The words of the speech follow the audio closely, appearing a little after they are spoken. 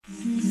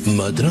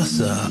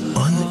Madrasa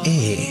on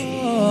air.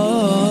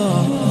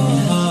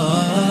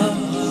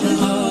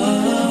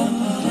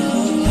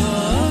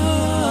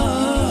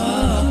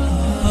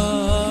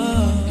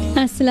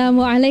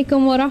 Assalamu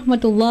alaikum wa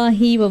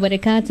rahmatullahi wa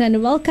barakatuh,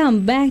 and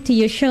welcome back to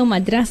your show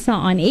Madrasa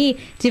on Air,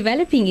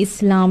 Developing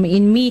Islam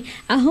in Me.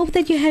 I hope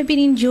that you have been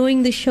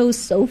enjoying the show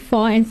so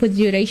far and for the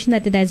duration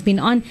that it has been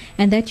on,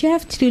 and that you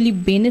have truly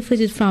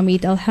benefited from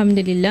it,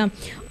 alhamdulillah.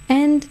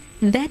 And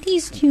that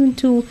is tuned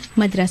to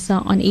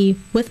Madrasa on Air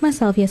with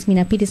myself,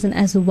 Yasmina Peterson,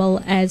 as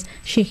well as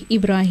Sheikh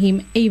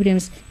Ebrahim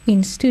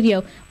in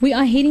studio. We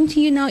are heading to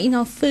you now in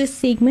our first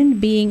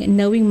segment, being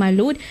Knowing My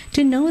Lord.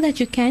 To know that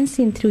you can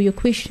send through your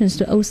questions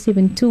to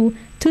 072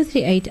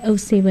 238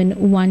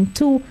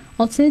 0712.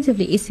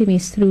 Alternatively,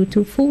 SMS through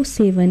to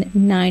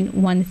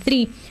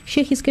 47913.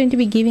 Sheikh is going to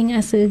be giving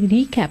us a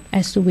recap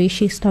as to where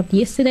she stopped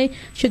yesterday.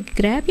 So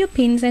grab your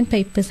pens and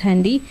papers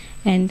handy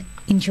and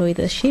enjoy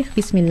the Sheikh.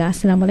 Bismillah.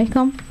 Assalamu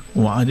alaikum.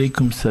 Wa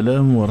alaikum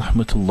salam wa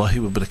rahmatullahi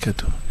wa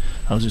barakatuh.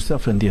 How's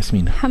yourself, and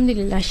Yasmina?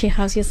 Alhamdulillah, Sheikh.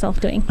 How's yourself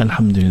doing?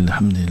 Alhamdulillah,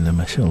 alhamdulillah,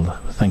 mashallah.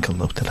 Thank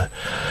Allah ta'ala.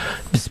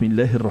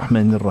 Bismillahir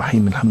Rahmanir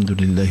Rahim.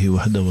 Alhamdulillahi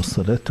wahda wa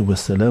salatu wa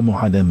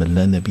salamu ala man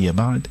la nabiyya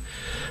ba'd.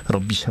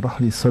 Rabbi shrah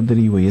li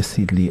sadri wa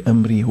yassir li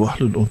amri wa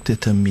hlul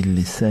 'uqdatan min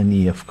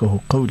lisani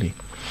yafqahu qawli.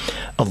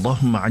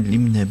 اللهم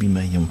علمنا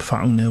بما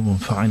ينفعنا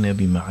وانفعنا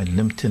بما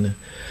علمتنا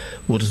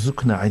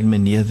وارزقنا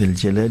علما يا ذا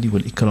الجلال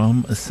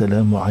والإكرام.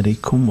 السلام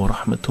عليكم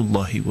ورحمة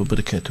الله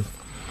وبركاته.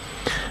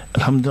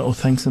 Alhamdulillah, all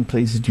thanks and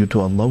praise is due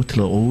to Allah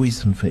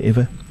always and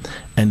forever,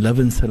 and love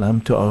and salam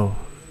to our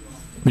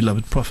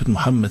beloved Prophet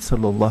Muhammad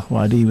sallallahu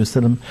alaihi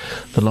wasallam,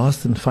 the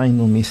last and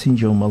final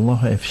messenger whom Allah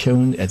have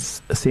shown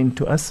as sent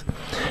to us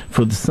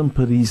for the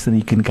simple reason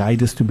he can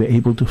guide us to be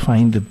able to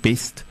find the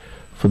best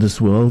for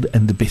this world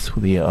and the best for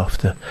the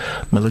hereafter.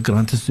 May Allah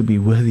grant us to be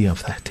worthy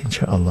of that,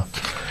 inshaAllah.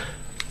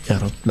 Ya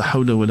Rab, la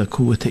hawla wa la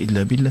quwwata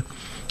illa billah.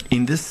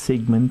 In this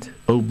segment,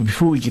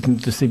 before we get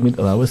into the segment,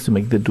 allow us to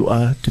make the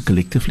dua to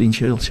collectively,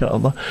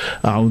 inshaAllah.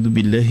 A'udhu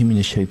billahi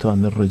minash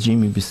shaitanir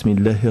rajim.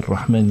 Bismillahir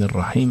rahmanir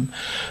rahim.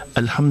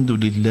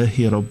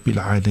 Alhamdulillahi rabbil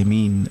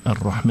alameen.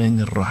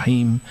 Ar-Rahmanir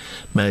Rahim.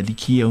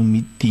 Maliki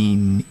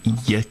yawmiddin.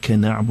 Iyyaka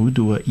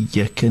na'budu wa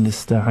iyyaka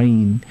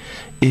nasta'een.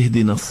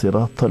 اهدنا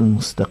الصراط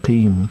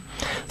المستقيم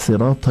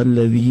صراط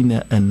الذين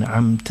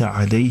أنعمت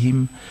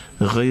عليهم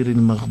غير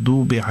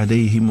المغضوب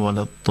عليهم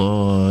ولا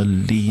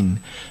الضالين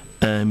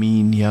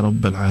آمين يا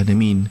رب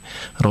العالمين.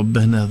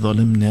 ربنا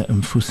ظلمنا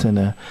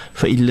أنفسنا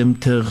فإن لم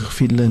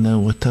تغفر لنا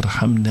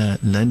وترحمنا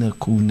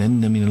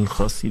لنكونن من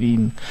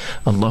الخاسرين.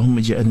 اللهم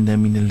اجعلنا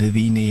من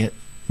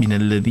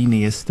الذين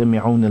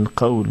يستمعون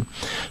القول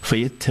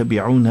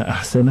فيتبعون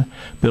أحسنه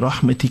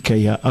برحمتك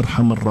يا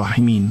أرحم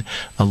الراحمين.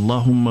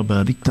 اللهم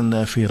بارك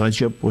لنا في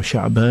رجب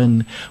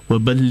وشعبان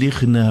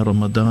وبلغنا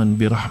رمضان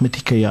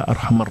برحمتك يا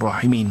أرحم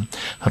الراحمين.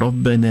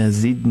 ربنا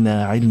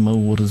زدنا علما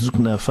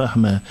وارزقنا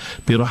فهما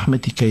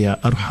برحمتك يا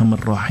أرحم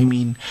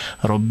الراحمين.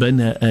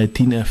 ربنا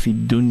آتنا في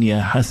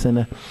الدنيا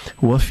حسنة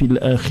وفي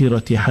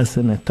الآخرة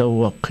حسنة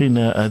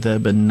وقنا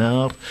عذاب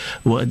النار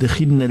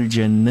وأدخلنا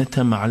الجنة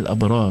مع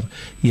الأبرار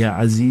يا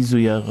عزيز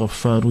يا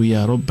غفار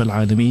يا رب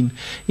العالمين.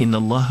 إن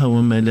الله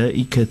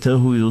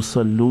وملائكته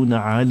يصلون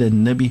على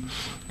النبي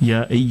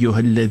يا أيها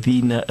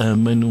الذين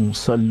آمنوا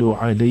صلوا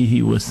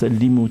عليه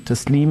وسلموا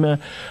تسليما.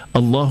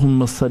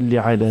 اللهم صل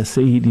على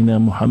سيدنا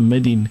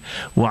محمد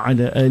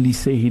وعلى آل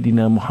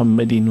سيدنا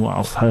محمد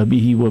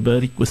وأصحابه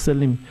وبارك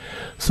وسلم.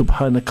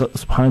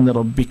 سبحان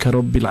ربك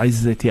رب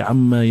العزة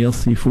عما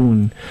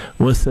يصفون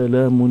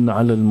وسلام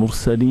على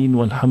المرسلين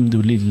والحمد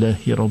لله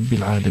رب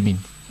العالمين.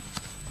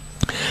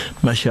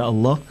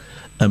 MashaAllah,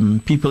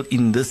 people,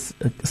 in this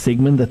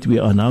segment that we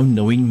are now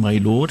knowing my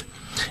Lord,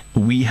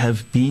 we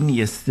have been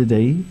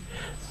yesterday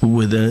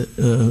with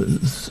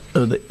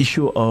the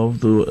issue of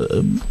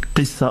the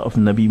qissa of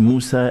Nabi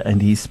Musa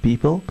and his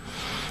people,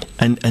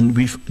 and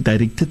we've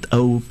directed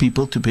our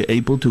people to be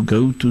able to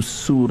go to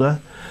Surah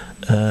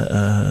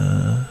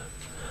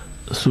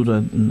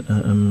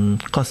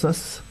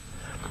Qasas.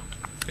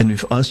 And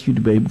we've asked you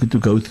to be able to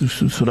go through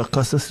Surah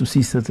Qasas to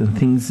see certain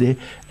things there,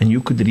 and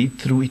you could read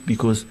through it,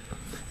 because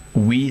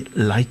we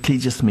lightly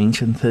just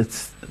mentioned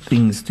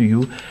things to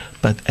you,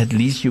 but at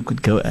least you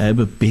could go have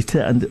a better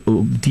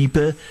and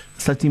deeper,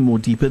 slightly more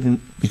deeper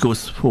than,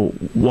 because for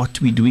what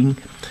we're doing,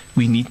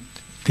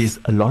 there's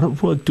a lot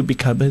of work to be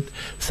covered.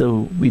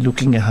 So we're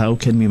looking at how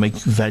can we make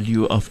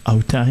value of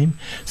our time.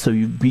 So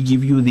we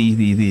give you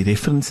the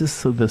references.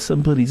 So the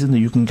simple reason that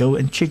you can go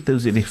and check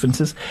those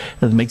references,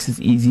 that makes it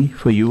easy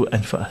for you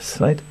and for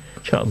us, right?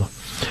 Inshallah.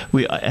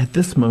 We are at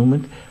this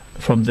moment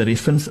from the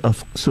reference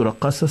of Surah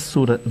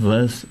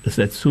Qasas,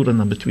 that's Surah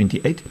number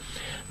 28,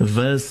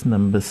 verse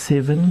number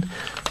 7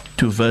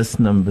 to verse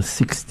number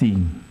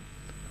 16,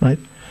 right?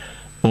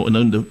 Or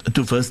no,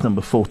 to verse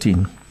number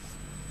 14.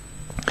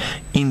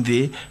 In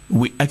there,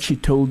 we actually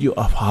told you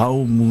of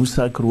how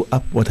Musa grew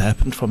up, what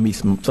happened from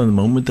the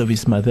moment of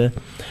his mother,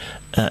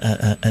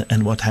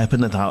 and what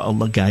happened, and how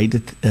Allah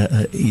guided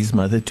his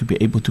mother to be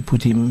able to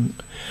put him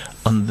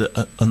on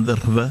the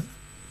river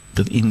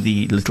within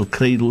the little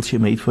cradle she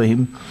made for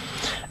him,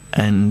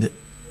 and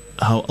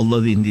how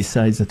Allah then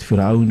decides that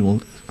Fir'aun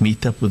will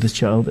meet up with the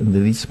child, and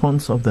the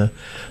response of the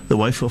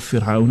wife of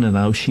Fir'aun, and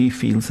how she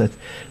feels that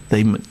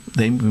they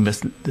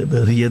must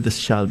rear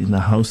this child in the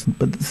house.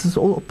 But this is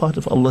all part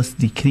of Allah's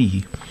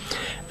decree,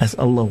 as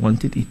Allah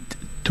wanted it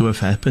to have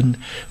happened.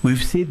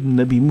 We've said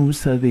Nabi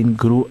Musa then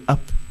grew up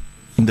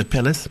in the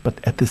palace, but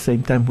at the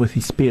same time with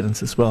his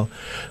parents as well.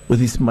 With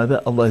his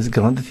mother, Allah has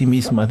granted him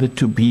his mother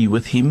to be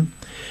with him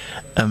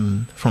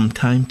from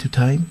time to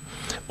time,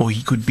 or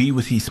he could be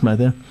with his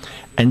mother.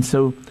 And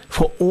so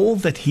for all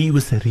that he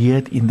was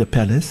reared in the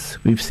palace,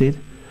 we've said,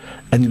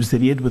 and he was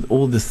reared with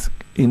all this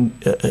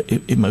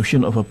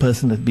emotion of a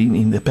person that's been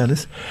in the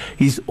palace,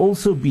 he's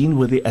also been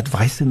with the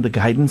advice and the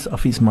guidance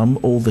of his mum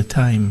all the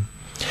time.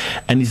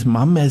 And his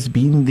mum has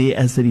been there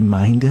as a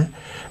reminder,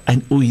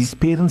 and his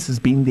parents has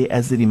been there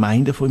as a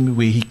reminder for him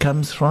where he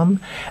comes from,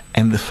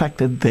 and the fact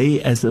that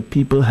they as a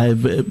people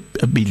have a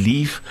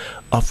belief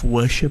of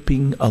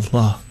worshipping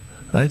Allah,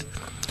 right?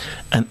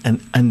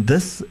 And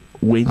this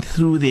went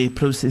through their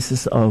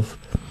processes of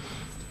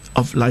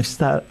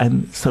lifestyle.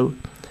 And so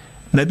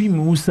Nabi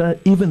Musa,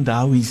 even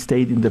though he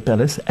stayed in the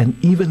palace, and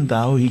even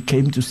though he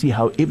came to see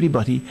how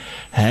everybody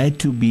had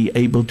to be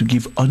able to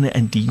give honor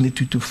and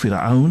dignity to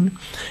Fir'aun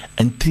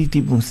and treat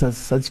him with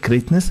such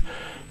greatness,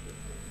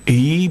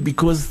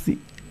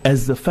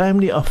 as the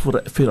family of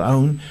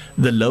Fir'aun,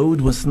 the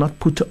load was not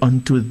put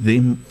onto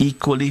them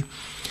equally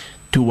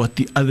to what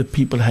the other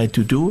people had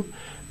to do.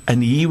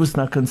 And he was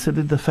now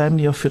considered the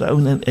family of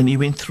Fir'aun, and he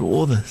went through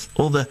all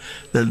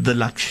the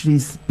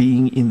luxuries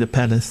being in the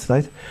palace,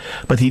 right?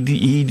 But he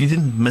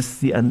didn't miss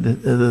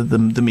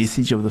the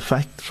message of the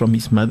fact from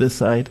his mother's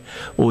side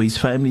or his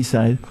family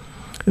side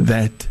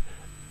that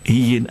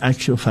he in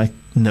actual fact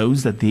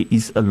knows that there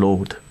is a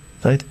Lord,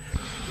 right?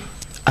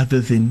 Other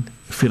than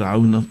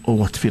Fir'aun or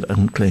what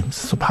Fir'aun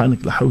claims.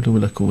 Subhanak la hawla wa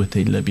la quwwata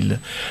illa billah.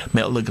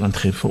 May Allah grant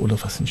khair for all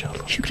of us, inshallah.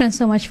 Shukran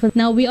so much for.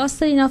 Now we are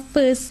still in our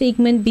first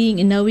segment,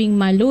 being Knowing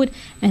My Lord,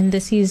 and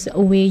this is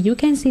where you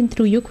can send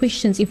through your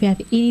questions if you have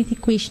any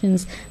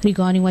questions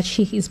regarding what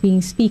Sheikh is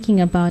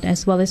speaking about,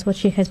 as well as what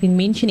Sheikh has been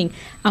mentioning.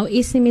 Our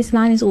SMS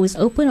line is always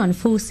open on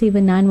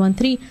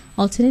 47913.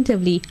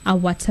 Alternatively, our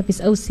WhatsApp is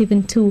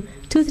 072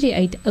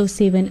 238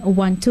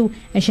 0712.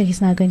 And Sheikh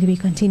is now going to be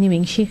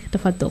continuing. Sheikh,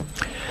 tafaddal.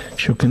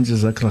 Shukran,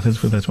 jazakallah khair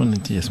for that one,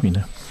 Auntie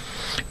Yasmina.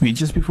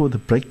 Just before the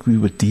break, we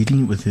were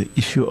dealing with the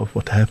issue of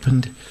what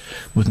happened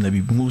with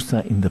Nabi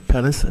Musa in the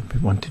palace, and we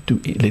wanted to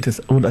let us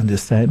all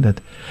understand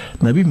that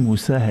Nabi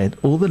Musa had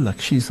all the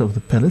luxuries of the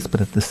palace,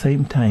 but at the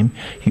same time,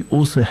 he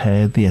also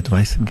had the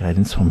advice and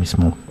guidance from his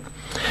mom.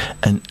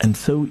 And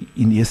so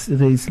in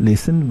yesterday's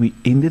lesson, we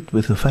ended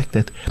with the fact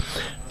that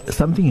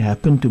something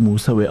happened to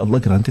Musa where Allah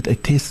granted a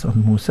test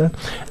on Musa,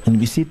 and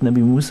we said Nabi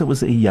Musa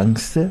was a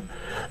youngster,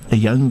 a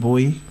young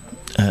boy,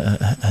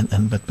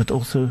 but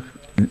also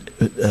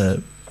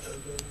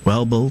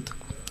well built,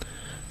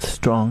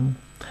 strong,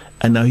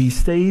 and now he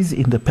stays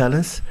in the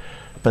palace.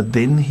 But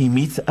then he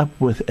meets up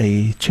with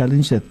a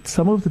challenge that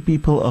some of the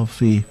people of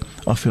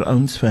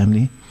Fir'aun's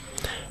family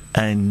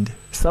and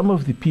some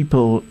of the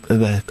people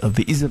of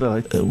the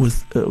Israelites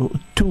was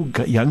two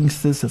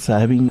youngsters that's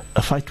having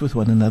a fight with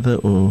one another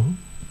or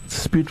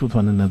dispute with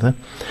one another,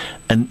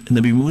 and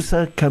Nabi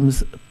Musa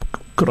comes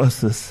across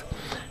this,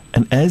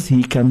 and as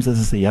he comes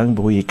as a young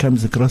boy, he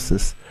comes across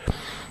this.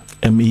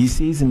 He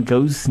says and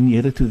goes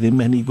nearer to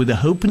them, and he, with a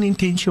hope and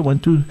intention,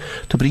 want to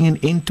bring an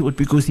end to it,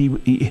 because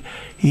he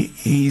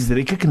is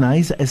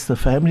recognized as the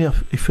family of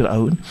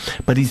Fir'aun,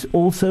 but he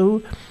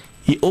also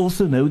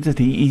knows that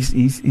he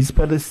is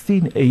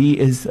Palestine. He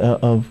is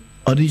of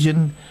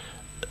origin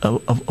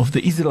of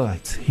the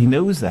Israelites. He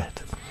knows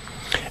that,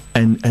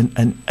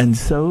 and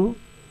so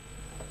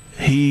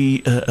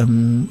he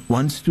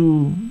wants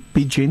to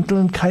be gentle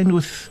and kind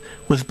with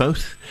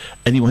both,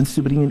 and he wants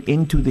to bring an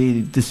end to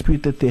the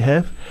dispute that they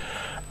have.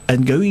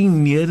 And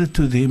going nearer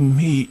to them,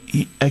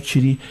 he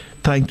actually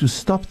trying to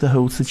stop the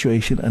whole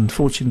situation.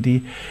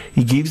 Unfortunately,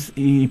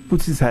 he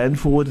puts his hand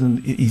forward, and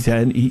his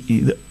hand,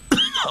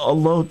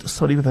 Allah,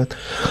 sorry for that.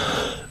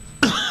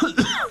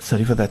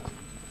 Sorry for that.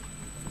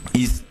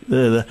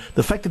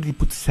 The fact that he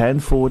puts his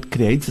hand forward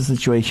creates a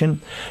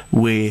situation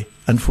where,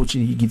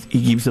 unfortunately,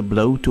 he gives a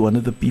blow to one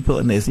of the people,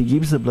 and as he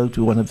gives a blow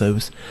to one of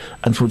those,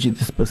 unfortunately,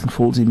 this person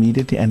falls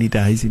immediately and he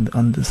dies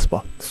on the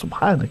spot.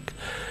 Subhanak.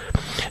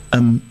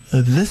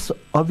 This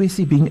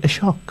obviously being a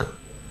shock.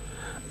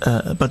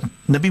 But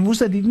Nabi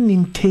Musa didn't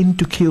intend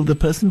to kill the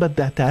person, but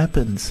that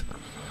happens.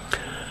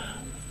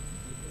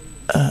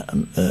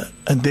 And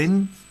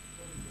then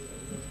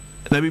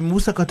Nabi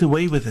Musa got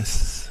away with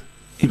this.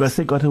 If I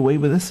say got away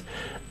with this,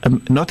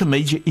 not a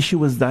major issue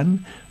was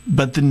done,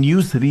 but the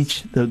news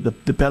reached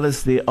the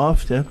palace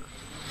thereafter.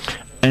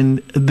 And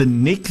the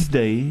next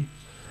day,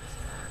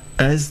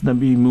 as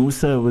Nabi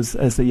Musa was,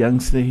 as a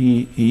youngster,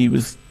 he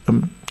was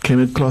came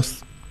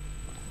across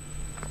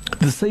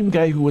the same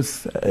guy who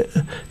was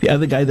the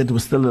other guy that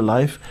was still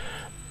alive.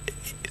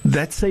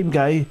 That same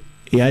guy,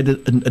 he had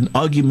an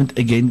argument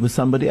again with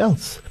somebody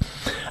else.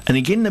 And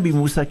again Nabi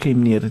Musa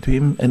came nearer to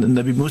him, and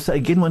Nabi Musa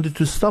again wanted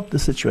to stop the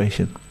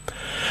situation.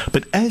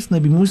 But as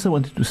Nabi Musa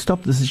wanted to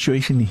stop the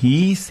situation,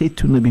 he said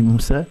to Nabi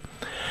Musa,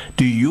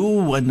 do you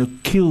want to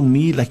kill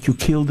me like you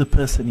killed the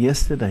person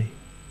yesterday?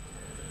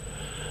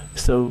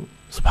 So,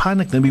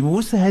 subhanak, Nabi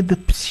Musa had the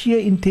sheer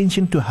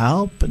intention to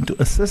help and to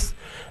assist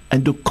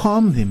and to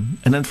calm them.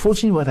 And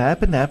unfortunately what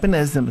happened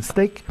as a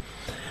mistake.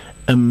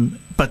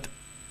 But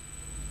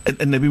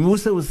Nabi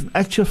Musa was in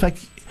actual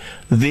fact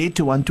there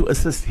to want to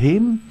assist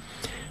him,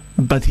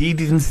 but he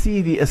didn't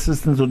see the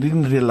assistance or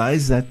didn't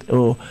realize that,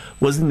 or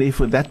wasn't there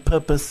for that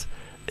purpose.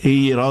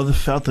 He rather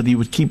felt that he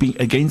was keeping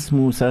against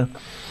Musa.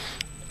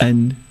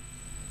 And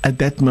at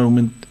that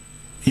moment,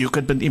 you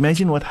could but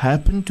imagine what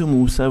happened to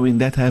Musa when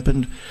that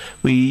happened.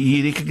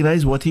 He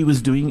recognized what he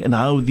was doing and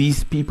how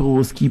these people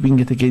was keeping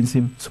it against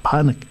him.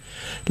 Subhanak.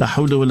 La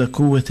hawla wa la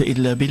quwwata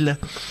illa billah.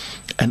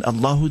 And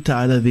Allah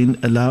Ta'ala then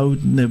allowed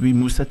Nabi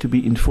Musa to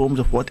be informed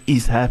of what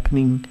is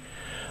happening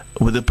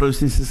with the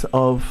processes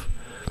of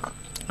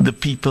the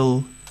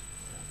people,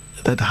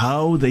 that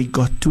how they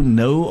got to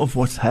know of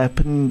what's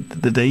happened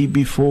the day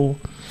before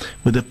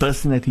with the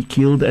person that he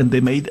killed, and they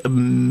made a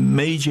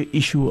major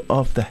issue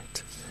of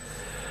that.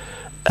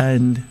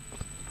 And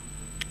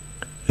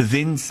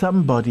then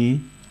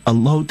somebody,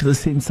 Allah Ta'ala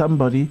sent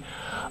somebody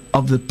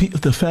of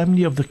the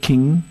family of the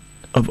king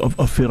of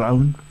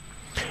Fir'aun,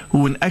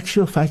 who in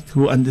actual fact,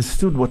 who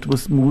understood what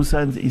was Musa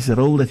and his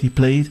role that he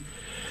played,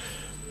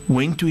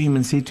 went to him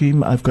and said to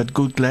him, I've got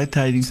glad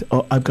tidings,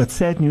 or I've got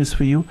sad news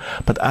for you,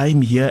 but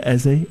I'm here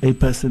as a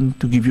person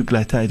to give you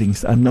glad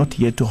tidings. I'm not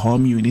here to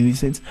harm you in any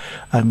sense.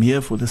 I'm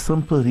here for the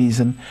simple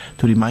reason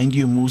to remind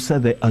you, Musa,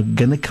 they are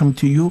going to come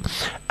to you,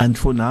 and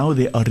for now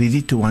they are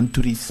ready to want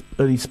to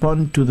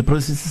respond to the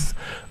processes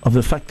of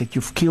the fact that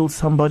you've killed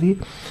somebody,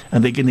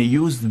 and they're going to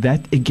use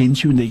that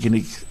against you, and they're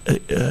going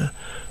to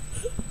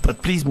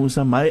but please,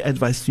 Musa, my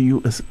advice to you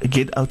is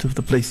get out of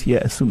the place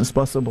here as soon as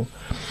possible.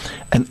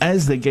 And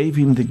as they gave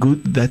him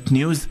that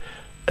news,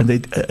 and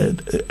it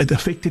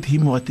affected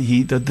him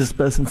that this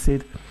person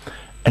said,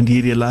 and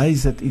he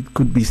realized that it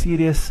could be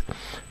serious,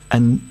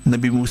 and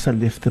Nabi Musa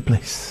left the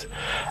place.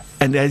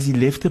 And as he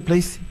left the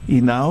place,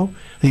 he now,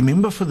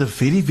 remember for the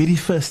very, very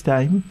first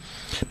time,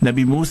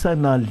 Nabi Musa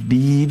now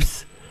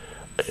leaves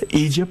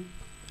Egypt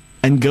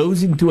and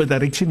goes into a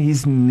direction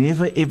he's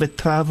never ever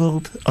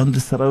traveled on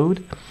this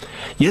road.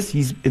 Yes,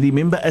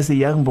 remember as a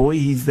young boy,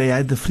 they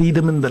had the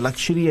freedom and the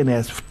luxury, and he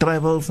has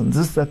travels and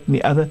this, that and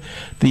the other.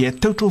 They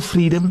had total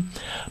freedom,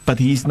 but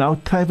he's now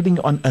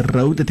traveling on a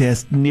road that he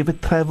has never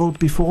traveled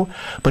before,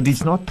 but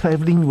he's not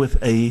traveling with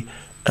any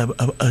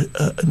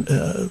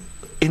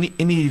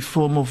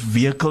form of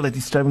vehicle that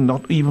he's traveling,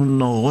 not even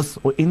a horse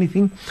or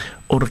anything,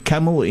 or a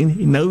camel or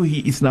anything. No, he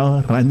is now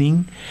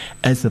running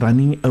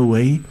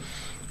away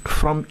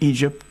from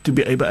Egypt to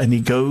be able, and he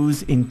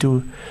goes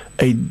into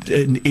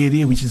an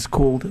area which is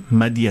called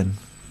Madian.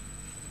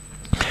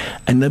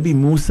 And Nabi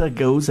Musa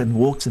goes and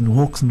walks and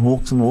walks and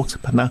walks and walks,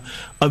 but now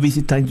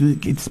obviously trying to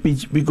get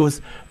speech,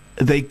 because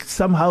they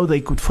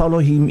could follow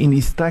him in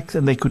his tracks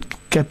and they could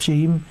capture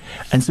him,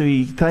 and so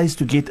he tries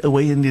to get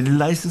away, and he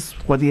realizes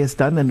what he has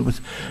done, and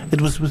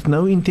it was with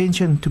no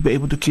intention to be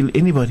able to kill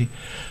anybody.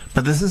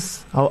 But this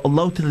is how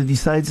Allah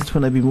decides it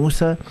for Nabi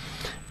Musa,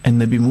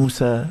 and Nabi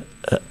Musa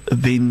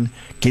then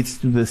gets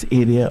to this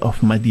area of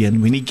Madian.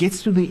 When he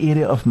gets to the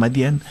area of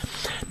Madian,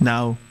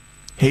 now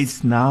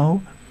he's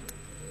now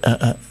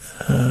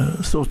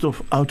sort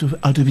of out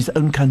of his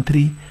own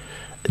country,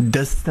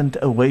 distant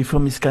away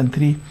from his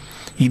country.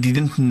 He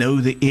didn't know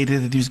the area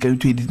that he was going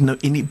to. He didn't know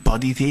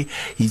anybody there.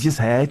 He just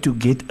had to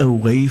get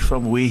away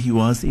from where he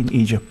was in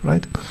Egypt,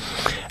 right?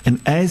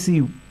 And as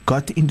he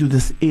got into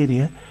this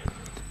area,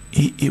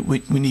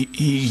 when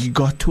he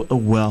got to a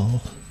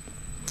well,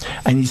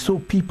 and he saw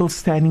people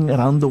standing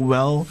around the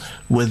well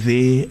with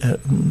their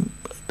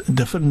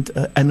different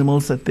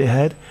animals that they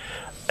had,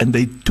 and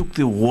they took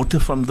the water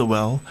from the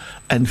well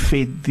and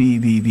fed the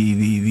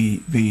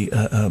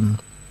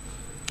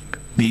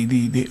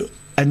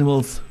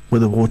animals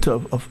with the water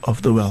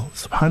of the well.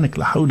 Subhanak,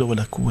 la hawla wa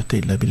la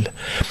quwwata illa billah.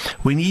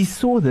 When he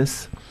saw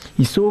this,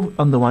 he saw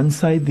on the one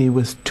side there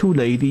was two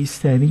ladies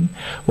standing,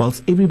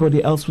 whilst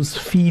everybody else was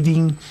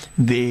feeding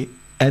their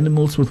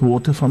animals with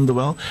water from the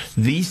well.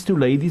 These two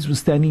ladies were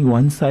standing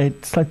one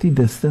side, slightly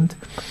distant,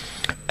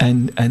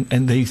 and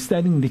they're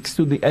standing next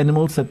to the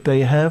animals that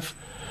they have,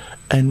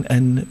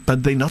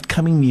 but they're not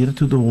coming nearer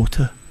to the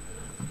water.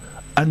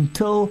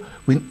 Until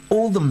when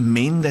all the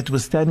men that were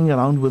standing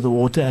around with the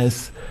water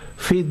has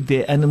fed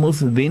their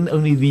animals, then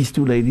only these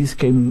two ladies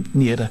came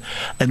nearer.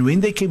 And when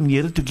they came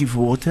nearer to give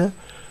water,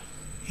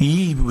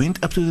 he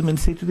went up to them and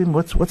said to them,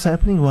 what's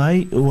happening?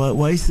 Why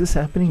is this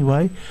happening?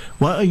 Why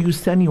are you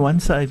standing one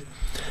side?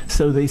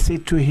 So they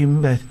said to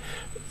him that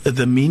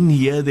the men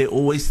here, they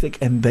always think,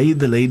 and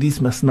the ladies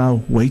must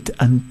now wait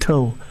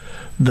until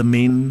the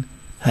men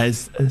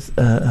has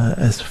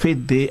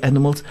fed their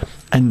animals,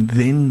 and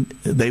then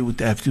they would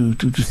have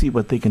to see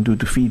what they can do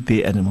to feed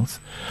their animals.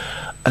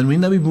 And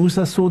when Nabi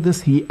Musa saw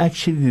this, he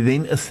actually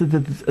then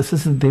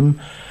assisted them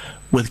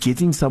with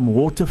getting some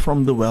water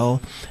from the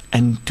well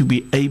and to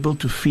be able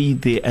to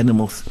feed their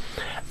animals.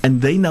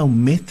 And they now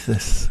met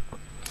this.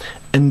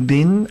 And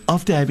then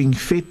after having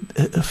fed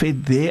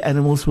their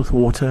animals with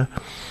water,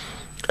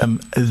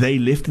 they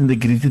left and they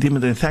greeted him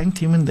and they thanked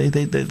him and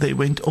they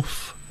went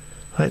off.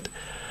 Right?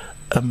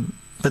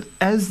 But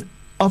as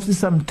after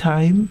some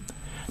time,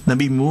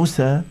 Nabi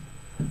Musa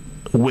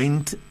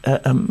went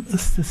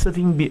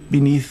sitting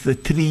beneath the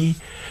tree,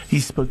 he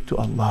spoke to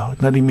Allah.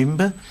 Now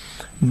remember,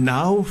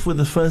 now for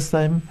the first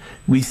time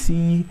we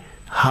see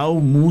how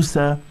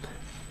Musa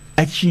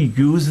actually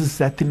uses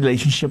that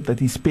relationship that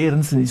his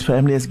parents and his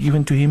family has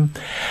given to him,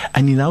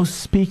 and he now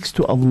speaks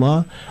to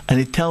Allah and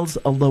he tells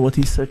Allah what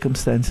his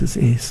circumstances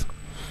is.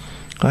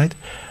 Right?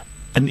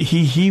 And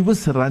he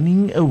was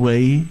running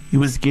away, he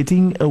was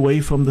getting away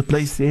from the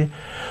place there,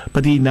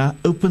 but he now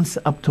opens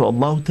up to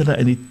Allah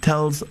and he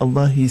tells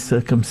Allah his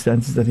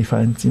circumstances that he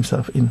finds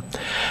himself in.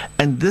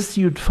 And this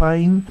you'd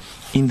find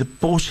in the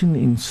portion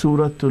in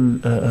Surah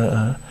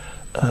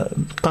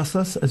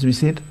Qasas, as we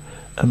said,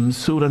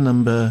 Surah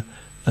number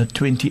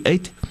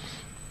 28.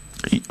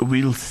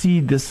 We'll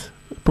see this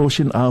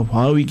portion of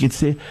how he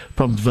gets there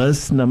from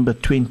verse number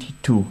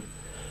 22.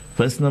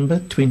 Verse number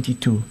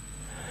 22.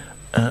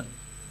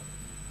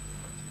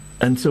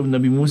 And so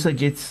Nabi Musa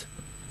gets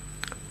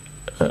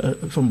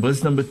from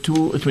verse number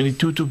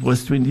 22 to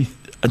verse 20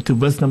 to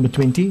verse number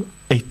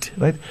 28,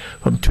 right?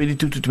 From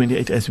 22 to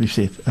 28, as we've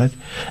said, right?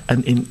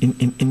 And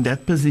in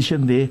that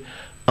position there,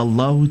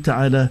 Allah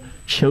Ta'ala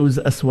shows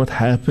us what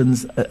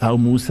happens, how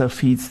Musa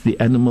feeds the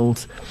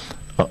animals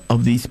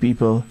of these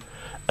people,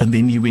 and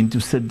then he went to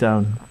sit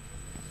down.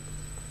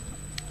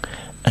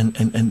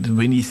 And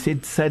when he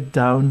sat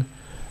down,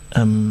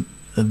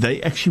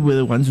 they actually were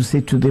the ones who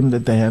said to them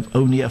that they have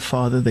only a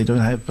father, they don't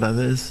have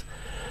brothers.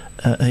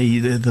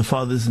 The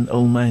father's an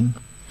old man,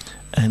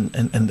 and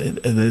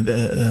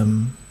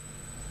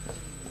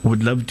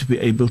would love to be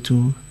able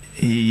to.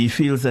 He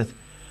feels that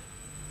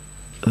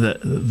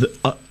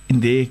in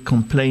their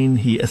complaint,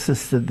 he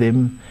assisted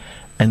them,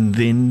 and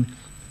then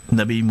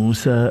Nabi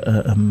Musa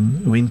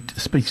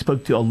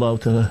spoke to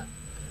Allah.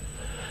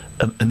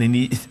 And then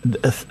he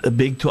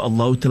begged to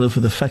Allah for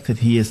the fact that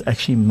he has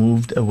actually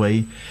moved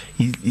away.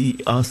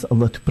 He asked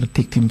Allah to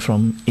protect him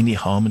from any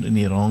harm and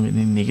any wrong and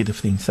any negative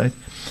things, right?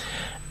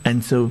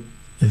 And so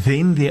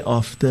then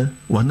thereafter,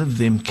 one of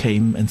them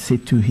came and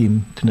said to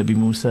him, to Nabi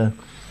Musa,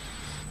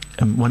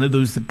 one of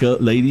those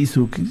ladies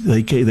who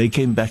they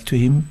came back to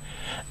him,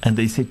 and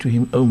they said to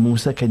him, "Oh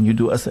Musa, can you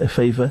do us a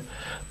favor?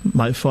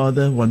 My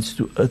father wants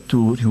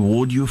to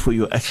reward you for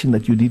your action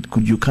that you did.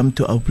 Could you come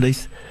to our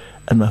place?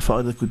 And my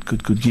father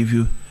could give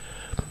you."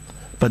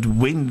 But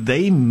when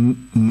they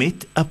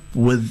met up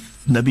with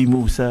Nabi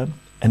Musa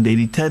and they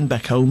returned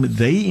back home,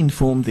 they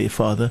informed their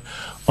father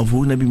of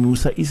who Nabi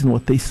Musa is and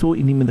what they saw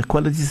in him and the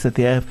qualities that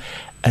they have.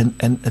 And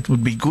it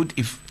would be good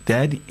if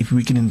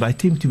we can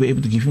invite him to be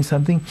able to give him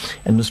something,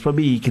 and most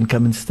probably he can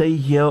come and stay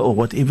here or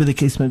whatever the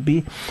case might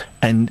be.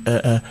 And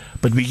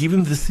but we give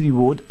him this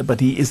reward.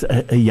 But he is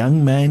a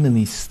young man and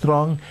he's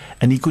strong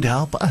and he could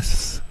help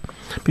us,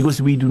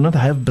 because we do not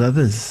have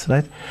brothers,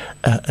 right?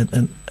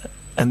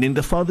 And then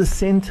the father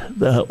sent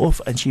her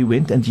off, and she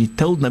went and she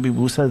told Nabi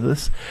Musa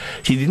this.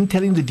 She didn't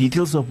tell him the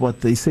details of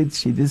what they said.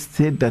 She just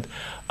said that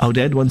our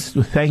dad wants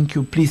to thank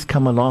you, please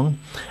come along.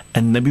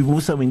 And Nabi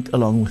Musa went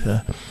along with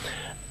her.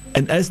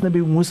 And as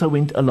Nabi Musa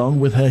went along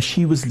with her,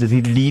 she was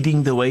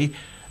leading the way,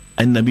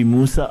 and Nabi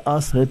Musa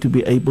asked her to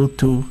be able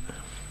to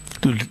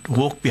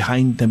walk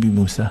behind Nabi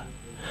Musa,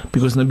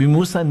 because Nabi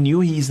Musa knew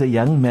he is a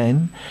young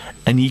man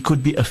and he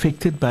could be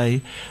affected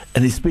by,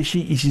 and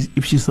especially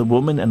if she's a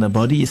woman and her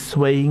body is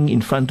swaying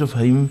in front of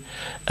him,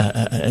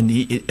 and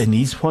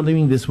he's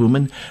following this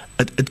woman,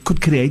 it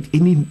could create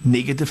any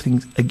negative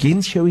things.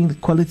 Again, showing the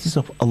qualities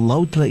of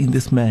Allah in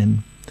this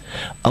man.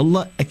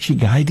 Allah actually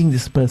guiding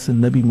this person,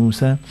 Nabi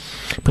Musa,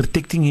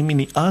 protecting him. And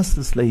he asked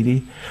this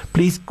lady,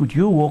 "Please, could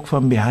you walk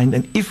from behind,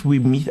 and if we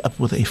meet up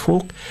with a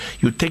fork,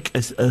 you take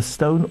a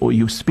stone, or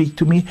you speak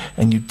to me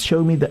and you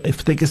show me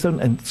take a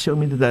stone and show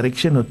me the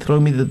direction, or throw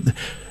me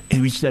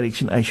in which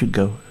direction I should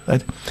go,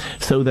 right?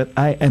 So that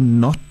I am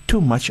not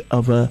too much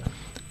of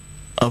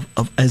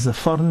as a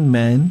foreign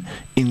man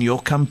in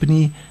your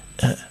company."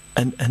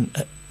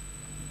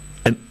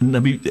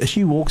 And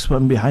she walks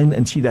from behind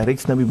and she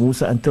directs Nabi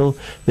Musa until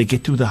they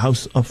get to the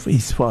house of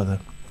his father,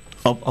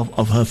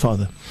 of her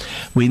father.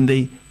 When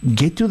they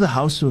get to the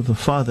house of the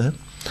father,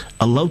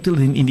 Allah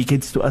then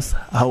indicates to us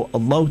how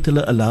Allah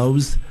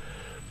allows,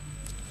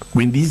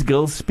 when these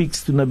girls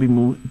speaks to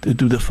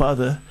to the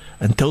father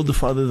and tell the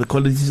father the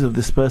qualities of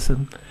this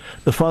person,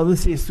 the father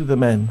says to the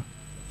man,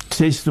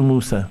 says to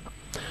Musa,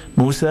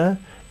 "Musa,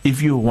 if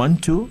you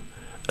want to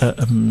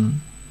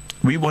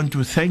we want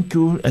to thank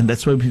you, and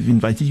that's why we've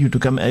invited you to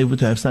come over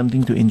to have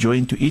something to enjoy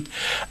and to eat.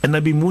 And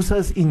Nabi Musa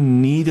is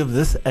in need of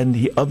this, and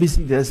he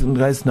obviously there's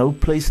no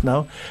place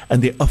now,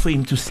 and they offer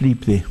him to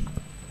sleep there.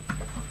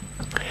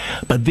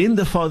 But then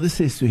the father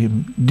says to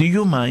him, do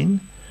you mind?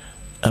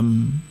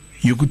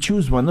 You could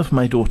choose one of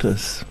my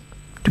daughters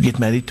to get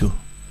married to.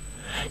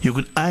 You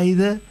could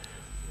either,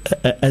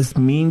 as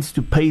means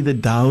to pay the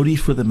dowry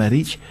for the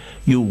marriage,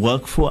 you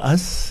work for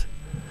us.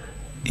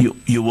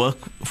 You work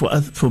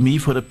for me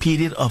for a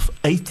period of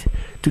 8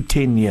 to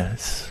 10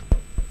 years.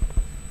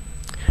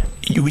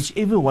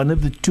 Whichever one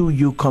of the two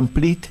you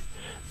complete,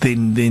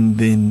 then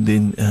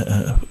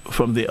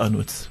from there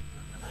onwards,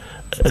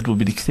 it will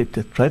be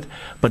accepted, right?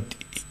 But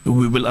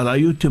we will allow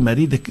you to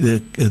marry.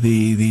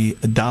 The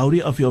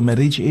dowry of your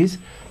marriage is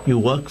you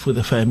work for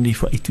the family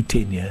for 8 to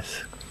 10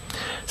 years.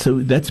 So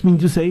that's mean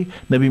to say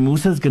Nabi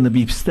Musa is going to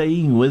be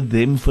staying with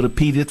them for a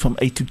period from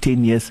 8 to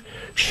 10 years,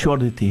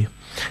 surety.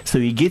 So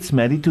he gets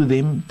married to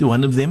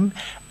one of them,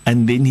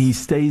 and then he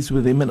stays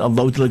with them, and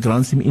Allah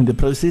grants him in the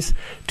process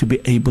to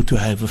be able to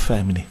have a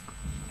family.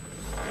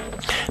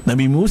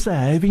 Nabi Musa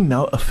having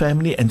now a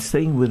family and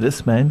staying with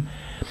this man,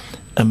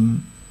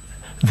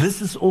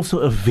 this is also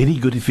a very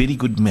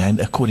good man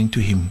according to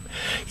him.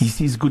 He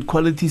sees good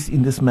qualities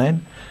in this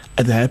man.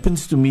 It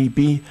happens to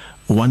be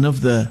one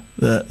of the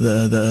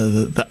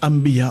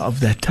Anbiya of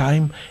that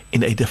time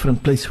in a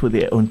different place for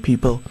their own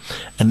people.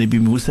 And Nabi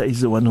Musa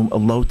is the one whom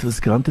Allah has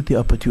granted the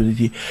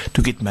opportunity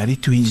to get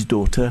married to his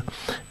daughter.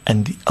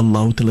 And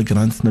Allah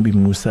grants Nabi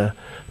Musa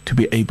to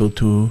be able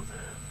to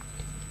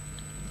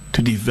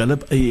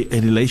develop a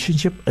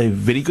relationship, a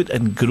very good,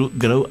 and grow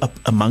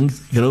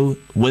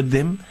with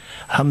them.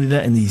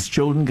 Alhamdulillah, and his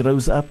children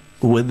grows up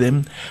with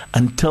them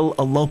until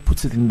Allah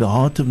puts it in the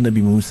heart of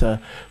Nabi Musa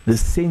the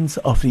sense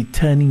of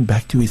returning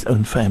back to his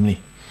own family.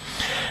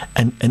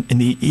 And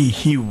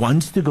he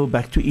wants to go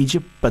back to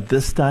Egypt, but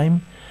this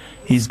time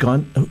he's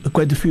gone,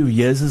 quite a few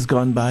years has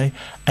gone by,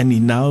 and he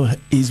now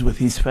is with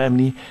his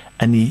family,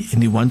 and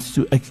he wants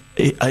to,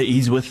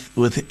 he's with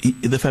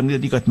the family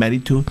that he got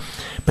married to,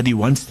 but he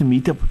wants to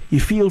meet up. He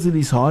feels in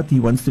his heart he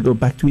wants to go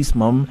back to his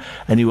mom,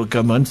 and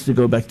wants to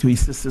go back to his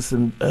sisters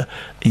and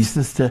his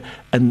sister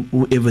and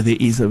whoever there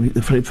is of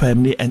the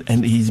family,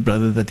 and his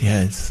brother that he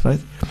has,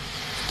 right?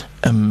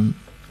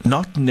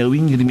 Not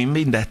knowing, remember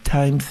in that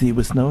time there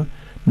was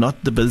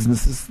not the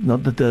businesses,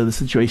 not the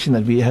situation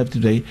that we have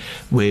today,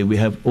 where we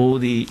have all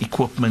the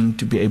equipment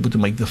to be able to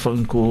make the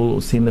phone call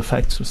or send a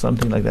fax or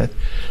something like that.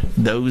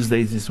 Those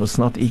days it was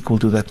not equal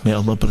to that. May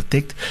Allah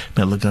protect.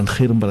 May Allah grant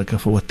khair and barakah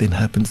for what then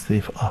happens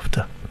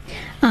thereafter.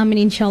 Amen,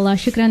 inshallah.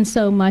 Shukran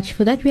so much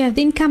for that. We have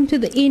then come to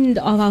the end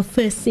of our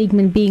first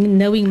segment, being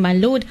Knowing My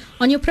Lord,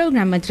 on your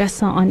program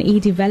Madrasa on Air,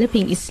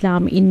 Developing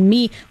Islam in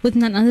Me, with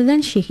none other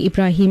than Sheikh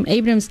Ebrahim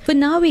Abrams. For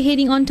now, we're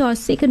heading on to our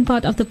second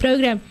part of the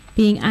program,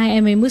 being I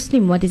Am a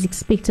Muslim, What is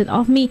Expected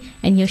of Me?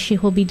 And here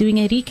Sheikh will be doing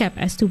a recap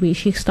as to where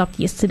Sheikh stopped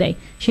yesterday.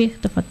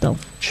 Sheikh, tafaddal.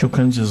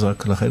 Shukran,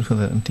 jazakallah khair for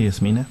that, Auntie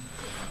Yasmina.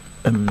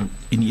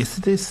 In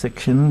yesterday's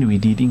section, we're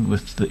dealing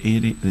with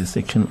the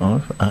section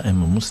of I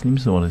am a Muslim,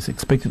 so what is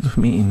expected of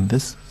me in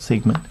this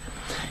segment.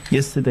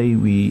 Yesterday,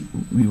 we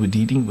were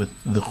dealing with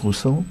the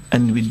ghusl,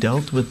 and we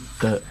dealt with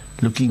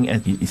looking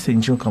at the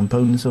essential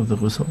components of the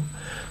ghusl.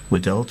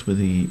 We dealt with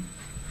the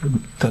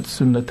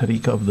sunnah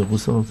tariqah of the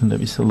ghusl of the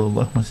Nabi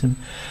sallallahu alaihi wasallam,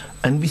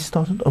 and we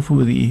started off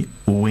with the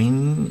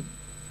when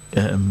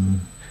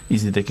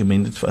is it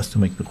recommended for us to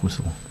make the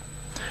ghusl,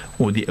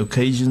 or the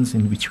occasions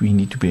in which we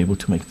need to be able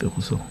to make the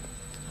ghusl.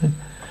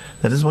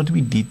 That is what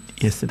we did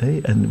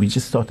yesterday, and we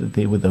just started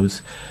there with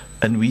those.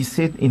 And we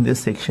said in this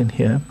section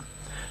here,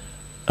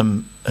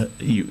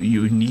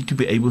 you need to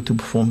be able to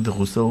perform the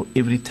ghusl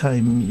every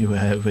time you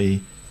have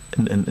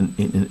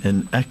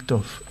an act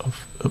of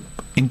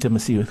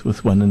intimacy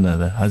with one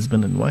another,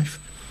 husband and wife.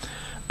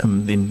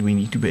 Then we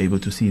need to be able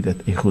to see that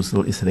a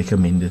ghusl is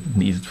recommended,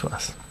 needed for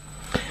us.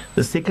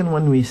 The second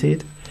one, we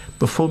said,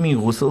 performing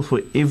ghusl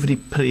for every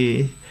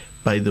prayer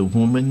by the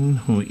woman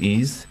who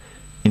is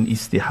in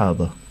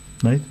istihada,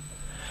 right?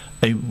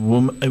 A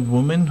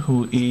woman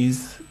who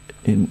is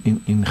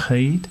in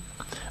haid,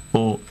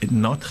 or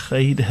not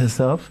haid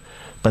herself,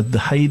 but the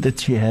haid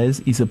that she has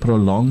is a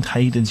prolonged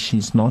haid, and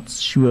she's not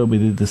sure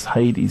whether this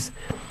haid is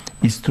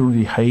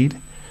truly haid,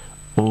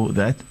 or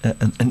that,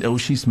 or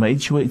she's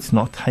made sure it's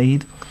not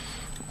haid,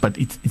 but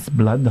it's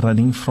blood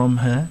running from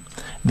her.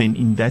 Then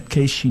in that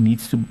case, she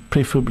needs to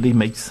preferably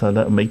make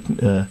salah,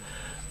 the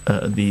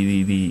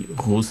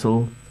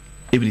ghusl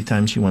every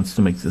time she wants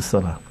to make the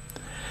salah.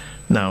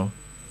 Now,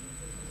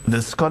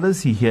 the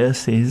scholars here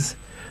says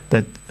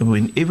that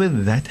whenever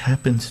that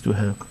happens to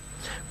her,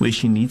 where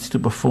she needs to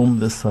perform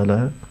the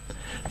salah,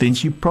 then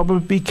she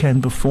probably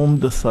can perform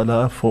the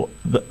salah for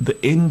the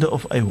end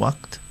of a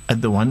waqt,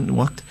 at the one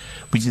waqt,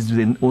 which is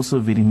then also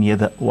very near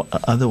the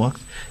other waqt.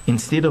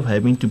 Instead of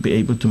having to be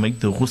able to make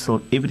the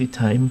ghusl every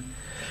time,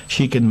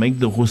 she can make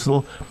the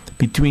ghusl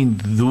between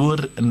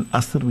dhuhr and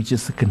asr, which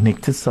is a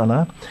connected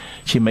salah.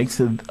 She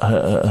makes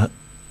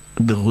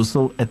the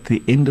ghusl at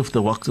the end of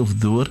the waqt of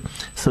dhuhr,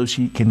 so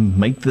she can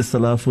make the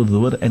salah for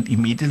dhuhr, and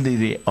immediately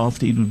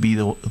thereafter it would be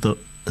the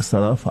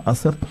salah for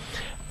asr,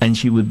 and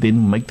she would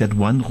then make that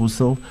one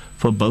ghusl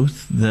for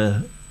both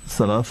the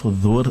salah for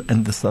dhuhr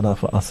and the salah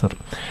for asr.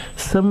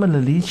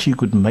 Similarly, she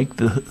could make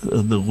the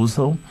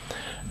ghusl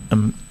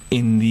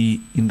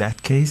in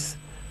that case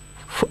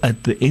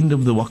at the end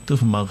of the waqt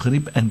of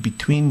maghrib and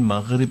between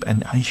maghrib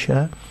and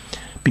isha,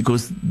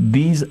 because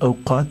these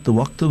awqat, the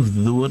waqt of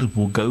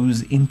dhuhr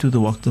goes into the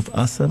waqt of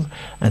asr,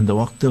 and the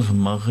waqt of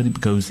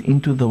maghrib goes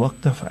into the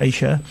waqt of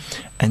isha,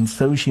 and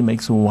so she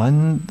makes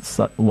one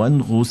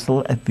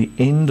ghusl at the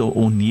end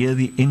or near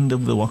the end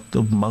of the waqt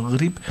of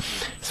maghrib,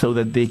 so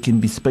that there can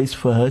be space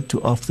for her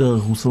to, after her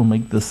ghusl,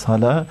 make the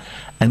salah,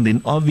 and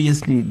then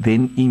obviously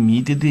then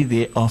immediately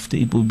thereafter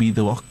it will be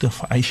the waqt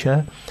of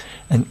isha.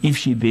 And if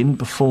she then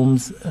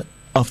performs,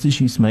 after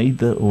she's made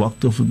the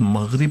waqt of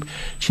maghrib,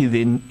 she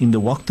then, in the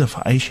waqt of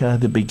Aisha,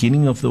 the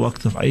beginning of the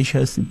waqt of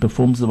Aisha, she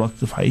performs the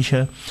waqt of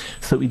Aisha.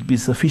 So it'd be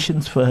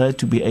sufficient for her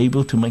to be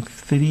able to make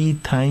 3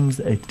 times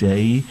a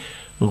day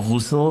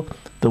ghusl,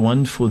 the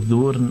one for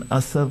dhuhr and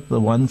asr, the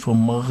one for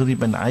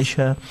maghrib and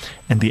Aisha,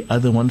 and the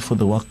other one for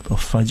the waqt of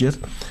fajr.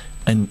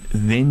 And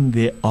then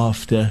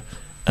thereafter,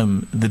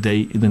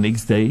 the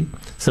next day.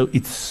 So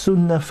it's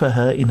sunnah for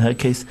her, in her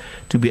case,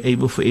 to be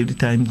able, for every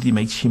time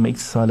she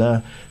makes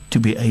salah, to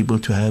be able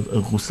to have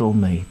a ghusl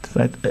made.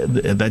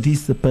 That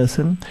is the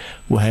person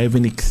who have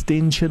an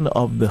extension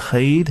of the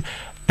hayd,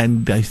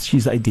 and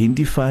she's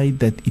identified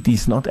that it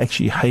is not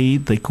actually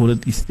hayd, they call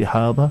it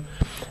istihada,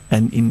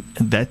 and in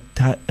that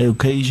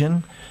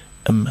occasion,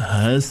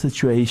 her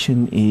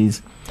situation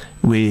is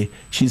where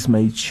she's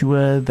made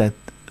sure that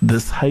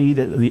this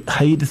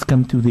hayd has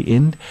come to the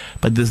end,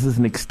 but this is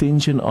an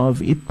extension of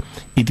it.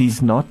 It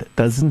is not,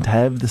 doesn't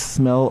have the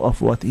smell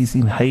of what is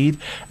in hayd,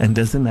 and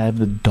doesn't have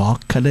the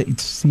dark color. It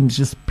seems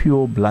just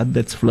pure blood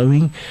that's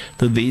flowing.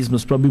 So there is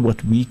most probably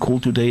what we call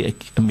today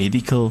a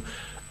medical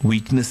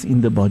weakness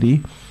in the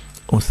body,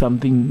 or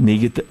something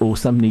negative, or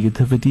some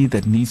negativity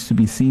that needs to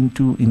be seen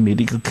to in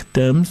medical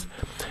terms.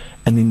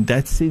 And in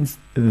that sense,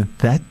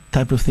 that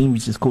type of thing,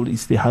 which is called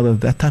istihada,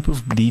 that type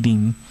of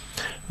bleeding,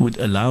 would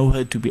allow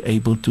her to be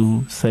able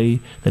to say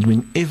that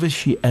whenever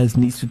she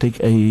needs to take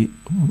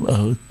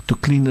to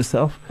clean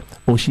herself,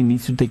 or she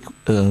needs to take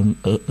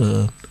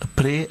a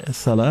prayer, a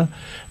salah,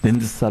 then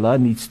the salah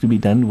needs to be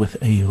done with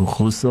a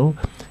ghusl.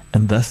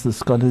 And thus the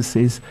scholar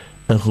says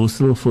a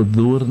ghusl for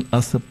dhuhr and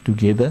asr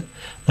together,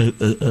 a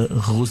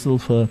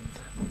ghusl for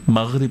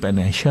maghrib and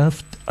isha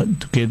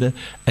together,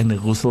 and a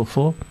ghusl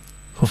for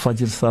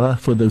Fajr Salah,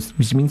 for those,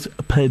 which means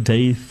per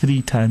day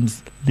 3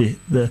 times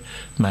the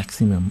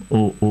maximum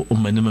or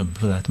minimum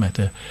for that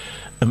matter.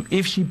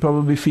 If she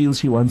probably feels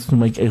she wants to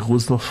make a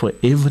ghusl for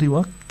every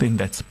waqt, then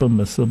that's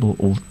permissible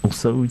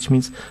also, which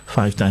means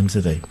 5 times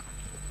a day.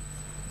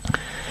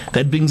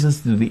 That brings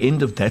us to the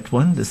end of that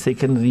one. The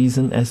second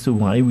reason as to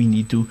why we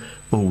need to,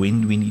 or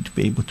when we need to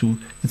be able to,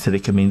 it's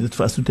recommended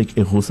for us to take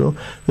a ghusl.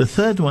 The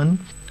third one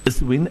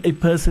is when a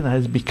person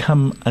has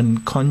become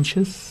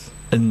unconscious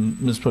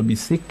and most probably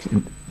sick.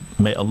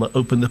 May Allah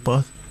open the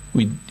path.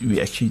 We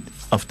actually,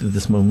 after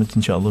this moment,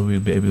 inshallah,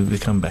 we'll be able to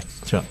come back,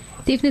 inshallah.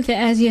 Definitely,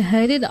 as you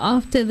heard it,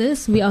 after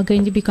this, we are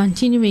going to be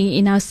continuing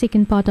in our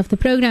second part of the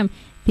program,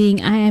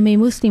 being I Am a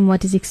Muslim,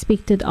 What is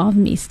Expected of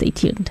Me. Stay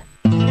tuned.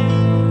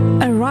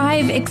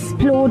 Arrive,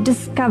 explore,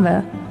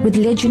 discover with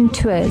Legend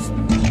Tours.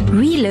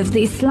 Relive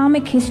the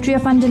Islamic history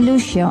of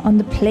Andalusia on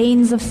the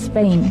plains of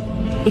Spain.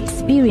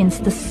 Experience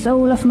the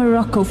soul of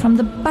Morocco, from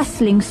the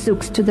bustling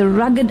souks to the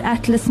rugged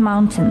Atlas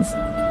Mountains.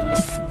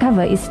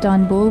 Discover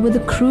Istanbul with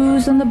a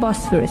cruise on the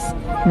Bosphorus.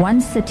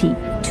 1 city,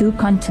 2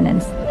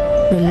 continents.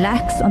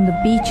 Relax on the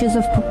beaches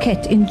of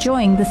Phuket,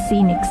 enjoying the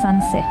scenic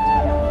sunset.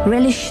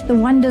 Relish the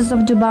wonders of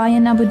Dubai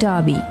and Abu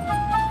Dhabi.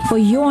 For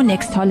your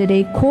next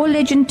holiday, call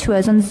Legend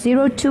Tours on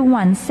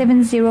 021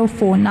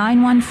 704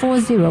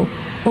 9140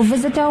 or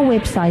visit our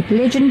website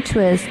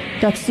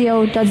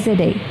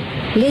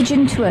legendtours.co.za.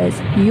 Legend Tours,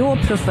 your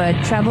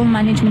preferred travel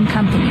management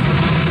company.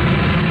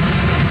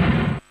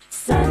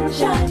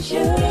 Sunshine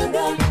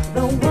sugar,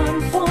 the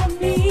one for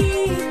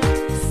me.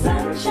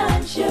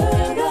 Sunshine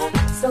sugar,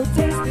 so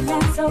tasty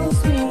and so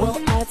sweet. We'll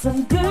add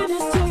some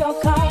goodness to your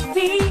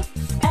coffee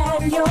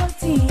and your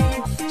tea.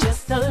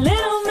 Just a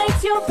little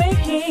makes your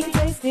baking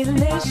taste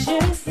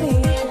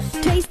deliciously.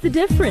 Taste the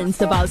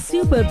difference of our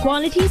super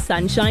quality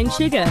Sunshine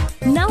Sugar.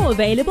 Now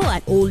available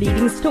at all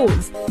leading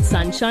stores.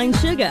 Sunshine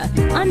Sugar.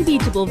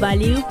 Unbeatable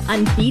value,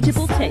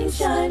 unbeatable taste.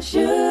 Sunshine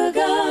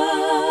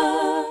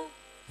sugar.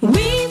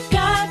 We've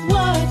got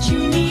what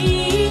you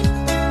need.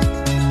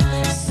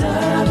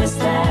 Service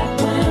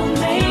that will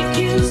make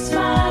you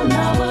smile.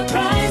 Lower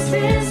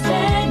prices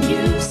than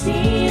you've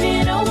seen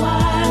in a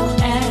while.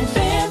 At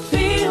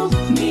Fairfield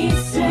Meat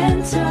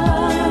Center.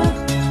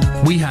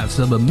 We have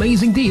some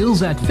amazing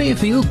deals at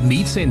Fairfield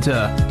Meat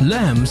Centre.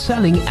 Lamb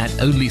selling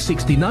at only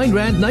 69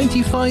 Rand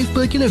 95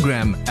 per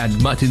kilogram, and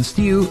mutton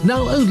stew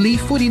now only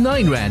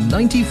 49 Rand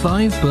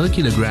 95 per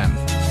kilogram.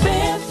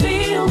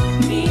 Fairfield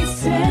Meat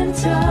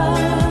Center,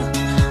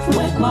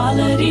 where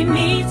quality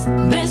meats,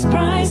 best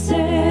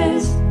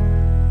prices.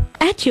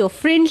 At your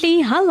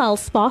friendly halal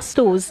spa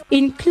stores,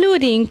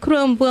 including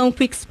Chromeboom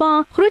Quick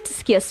Spa,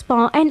 Grooteskia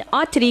Spa and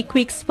Artery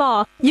Quick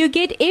Spa, you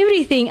get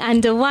everything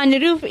under one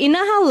roof in a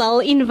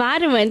halal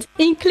environment,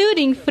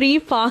 including free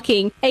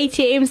parking,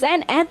 ATMs,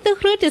 and at the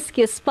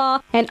Grooteskia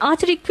Spa and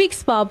Artery Quick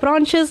Spa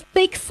branches,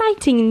 the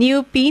exciting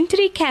new Bean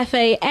Tree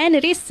Cafe and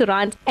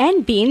Restaurant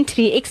and Bean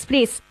Tree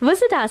Express.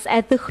 Visit us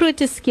at the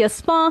Grooteskia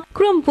Spa,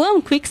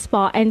 Chromeboom Quick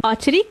Spa and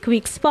Artery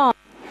Quick Spa.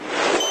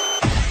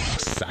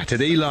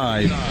 Saturday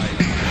Live.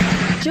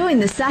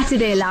 Join the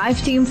Saturday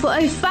Live team for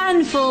a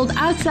fun-filled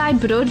outside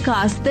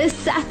broadcast this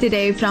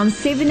Saturday from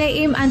 7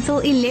 a.m. until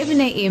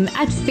 11 a.m.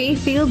 at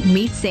Fairfield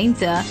Meat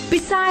Centre.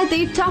 Besides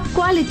their top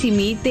quality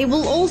meat, there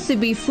will also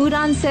be food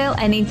on sale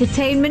and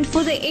entertainment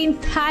for the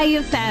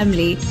entire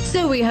family.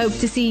 So we hope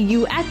to see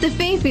you at the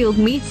Fairfield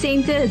Meat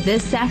Centre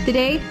this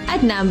Saturday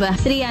at number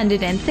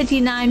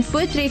 339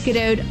 Voortrekker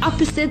Road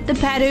opposite the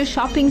Paddo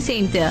Shopping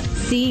Centre.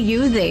 See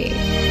you there.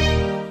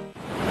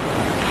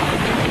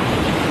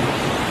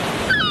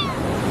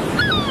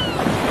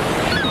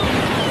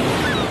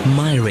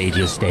 My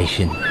radio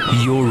station,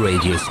 your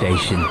radio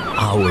station,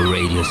 our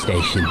radio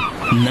station.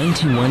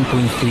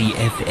 91.3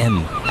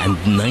 FM and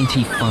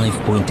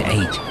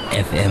 95.8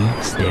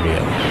 FM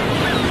stereo.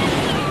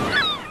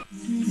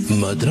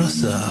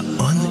 Madrasa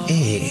on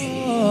air.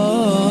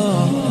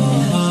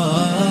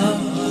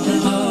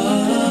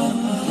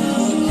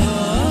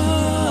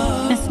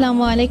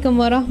 Assalamu alaikum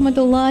wa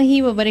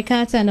rahmatullahi wa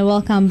barakatuh, and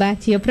welcome back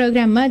to your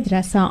program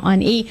Madrasa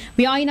on Air.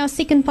 We are in our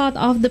second part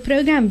of the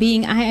program,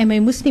 being I am a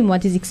Muslim,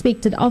 what is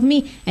expected of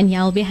me, and here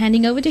I'll be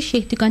handing over to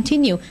Sheikh to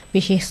continue. We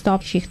Sheikh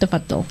stop, Sheikh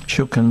tafaddal.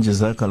 Shukran,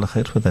 jazakallah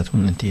khair for that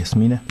one, Auntie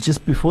Yasmina.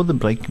 Just before the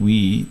break,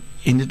 we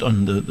ended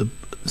on the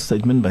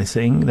statement by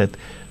saying that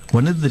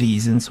one of the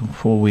reasons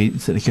for where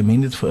it's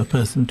recommended for a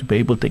person to be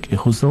able to take a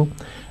ghusl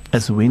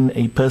as when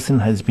a person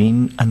has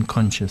been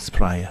unconscious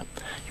prior.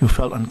 You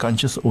felt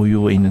unconscious, or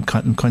you were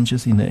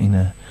unconscious in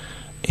a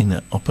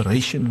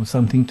operation or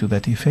something to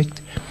that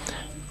effect,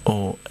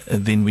 or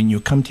then when you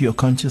come to your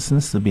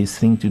consciousness, the best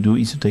thing to do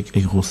is to take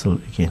a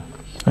ghusl again.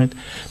 Right?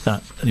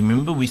 Now,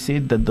 remember we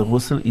said that the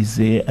ghusl is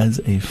there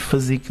as a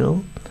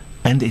physical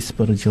and a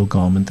spiritual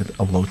garment that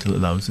Allah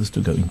allows us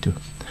to go into.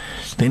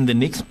 Then the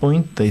next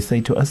point, they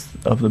say to us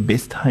of the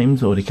best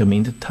times or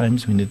recommended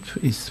times when it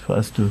is for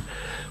us to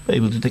be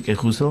able to take a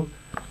ghusl,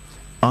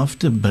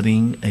 after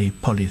burying a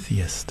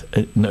polytheist.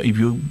 Now, if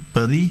you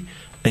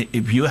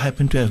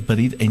happen to have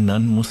buried a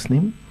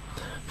non-Muslim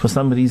for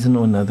some reason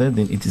or another,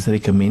 then it is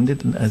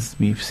recommended, and as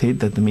we've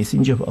said, that the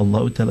Messenger of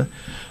Allah Ta'ala,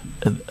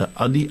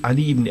 Ali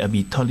ibn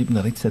Abi Talib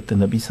narrates that the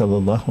Nabi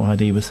sallallahu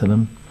alayhi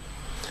wasallam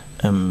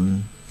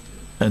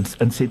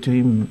and said to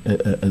him,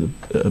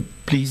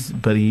 please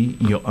bury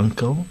your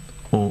uncle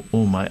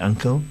or my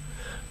uncle,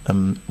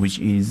 which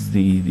is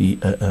the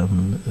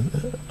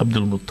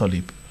Abdul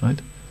Muttalib,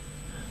 right?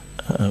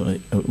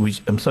 Which,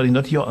 I'm sorry,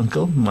 not your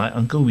uncle, my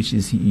uncle, which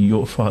is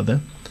your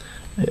father.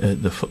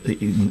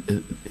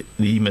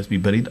 He must be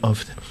buried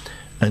after.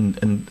 And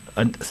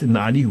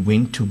Sayyidina Ali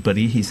went to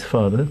bury his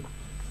father,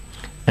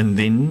 and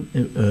then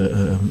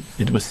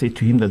it was said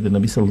to him that the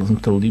Nabi Sallallahu Alaihi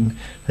Wasallam told him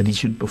that he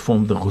should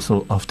perform the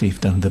ghusl after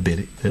he'd done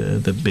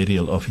the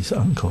burial of his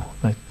uncle.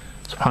 Right?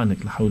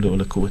 Subhanak la hawla wa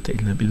la quwwata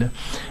illa billah.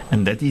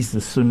 And that is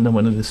the sunnah,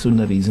 one of the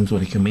sunnah reasons or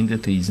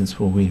recommended reasons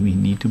for when we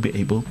need to be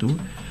able to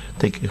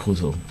take a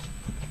ghusl.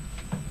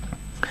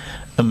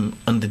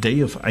 On the day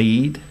of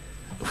Eid,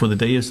 for the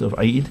days of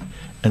Eid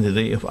and the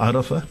day of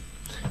Arafah,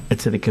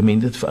 it's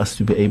recommended for us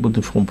to be able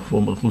to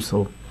perform a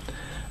ghusl.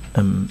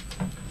 On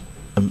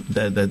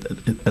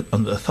the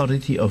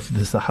authority of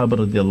the Sahaba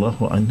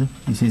radiallahu anhu,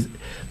 he says,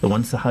 the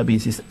one Sahabi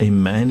says, a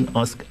man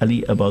asked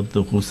Ali about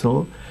the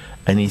ghusl,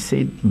 and he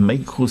said,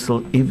 make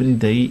ghusl every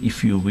day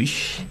if you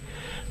wish.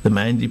 The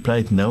man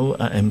replied, no,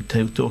 I am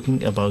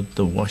talking about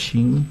the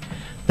washing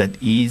that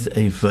is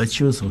a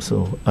virtuous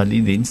ghusl.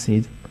 Ali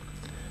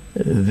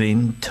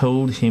then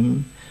told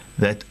him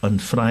that on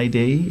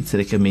Friday it's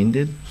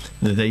recommended,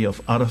 the day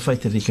of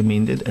Arafat is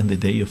recommended, and the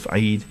day of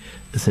Eid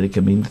is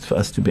recommended for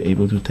us to be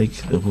able to take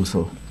the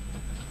ghusl.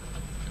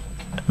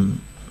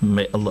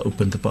 May Allah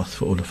open the path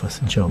for all of us,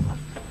 inshallah.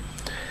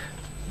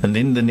 And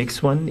then the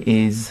next one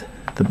is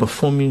the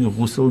performing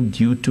ghusl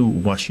due to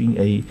washing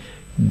a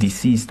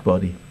deceased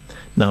body.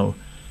 Now,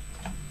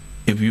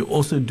 if you're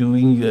also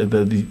doing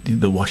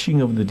the washing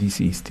of the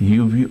deceased,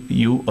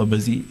 you are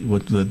busy,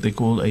 what they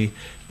call in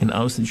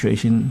our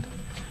situation,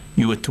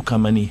 you were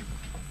tukamani,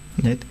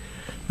 right?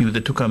 You were the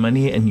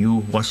tukamani and you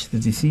wash the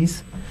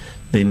deceased,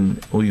 then,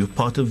 or you're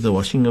part of the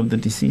washing of the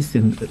deceased,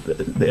 then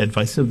the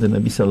advice of the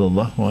Nabi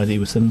sallallahu alaihi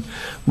wasallam,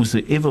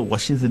 whosoever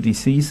washes the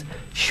deceased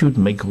should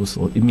make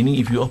ghusl. Meaning,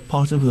 if you are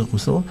part of the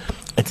ghusl,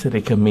 it's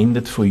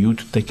recommended for you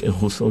to take a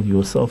ghusl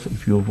yourself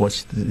if you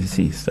wash the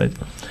deceased, right?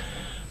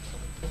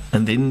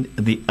 And then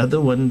the other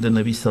one, the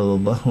Nabi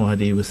sallallahu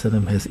alaihi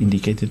wasallam has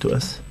indicated to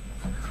us,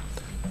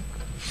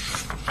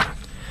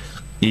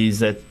 is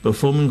that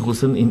performing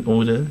ghusl in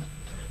order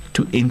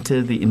to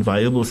enter the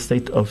inviolable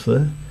state of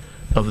the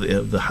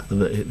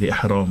the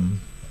ihram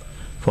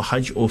for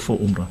Hajj or for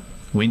Umrah.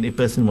 When a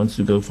person wants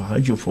to go for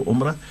Hajj or for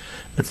Umrah,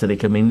 it's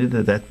recommended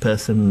that that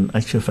person, in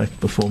actual fact,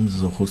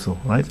 performs the ghusl,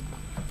 right?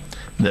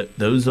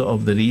 Those are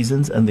of the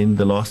reasons. And then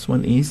the last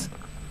one is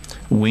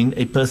when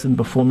a person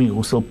performing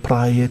ghusl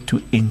prior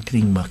to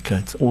entering Makkah.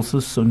 It's also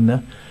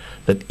sunnah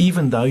that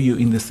even though you're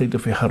in the state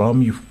of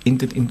ihram, you've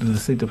entered into the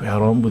state of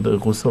ihram with the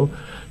ghusl,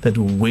 that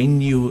when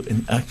you,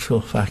 in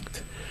actual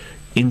fact,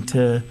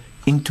 enter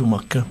into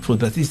Makkah, for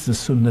that is the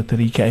sunnah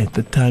tariqah at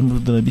the time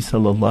of the Nabi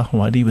sallallahu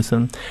alaihi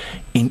wasallam,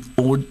 in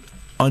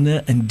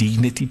honor and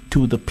dignity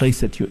to the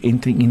place that you're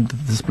entering into,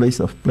 this place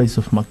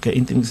of Makkah,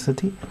 entering the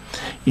city.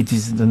 It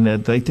is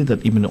narrated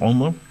that Ibn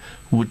Umar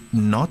would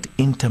not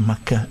enter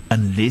Makkah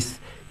unless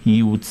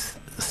he would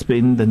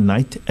spend the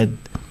night at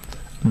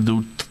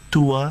the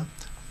Tuwa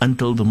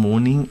until the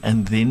morning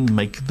and then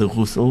make the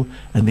ghusl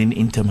and then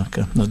enter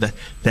Makkah. Now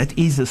that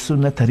is the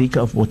sunnah tariqah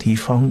of what he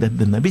found that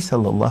the Nabi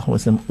sallallahu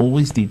alaihi wasallam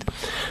always did.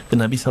 The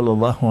Nabi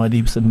sallallahu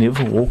alaihi wasallam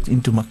never walked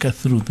into Makkah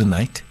through the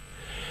night.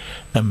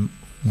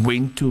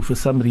 Went to, for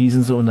some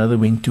reasons or another,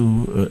 went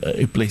to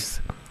a place,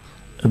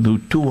 Dhu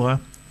Tuwa,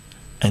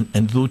 and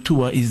Dhu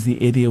Tuwa is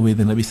the area where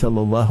the Nabi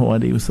sallallahu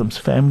alaihi wasallam's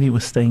family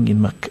was staying in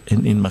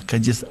Makkah,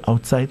 just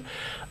outside,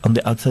 on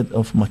the outside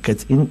of Makkah.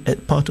 It's in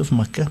part of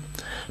Makkah,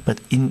 but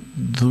in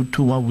Dhu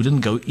Tuwa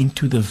wouldn't go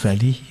into the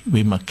valley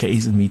where Makkah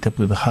is and meet up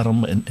with the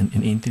Haram and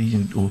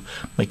entry or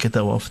make a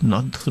tawaf,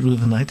 not through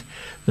the night.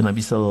 The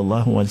Nabi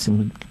sallallahu alaihi wasallam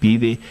would be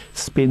there,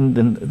 spend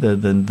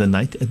the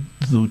night at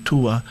Dhu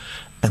Tuwa.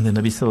 And the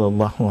Nabi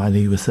sallallahu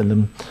alaihi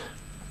wasallam,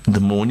 the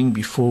morning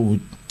before,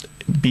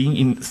 being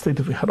in the state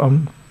of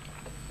ihram,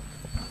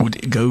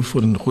 would go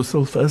for an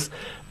ghusl first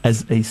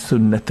as a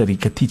sunnah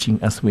tariqah,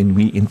 teaching us when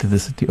we enter the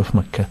city of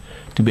Makkah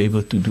to be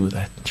able to do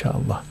that,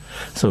 inshallah.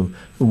 So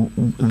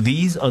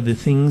these are the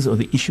things or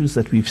the issues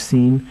that we've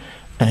seen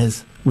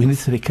as when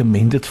it's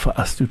recommended for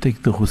us to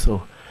take the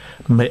ghusl.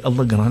 May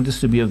Allah grant us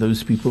to be of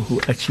those people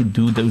who actually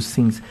do those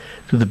things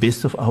to the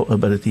best of our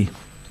ability.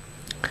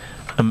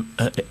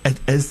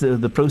 As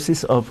the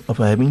process of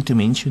having to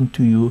mention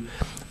to you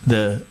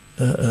the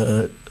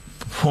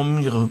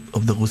performing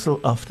of the ghusl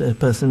after a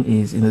person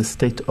is in a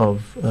state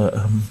of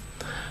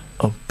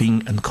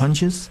being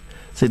unconscious,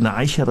 Sayyidina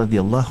Aisha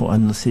radiallahu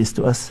anha says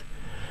to us,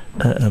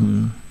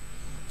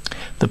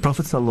 the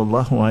Prophet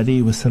sallallahu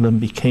alaihi wasallam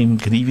became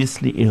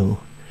grievously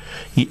ill.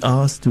 He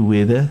asked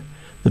whether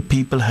the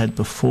people had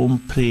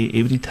performed prayer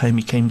every time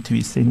he came to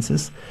his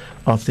senses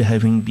after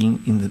having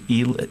been in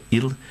the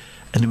ill.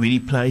 And we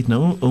replied,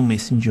 no, O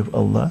Messenger of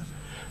Allah,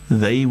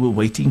 they were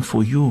waiting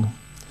for you.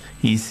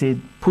 He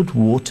said, put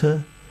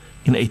water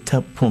in a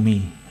tub for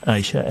me.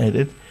 Aisha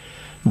added,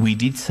 we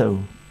did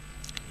so.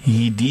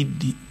 He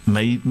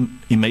made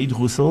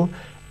ghusl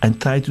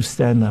and tried to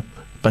stand up,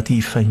 but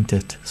he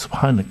fainted.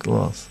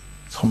 Subhanallah.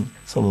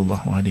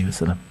 Sallallahu alayhi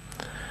wasallam.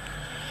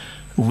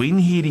 When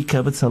he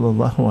recovered,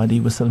 sallallahu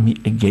alayhi wasallam, he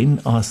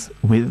again asked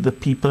whether the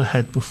people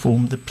had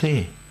performed the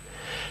prayer.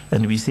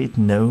 And we said,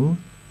 no,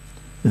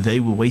 they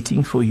were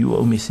waiting for you,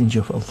 O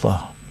Messenger of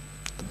Allah.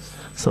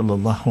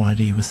 Sallallahu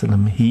alayhi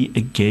wasallam. He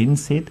again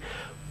said,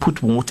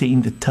 put water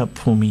in the tub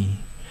for me.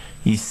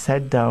 He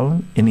sat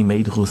down and he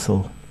made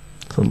ghusl.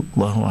 Sallallahu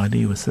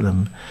alayhi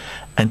wasallam.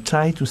 And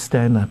tried to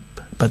stand up.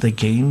 But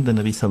again the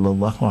Nabi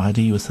sallallahu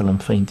alayhi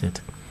wasallam fainted.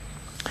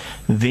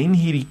 Then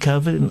he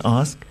recovered and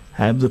asked,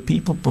 have the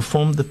people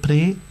performed the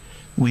prayer?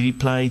 We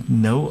replied,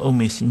 no, O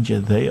Messenger,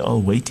 they are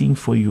waiting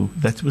for you.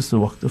 That was the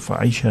waqt of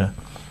Aisha.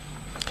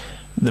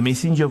 The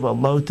Messenger of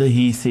Allah,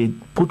 he said,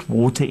 put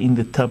water in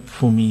the tub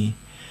for me.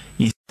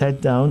 He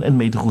sat down and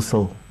made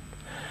ghusl.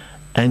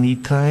 And he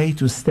tried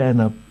to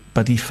stand up,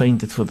 but he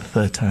fainted for the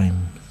third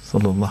time.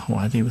 Sallallahu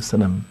alayhi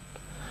wasallam.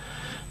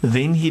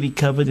 Then he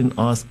recovered and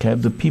asked,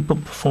 have the people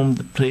performed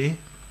the prayer?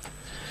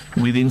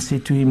 We then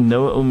said to him,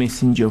 no, O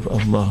Messenger of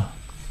Allah.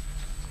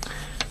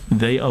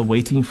 They are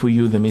waiting for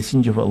you. The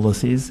Messenger of Allah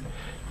says,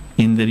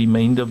 in the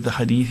remainder of the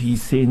hadith, he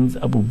sends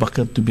Abu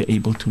Bakr to be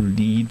able to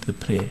lead the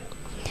prayer.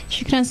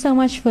 Shukran so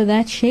much for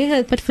that,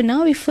 Sheikh. But for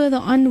now, we further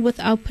on with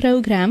our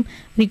program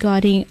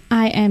regarding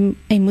I am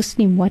a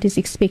Muslim, what is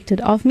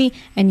expected of me.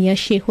 And here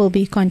Sheikh will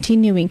be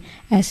continuing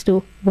as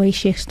to where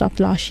Sheikh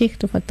stopped last. Sheikh,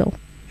 tafaddal.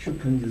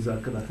 Shukran,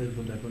 jazakallah khair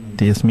for that one.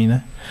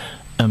 Yasmina,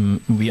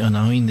 we are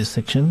now in this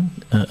section,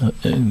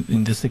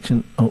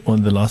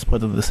 on the last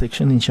part of the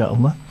section,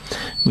 inshallah.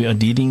 We are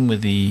dealing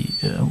with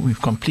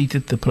we've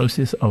completed the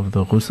process of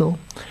the ghusl.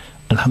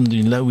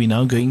 Alhamdulillah, we're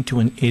now going to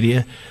an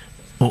area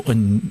or a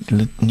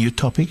new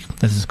topic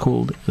that is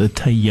called the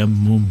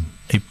tayammum,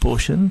 a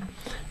portion.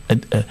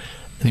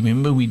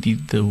 Remember, we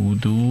did the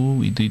wudu,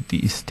 we did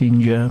the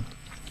istinja,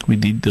 we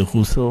did the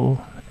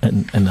ghusl,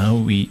 and now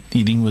we're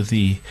dealing with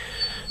the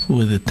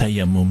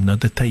tayammum. Now,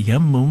 the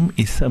tayammum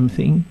is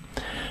something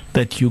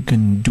that you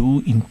can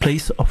do in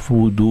place of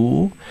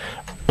wudu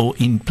or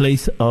in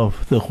place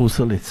of the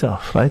ghusl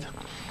itself, right?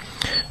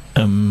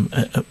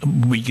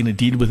 We're going to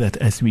deal with that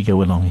as we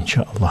go along,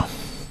 inshallah.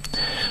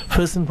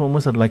 First and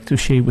foremost, I'd like to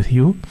share with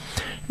you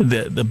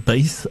the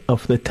base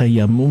of the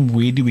tayammum.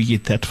 Where do we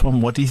get that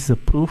from? What is the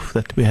proof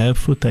that we have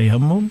for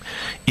tayammum?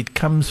 It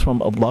comes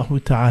from Allah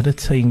Ta'ala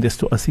saying this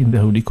to us in the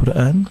Holy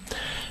Quran.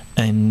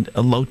 And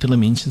Allah Ta'ala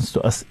mentions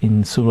to us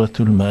in Surah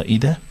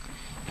Al-Ma'idah,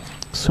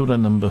 Surah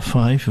number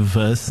 5,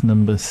 verse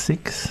number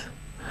 6.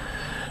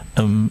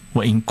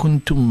 وإن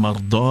كنتم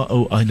مرضى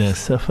أو على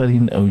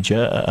سفر أو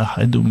جاء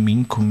أحد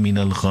منكم من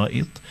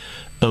الغائط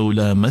أو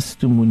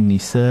لامستم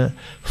النساء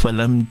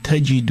فلم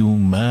تجدوا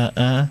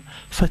ماء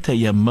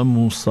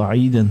فتيمموا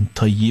صعيدا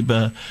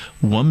طيبا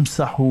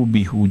وامسحوا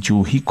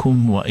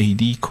بوجوهكم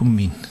وأيديكم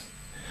منه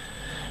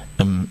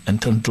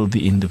until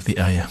the end of the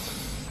ayah.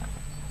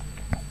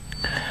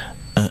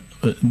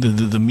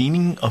 The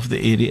meaning of the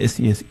area is,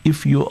 yes,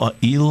 if you are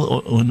ill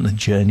or on a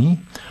journey,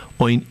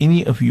 or in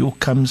any of you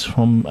comes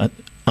from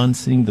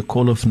answering the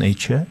call of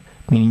nature,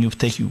 meaning you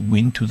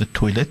went to the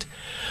toilet,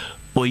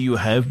 or you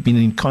have been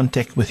in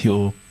contact with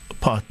your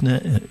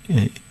partner,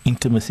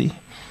 intimacy,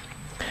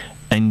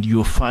 and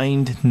you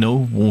find no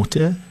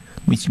water,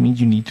 which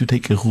means you need to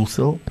take a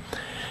ghusl,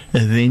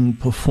 then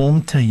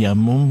perform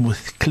tayammum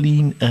with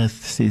clean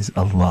earth, says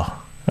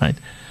Allah, right?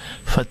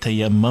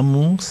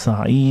 فَتَيَمَّمُوا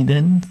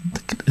صَعِيدًا,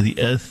 the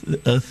earth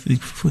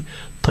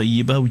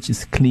طَيِّبًا, which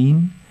is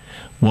clean.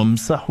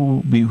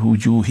 وَامْسَحُوا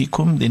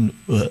بِوُجُوهِكُمْ, then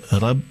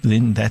rub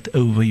then that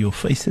over your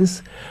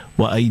faces.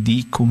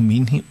 وَأَيْدِيكُمْ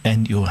مِنْهِ,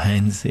 and your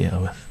hands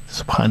therewith.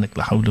 سبحانك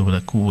لا حول ولا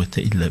قوة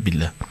إلا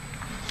بالله.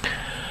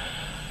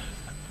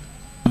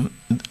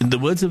 The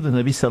words of the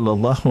Nabi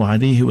sallallahu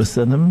alayhi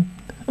wasallam,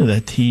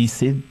 that he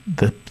said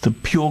that the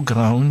pure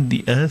ground,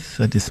 the earth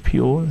that is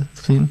pure,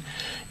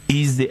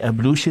 is the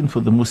ablution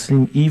for the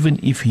Muslim even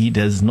if he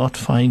does not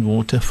find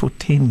water for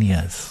 10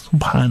 years.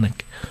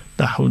 Subhanak.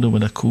 La hawla wa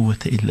la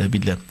quwwata illa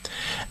billah.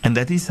 And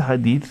that is a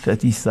hadith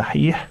that is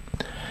sahih.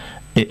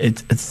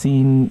 It's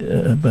seen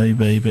by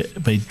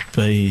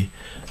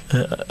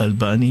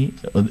Albani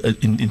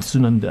in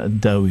Sunan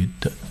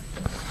Dawud.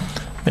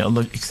 May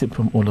Allah accept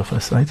from all of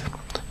us, right?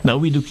 Now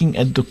we're looking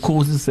at the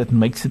causes that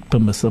makes it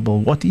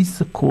permissible. What is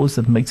the cause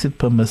that makes it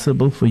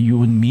permissible for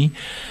you and me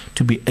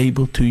to be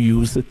able to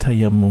use the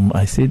tayammum?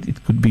 I said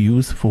it could be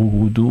used for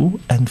wudu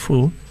and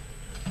for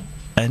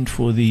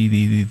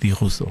the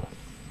ghusl.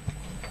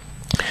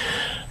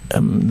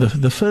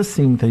 The first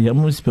thing,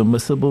 tayammum is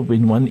permissible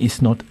when one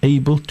is not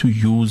able to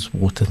use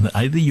water.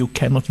 Either you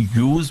cannot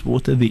use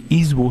water, there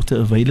is water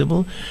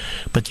available,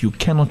 but you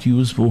cannot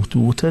use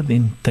water,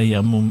 then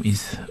tayammum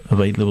is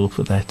available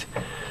for that.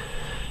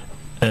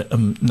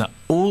 Now,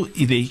 or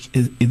there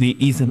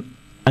is an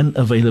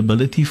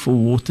unavailability for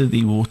water,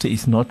 the water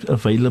is not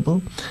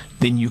available,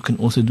 then you can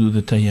also do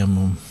the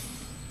tayammum.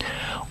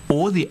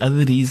 Or the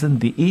other reason,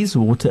 there is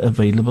water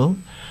available,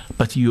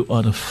 but you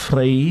are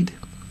afraid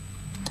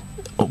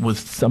with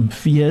some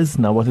fears.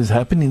 Now, what has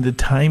happened in the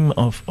time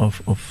of the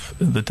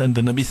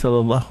Nabi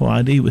sallallahu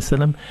alaihi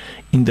wasallam,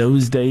 in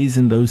those days,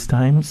 in those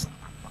times,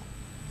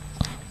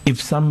 if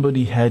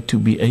somebody had to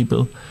be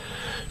able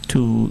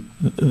to,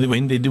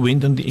 when they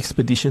went on the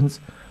expeditions,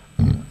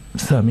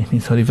 sorry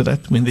for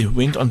that, when they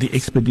went on the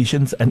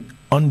expeditions, and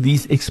on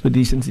these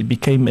expeditions it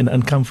became an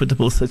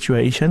uncomfortable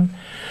situation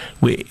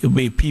where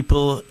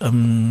people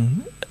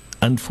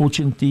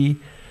unfortunately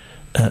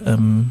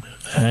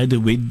had a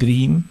wet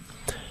dream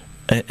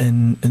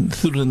and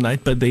through the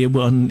night, but they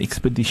were on an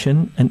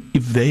expedition, and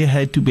if they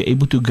had to be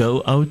able to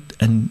go out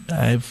and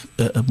have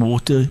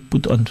water,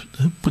 put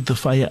the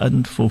fire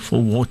on for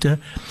water,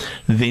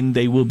 then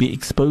they will be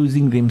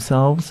exposing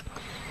themselves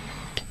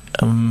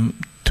to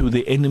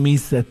the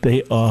enemies that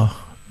they are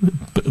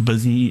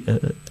busy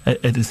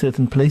at a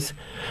certain place.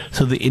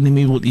 So the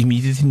enemy will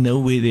immediately know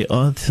where they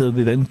are, so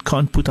they then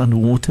can't put on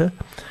water,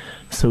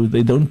 so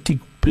they don't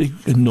take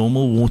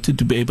normal water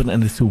to be able,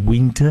 and it's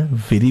winter,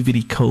 very,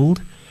 very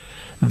cold,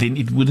 then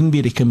it wouldn't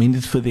be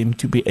recommended for them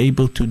to be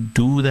able to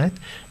do that.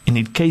 And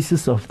in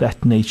cases of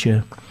that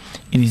nature,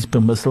 it is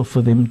permissible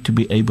for them to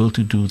be able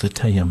to do the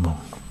tayammum.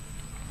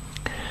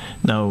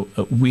 Now,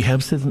 we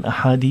have certain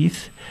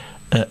ahadith.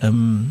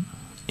 In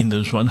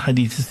those one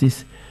hadith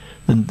says,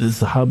 the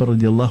Sahaba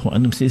radiallahu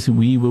anhum says,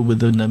 we were with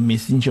the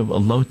Messenger of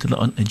Allah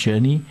on a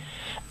journey,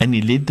 and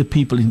he led the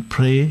people in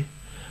prayer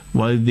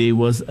while there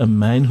was a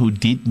man who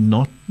did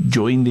not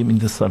join them in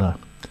the salah.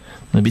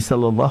 Nabi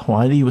sallallahu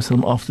alayhi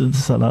wasallam after the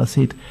salah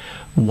said,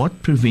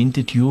 what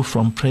prevented you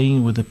from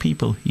praying with the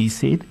people? He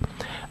said,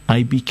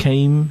 I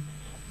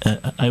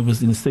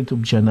was in a state of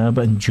janaba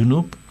and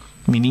junub,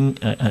 meaning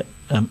I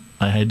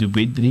had a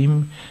wet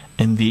dream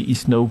and there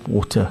is no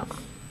water.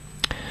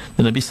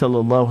 The Nabi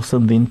sallallahu alaihi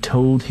wasallam then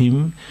told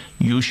him,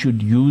 you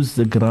should use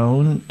the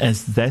ground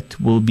as that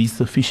will be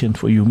sufficient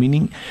for you,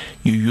 meaning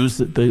you use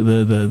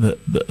the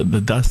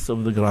dust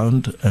of the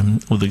ground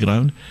or the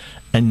ground,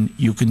 and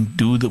you can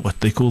do what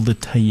they call the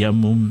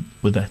tayammum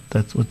with that.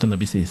 That's what the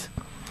Nabi says.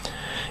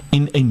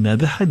 In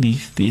another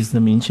hadith, there is the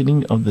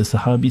mentioning of the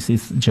Sahabi,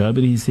 says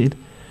Jabir, he said,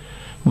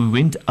 we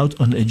went out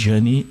on a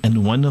journey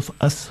and one of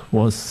us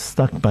was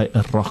struck by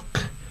a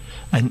rock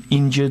and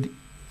injured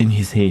in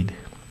his head.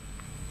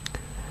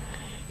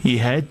 he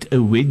had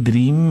a wet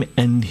dream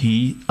and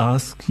he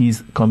asked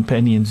his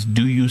companions,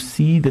 do you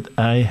see that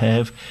I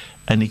have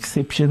an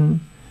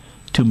exception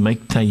to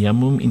make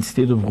tayammum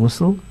instead of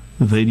ghusl?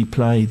 They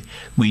replied,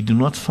 we do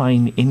not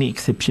find any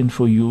exception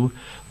for you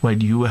while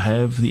you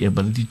have the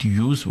ability to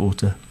use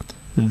water.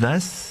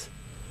 Thus,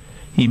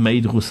 he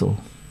made ghusl.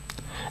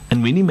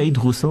 And when he made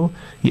ghusl,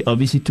 he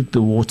obviously took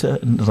the water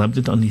and rubbed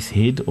it on his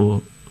head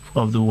or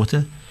of the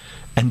water.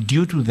 And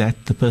due to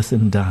that, the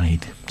person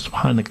died.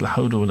 Subhanak la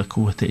hawla wa la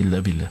quwwata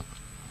illa billah.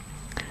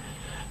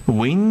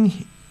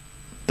 When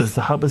the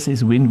Sahaba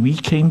says, when we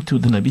came to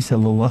the Nabi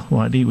sallallahu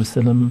alayhi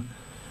wasallam,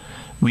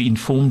 we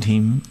informed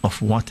him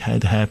of what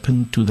had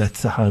happened to that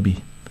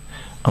Sahabi.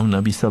 Our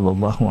Nabi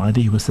sallallahu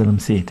alayhi wasallam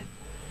said,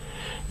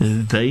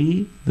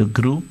 they, the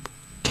group,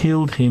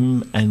 killed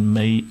him and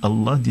may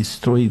Allah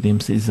destroy them,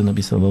 says the Nabi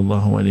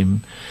sallallahu alayhi wasallam.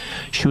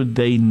 Should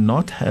they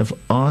not have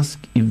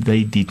asked if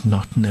they did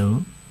not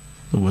know?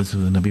 The words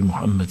of the Nabi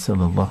Muhammad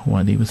sallallahu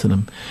alayhi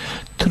wasallam.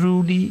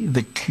 Truly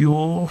the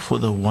cure for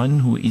the one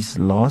who is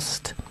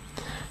lost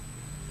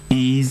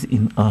is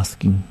in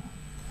asking.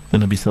 The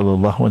Nabi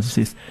sallallahu alayhi wasallam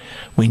says,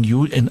 when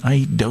you and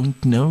I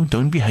don't know,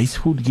 don't be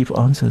hasteful to give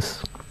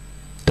answers.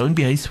 Don't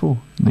be hasteful.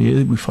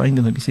 There we find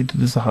the Nabi said to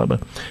the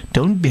Sahaba,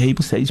 don't be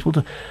hasteful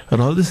to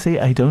rather say,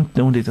 I don't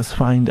know, let us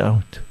find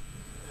out.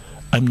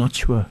 I'm not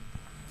sure.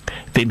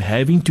 Then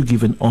having to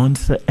give an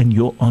answer, and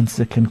your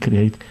answer can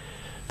create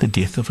the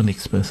death of the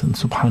next person.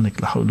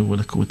 Subhanak la hawla wa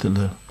la quwwata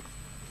illa.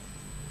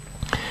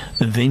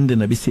 Then the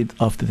Nabi said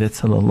after that,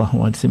 sallallahu alayhi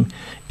wa sallam,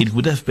 it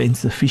would have been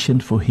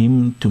sufficient for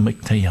him to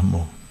make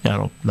tayammum. Ya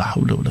Rab, la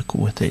hawla wa la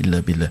quwwata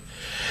illa billah.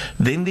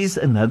 Then there's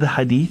another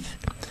hadith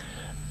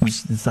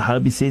which the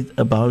Sahabi said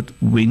about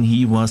when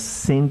he was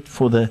sent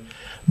for the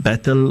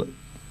battle.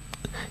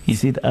 He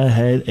said, I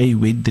had a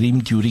wet dream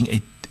during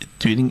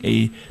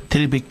a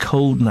terribly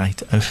cold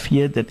night. I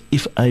feared that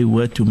if I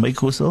were to make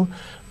ghusl,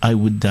 I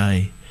would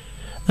die.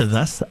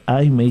 Thus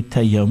I made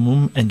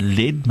tayammum and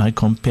led my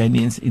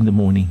companions in the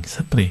morning.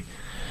 So pray.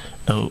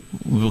 We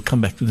will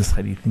come back to this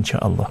hadith,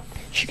 inshallah.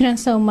 Shukran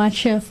so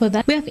much for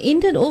that. We have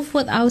ended off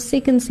with our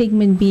second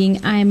segment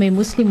being I am a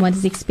Muslim, what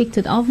is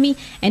expected of me,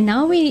 and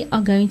now we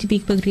are going to be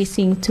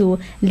progressing to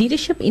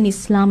leadership in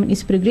Islam and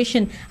its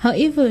progression.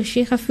 However,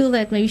 Sheikh, I feel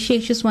that maybe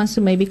Sheikh just wants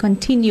to maybe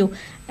continue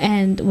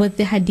and with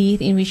the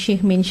hadith in which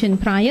Sheikh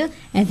mentioned prior,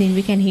 and then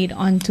we can head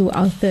on to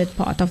our third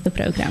part of the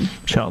program.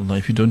 Inshallah,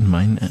 if you don't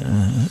mind,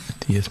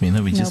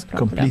 Yasmina, we just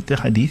complete the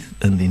hadith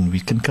and then we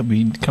can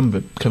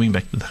coming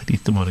back to the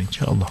hadith tomorrow,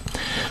 inshallah.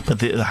 But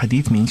the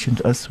hadith mentioned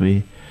to us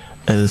where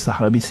the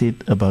Sahabi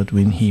said about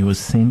when he was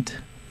sent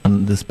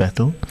on this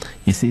battle,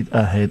 he said,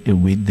 I had a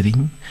wet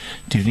dream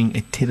during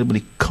a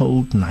terribly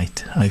cold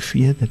night. I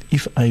feared that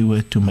if I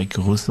were to make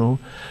ghusl,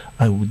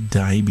 I would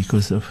die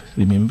because of,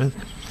 remember,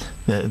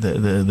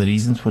 the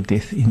reasons for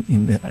death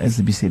in the,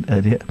 as we said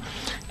earlier,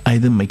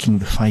 either making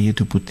the fire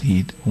to put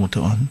the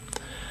water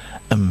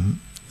on.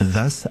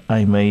 Thus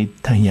I made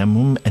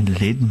tayammum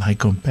and led my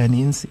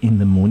companions in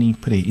the morning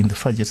prayer, in the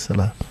Fajr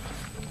Salah.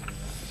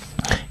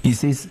 He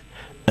says,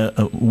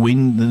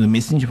 when the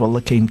Messenger of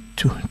Allah came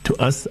to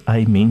us,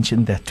 I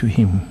mentioned that to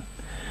him.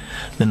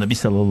 The Nabi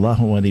sallallahu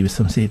alayhi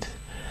wasallam said,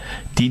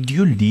 did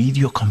you lead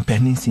your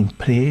companions in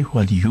prayer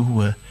while you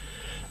were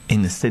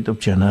in the state of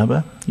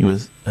janaba? He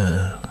was,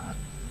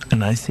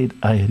 and I said,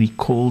 I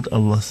recalled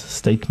Allah's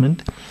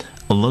statement.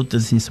 Allah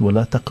says,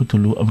 وَلَا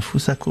تَقْتُلُوا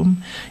أَنفُسَكُمْ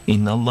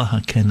إِنَّ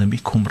اللَّهَ كَانَ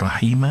بِكُمْ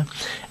رَحِيمًا.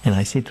 And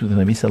I said to the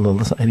Nabi sallallahu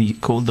alaihi wasallam, I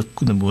recalled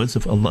the words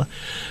of Allah,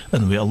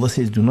 and where Allah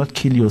says, do not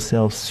kill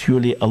yourselves,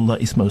 surely Allah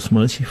is most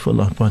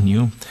merciful upon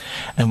you.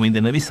 And when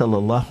the Nabi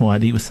sallallahu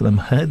alaihi wasallam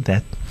heard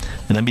that,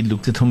 the Nabi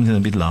looked at him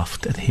and the Nabi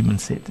laughed at him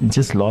and said, and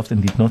just laughed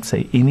and did not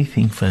say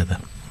anything further.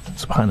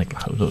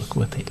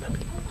 Subhanallah.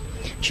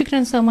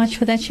 Shukran so much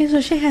for that, Sheikh. So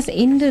Sheikh has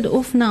ended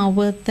off now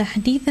with the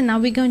hadith, and now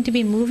we're going to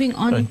be moving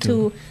on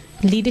to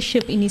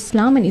leadership in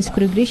Islam and its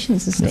progression.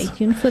 So stay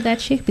tuned for that,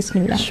 Sheikh.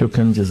 Bismillah.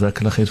 Shukran,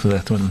 jazakallah khair for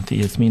that one,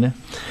 Yasmina.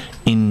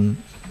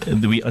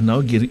 We are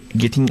now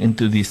getting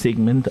into the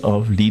segment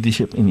of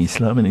leadership in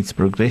Islam and its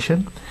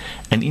progression.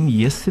 And in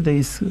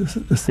yesterday's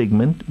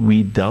segment,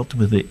 we dealt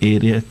with the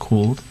area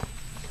called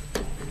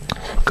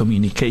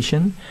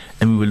communication,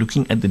 and we were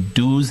looking at the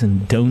do's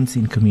and don'ts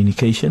in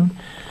communication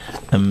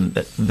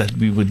that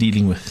we were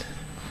dealing with.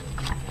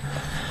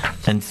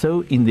 And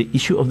so in the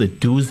issue of the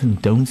do's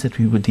and don'ts that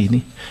we were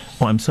dealing,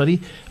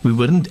 we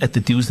weren't at the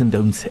do's and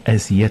don'ts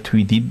as yet.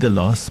 We did the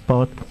last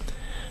part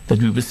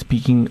that we were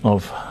speaking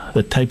of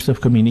the types of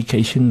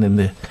communication and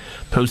the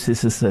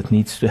processes that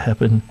needs to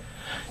happen,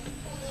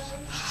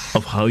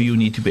 of how you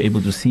need to be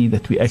able to see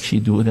that we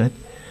actually do that.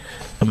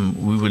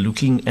 We were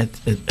looking at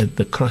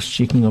the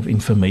cross-checking of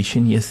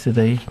information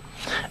yesterday,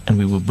 and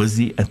we were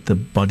busy at the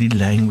body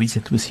language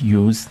that was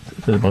used,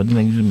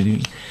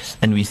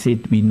 and we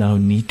said we now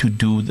need to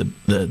do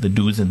the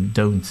do's and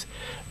don'ts.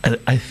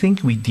 I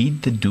think we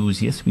did the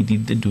do's, yes, we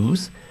did the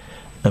do's,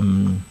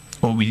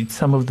 or we did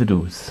some of the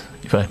do's,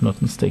 if I'm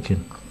not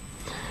mistaken.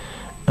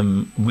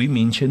 We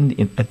mentioned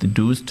at the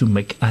do's to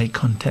make eye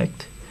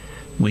contact.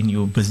 when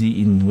you're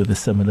busy with a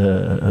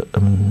similar,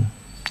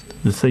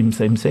 the same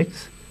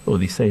sex or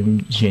the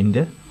same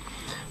gender,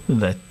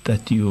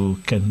 that you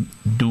can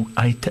do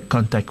eye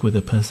contact with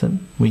a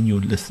person when you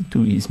listen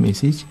to his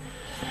message.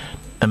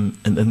 And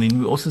then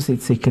we also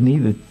said, secondly,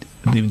 that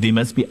there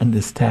must be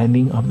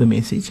understanding of the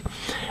message,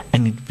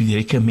 and it be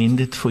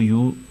recommended for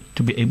you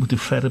to be able to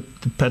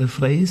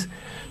paraphrase,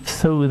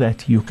 so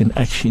that you can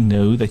actually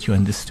know that you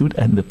understood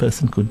and the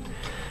person could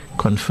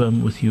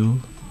confirm with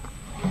you.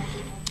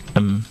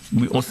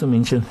 We also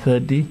mentioned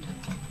thirdly,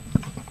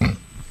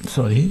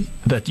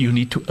 that you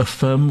need to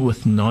affirm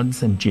with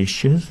nods and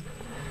gestures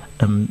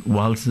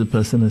whilst the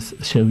person is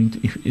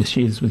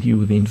shares with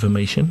you the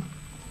information.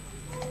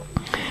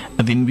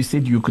 And then we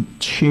said you could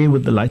share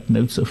with the light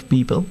notes of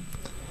people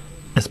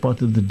as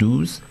part of the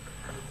do's.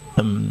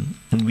 And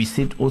we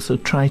said also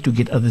try to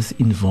get others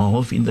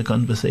involved in the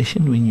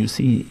conversation when you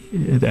see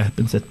it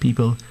happens that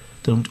people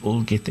don't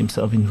all get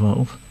themselves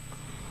involved.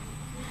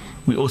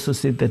 We also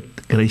said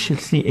that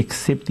graciously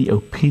accept the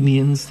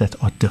opinions that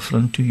are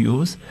different to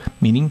yours,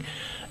 meaning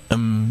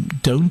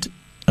don't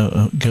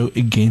go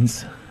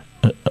against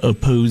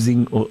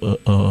opposing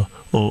or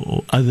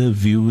other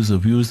views or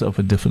views of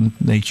a different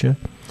nature.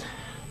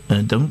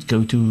 Don't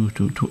go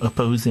to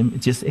oppose them,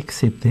 just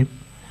accept them.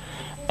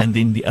 And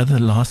then the other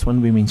last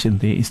one we mentioned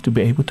there is to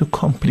be able to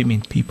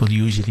compliment people,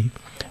 usually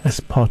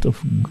as part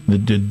of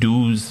the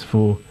do's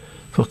for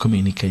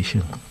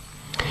communication.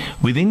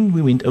 We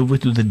went over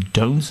to the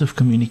don'ts of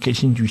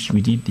communication, which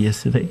we did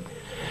yesterday.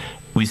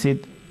 We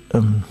said,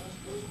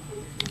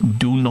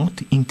 do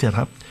not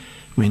interrupt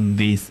when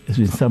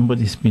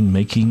somebody's been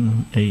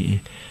making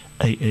a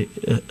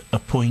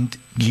point,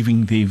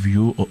 giving their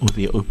view or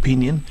their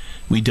opinion.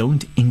 We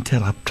don't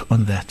interrupt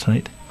on that,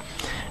 right?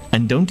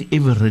 And don't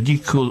ever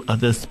ridicule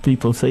others.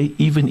 People say,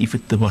 even if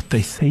what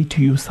they say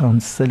to you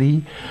sounds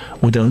silly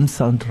or don't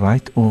sound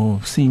right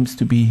or seems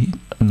to be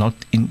not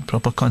in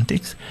proper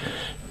context,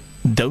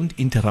 don't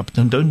interrupt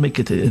them. Don't make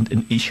it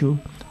an issue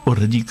or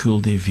ridicule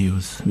their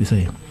views, we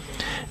say.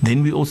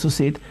 Then we also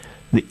said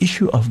the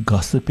issue of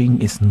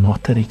gossiping is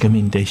not a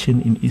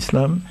recommendation in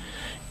Islam.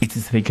 It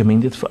is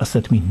recommended for us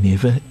that we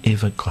never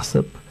ever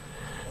gossip.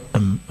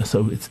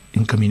 So it's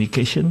in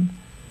communication.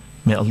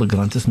 May Allah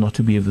grant us not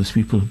to be of those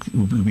people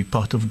who will be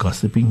part of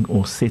gossiping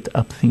or set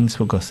up things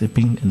for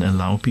gossiping and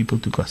allow people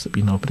to gossip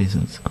in our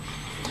presence.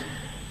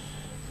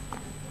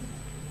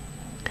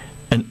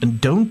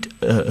 And don't,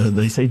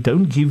 they say,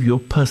 don't give your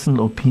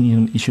personal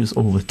opinion on issues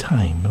all the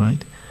time,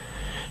 right?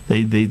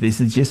 They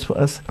suggest for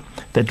us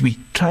that we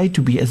try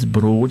to be as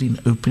broad in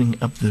opening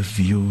up the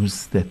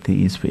views that there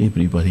is for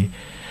everybody.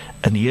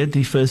 And here it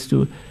refers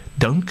to,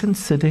 don't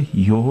consider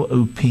your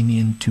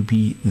opinion to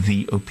be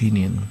the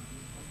opinion.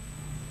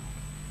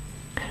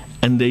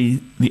 And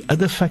the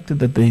other factor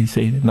that they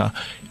say, now,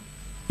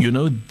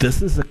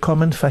 this is a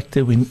common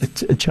factor when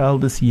a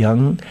child is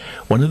young.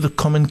 One of the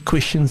common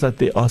questions that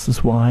they ask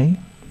is why?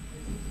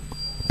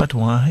 But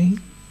why?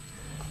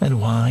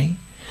 And why?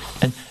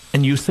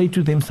 And you say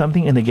to them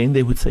something, and again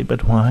they would say,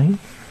 but why?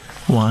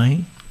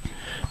 Why?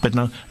 But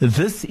now,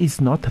 this is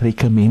not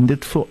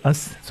recommended for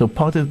us. So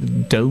part of the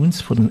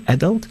don'ts for an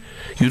adult,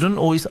 you don't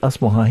always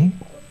ask why,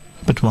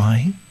 but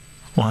why?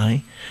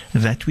 Why?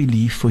 That we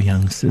leave for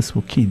youngsters,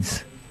 for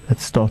kids that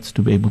starts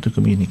to be able to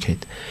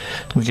communicate.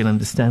 We can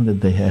understand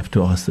that they have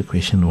to ask the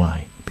question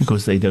why,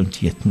 because they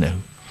don't yet know.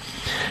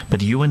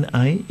 But you and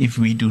I, if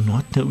we do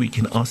not know, we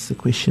can ask the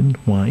question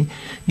why.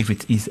 If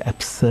it is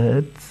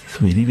absurd,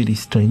 very, very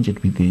strange,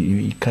 that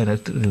we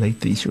cannot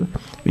relate the issue,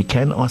 we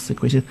can ask the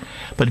question,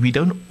 but we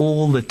don't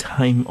all the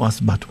time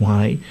ask but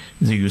why.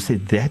 So you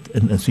said that,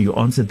 and so you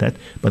answered that,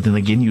 but then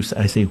again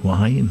I say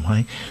why and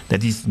why.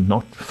 That is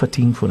not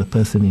fitting for a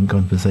person in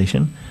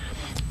conversation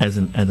as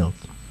an adult.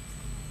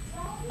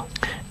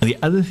 The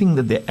other thing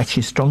that they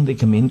actually strongly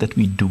recommend that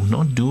we do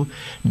not do,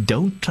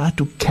 don't try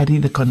to carry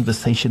the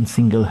conversation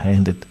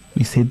single-handed.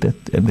 We said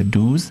that in the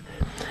do's,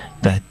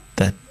 that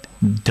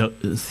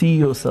see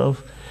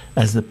yourself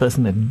as the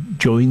person that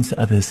joins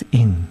others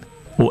in,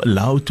 or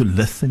allowed to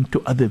listen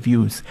to other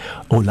views,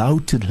 or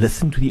allowed to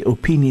listen to the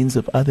opinions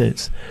of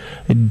others.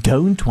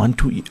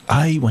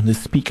 I want to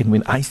speak, and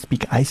when I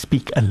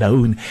speak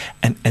alone,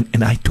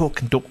 and I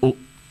talk and talk.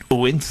 Or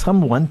when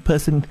one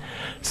person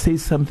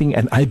says something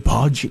and I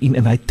barge in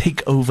and I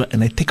take over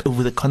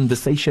the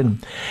conversation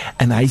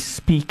and I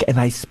speak.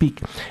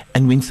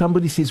 And when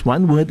somebody says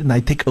one word and I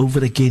take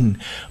over again,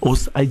 or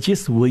I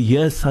just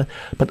hear,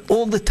 but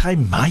all the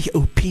time my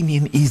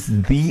opinion is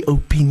the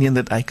opinion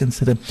that I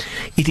consider.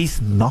 It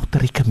is not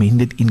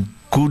recommended in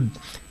good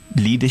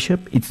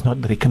leadership. It's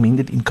not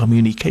recommended in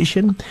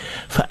communication.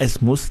 For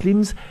as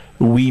Muslims,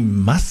 we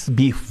must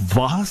be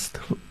vast,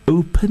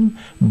 open,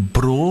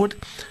 broad,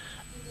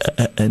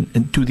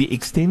 and to the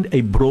extent a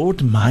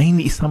broad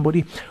mind is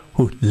somebody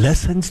who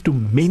listens to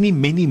many,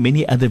 many,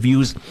 many other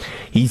views.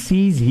 He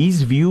sees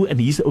his view and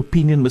his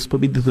opinion must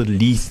probably be the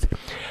least.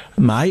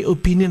 My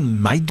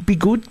opinion might be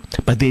good,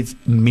 but there's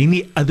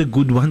many other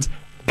good ones,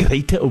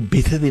 greater or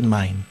better than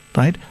mine.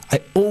 Right?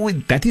 I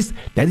always that is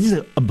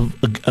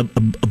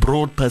a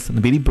broad person, a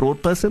very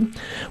broad person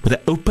with an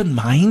open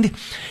mind.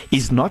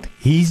 Is not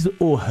his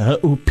or her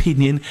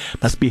opinion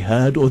must be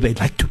heard, or they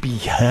like to be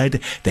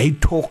heard. They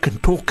talk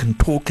and talk and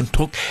talk and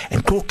talk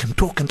and talk and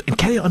talk and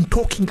carry on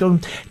talking.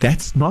 Going,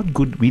 that's not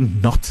good. We're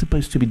not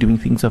supposed to be doing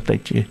things of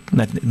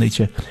that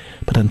nature.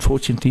 But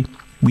unfortunately,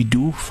 we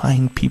do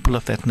find people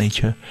of that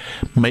nature.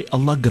 May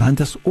Allah grant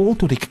us all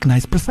to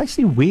recognize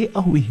precisely where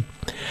are we.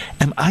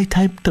 Am I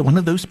typed one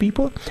of those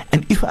people?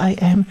 And if I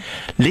am,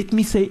 let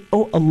me say,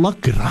 oh Allah,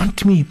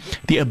 grant me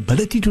the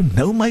ability to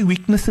know my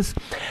weaknesses,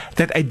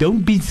 that I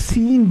don't be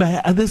seen by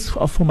others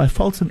for my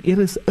faults and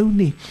errors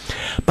only,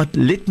 but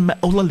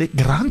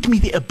grant me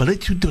the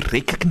ability to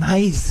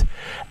recognize,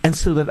 and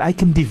so that I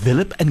can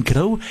develop and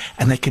grow,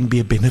 and I can be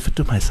a benefit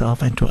to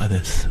myself and to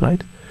others.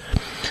 Right?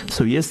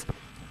 So yes,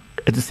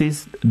 it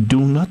says, do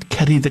not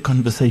carry the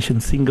conversation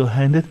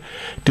single-handed.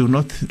 Do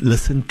not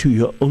listen to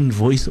your own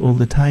voice all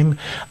the time.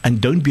 And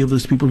don't be of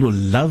those people who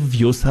love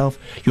yourself.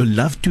 You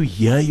love to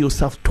hear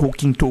yourself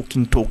talking,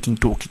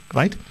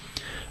 right?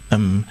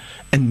 And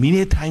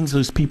many times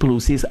those people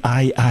who says,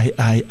 I.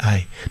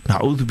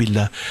 Na'udhu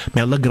billah.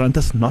 May Allah grant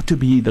us not to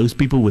be those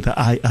people with the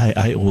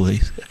I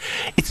always.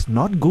 It's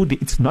not good.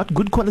 It's not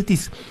good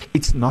qualities.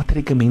 It's not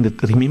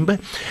recommended. Remember,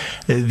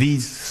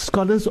 these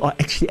scholars are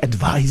actually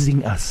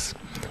advising us.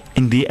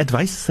 And their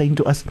advice is saying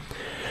to us,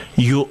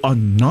 you are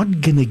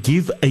not going to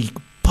give a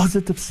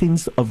positive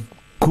sense of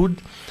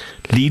good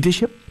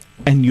leadership,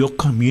 and your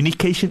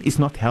communication is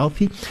not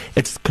healthy.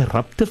 It's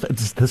corruptive,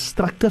 it's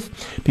destructive,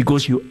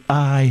 because you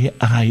I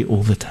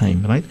all the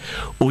time, right?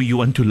 Or you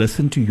want to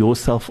listen to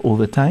yourself all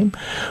the time,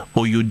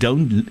 or you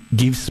don't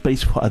give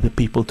space for other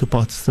people to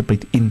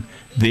participate in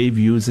their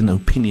views and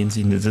opinions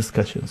in the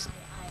discussions.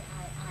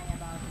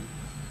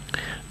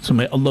 So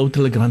may Allah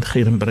grant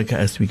khair and barakah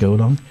as we go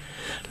along.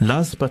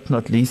 Last but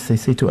not least, they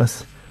say to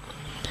us,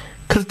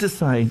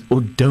 criticize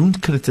or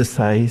don't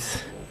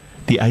criticize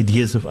the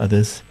ideas of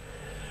others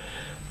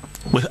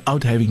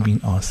without having been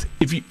asked.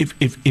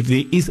 If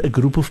there is a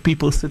group of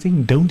people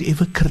sitting, don't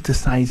ever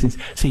criticize and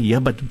say, yeah,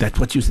 but that's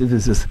what you said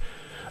is this.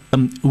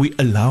 We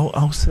allow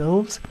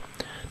ourselves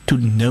to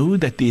know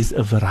that there's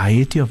a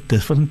variety of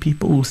different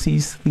people who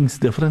sees things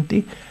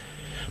differently.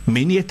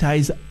 Many a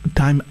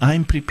time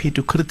I'm prepared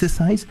to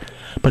criticize,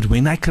 but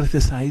when I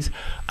criticize,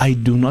 I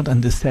do not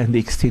understand the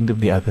extent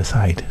of the other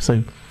side.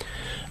 So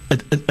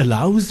it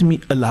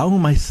allow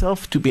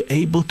myself to be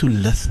able to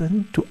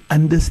listen, to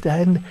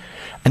understand,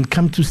 and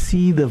come to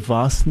see the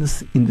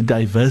vastness in the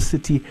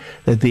diversity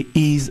that there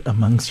is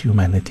amongst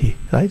humanity,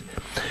 right?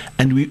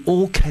 And we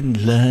all can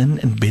learn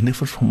and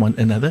benefit from one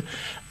another.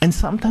 And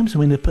sometimes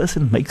when a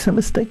person makes a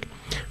mistake,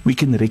 we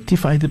can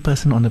rectify the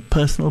person on a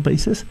personal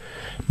basis,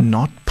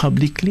 not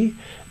publicly,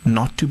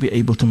 not to be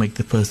able to make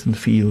the person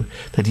feel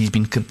that he's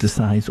been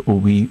criticized, or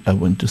we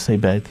want to say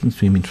bad things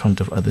to him in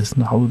front of others.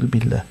 Na'udhu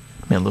billah.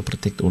 May Allah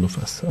protect all of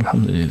us.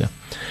 Alhamdulillah.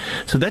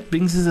 So that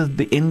brings us at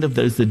the end of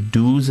those, the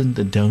do's and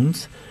the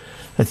don'ts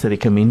that's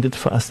recommended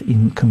for us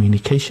in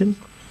communication.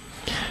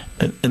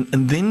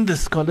 And then the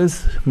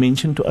scholars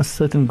mention to us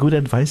certain good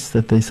advice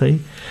that they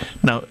say.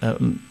 Now,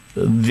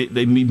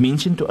 they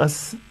mention to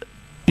us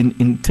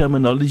in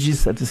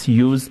terminologies that is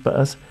used by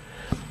us.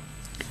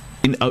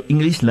 In our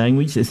English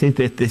language, they say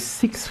that there's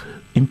 6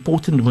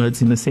 important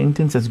words in a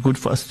sentence that's good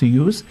for us to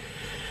use.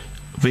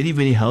 Very,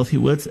 very healthy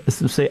words, as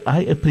to say,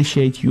 I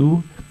appreciate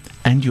you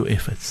and your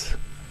efforts.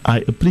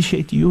 I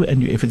appreciate you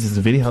and your efforts is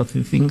a very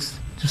healthy things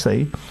to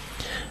say.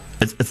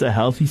 It's a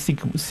healthy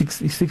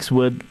six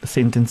word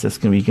sentence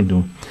that we can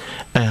do.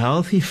 A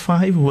healthy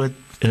 5-word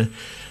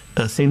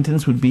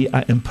sentence would be,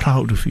 I am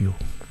proud of you,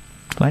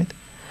 right?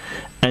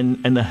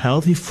 And a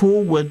healthy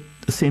 4-word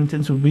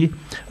sentence would be,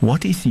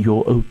 what is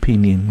your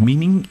opinion?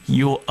 Meaning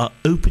you are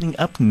opening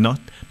up, not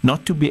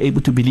to be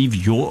able to believe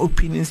your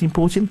opinion is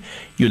important.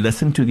 You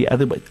listen to the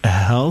other, but a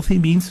healthy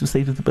means to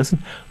say to the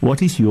person,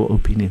 what is your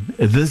opinion?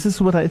 This is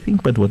what I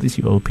think, but what is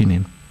your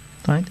opinion?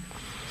 Right?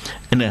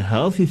 And a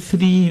healthy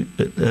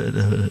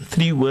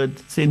 3-word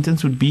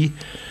sentence would be,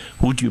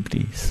 would you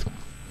please?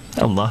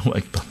 Allahu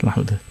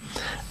Akbar.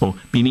 Or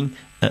meaning,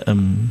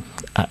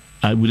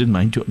 I wouldn't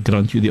mind to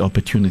grant you the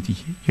opportunity.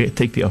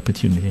 Take the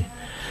opportunity.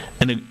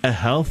 And a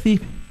healthy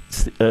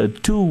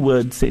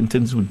 2-word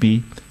sentence would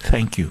be,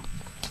 thank you.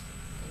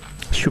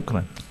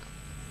 Shukran.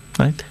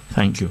 Right?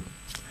 Thank you.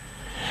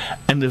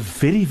 And a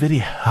very, very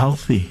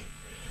healthy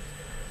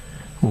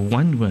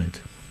 1-word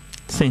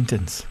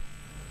sentence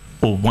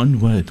or 1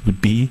 word would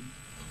be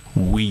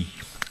we.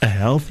 A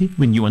healthy,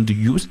 when you want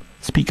to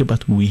speak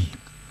about we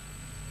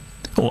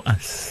or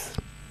us.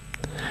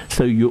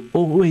 So you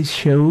always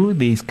show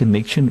there's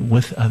connection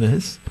with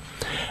others,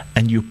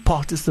 and you're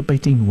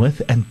participating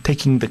with and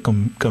taking the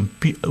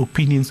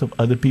opinions of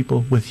other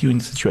people with you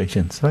in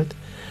situations, right?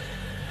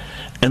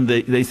 And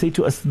they say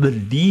to us, the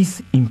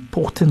least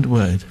important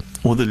word,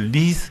 or the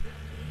least,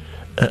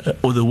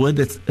 or the word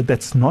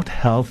that's not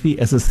healthy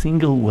as a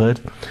single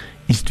word,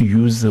 is to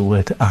use the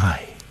word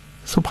I.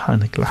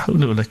 Subhanallah, la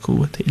hawla wa la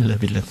quwwata illa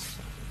billah.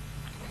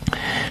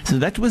 So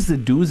that was the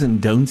do's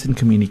and don'ts in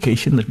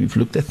communication that we've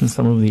looked at, and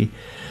some of the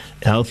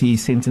healthy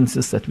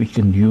sentences that we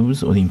can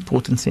use, or the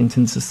important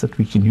sentences that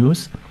we can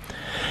use.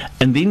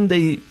 And then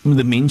the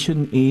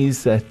mention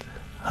is that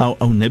how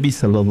our Nabi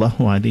sallallahu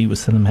alaihi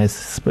wasallam has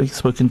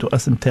spoken to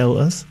us and tell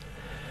us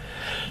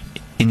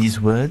in his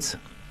words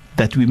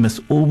that we must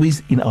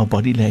always in our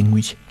body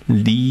language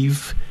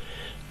leave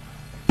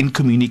in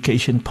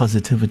communication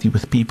positivity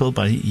with people.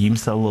 By him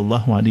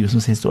sallallahu alaihi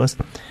wasallam says to us,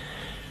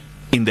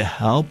 in the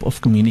help of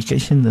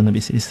communication, the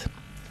Nabi says,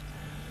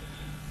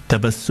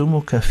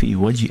 tabassumuka fi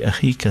wajhi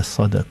akhika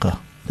sadaqa,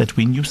 that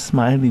when you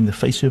smile in the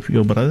face of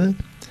your brother,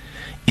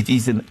 it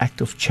is an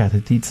act of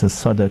charity. It's a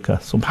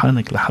sadaqah.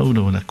 Subhanak la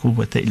hawla wa la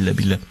quwwata illa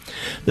billah.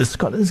 The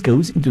scholars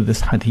goes into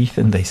this hadith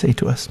and they say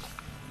to us,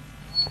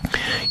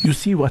 you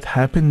see what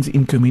happens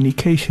in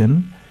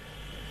communication,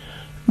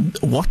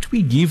 what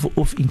we give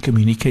off in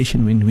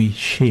communication when we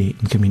share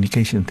in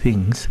communication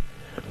things,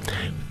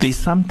 there's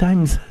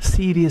sometimes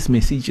serious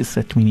messages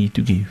that we need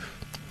to give.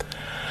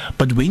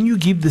 But when you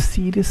give the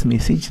serious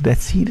message, that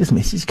serious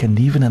message can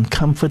leave an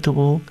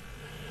uncomfortable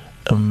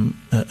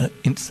that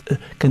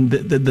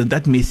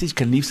message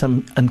can leave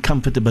some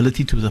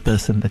uncomfortability to the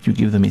person that you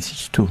give the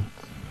message to.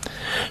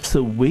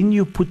 So when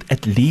you put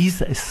at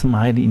least a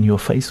smile in your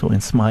face or a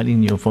smile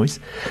in your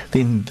voice,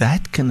 then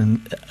that can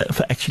in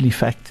actual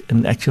fact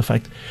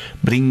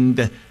bring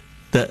the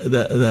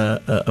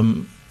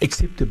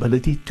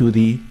acceptability to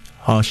the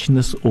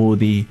harshness, or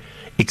the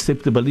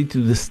acceptability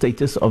to the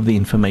status of the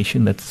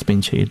information that's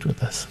been shared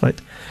with us,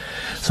 right?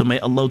 So may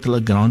Allah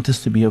Ta'ala grant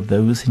us to be of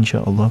those,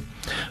 inshaAllah,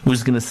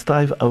 who's going to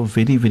strive our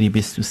very, very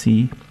best to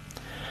see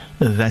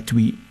that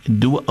we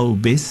do our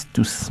best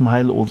to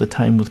smile all the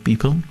time with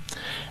people.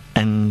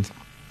 And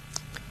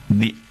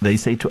they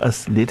say to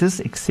us, let us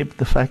accept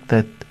the fact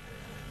that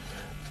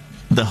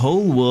the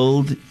whole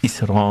world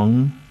is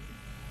wrong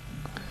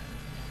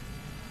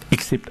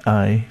except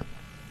I.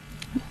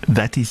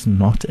 That is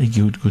not a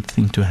good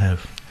thing to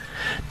have.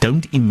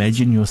 Don't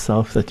imagine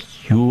yourself that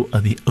you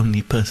are the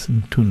only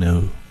person to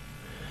know.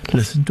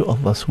 Listen to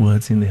Allah's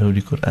words in the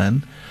Holy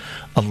Quran.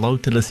 Allah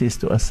Ta'ala says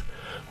to us,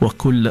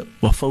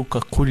 وَفَوْقَ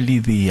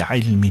كُلِّ ذِي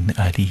عِلْمٍ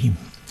عَلِيمٍ.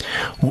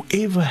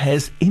 Whoever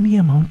has any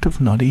amount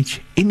of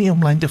knowledge, any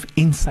amount of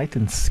insight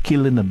and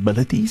skill and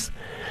abilities,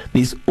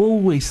 there's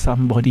always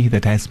somebody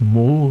that has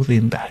more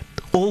than that.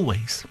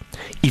 Always.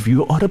 If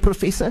you are a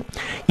professor,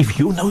 if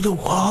you know the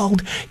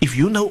world, if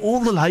you know all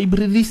the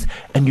libraries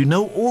and you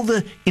know all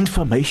the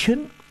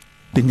information,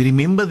 then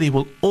remember there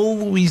will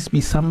always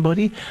be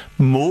somebody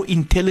more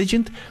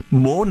intelligent,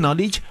 more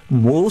knowledge,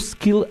 more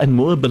skill and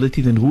more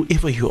ability than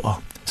whoever you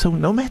are. So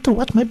no matter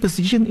what my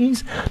position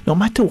is, no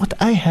matter what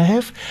I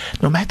have,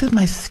 no matter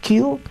my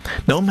skill,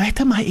 no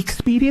matter my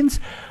experience,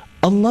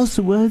 Allah's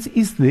words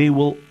is there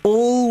will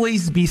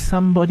always be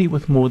somebody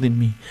with more than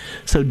me.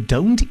 So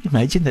don't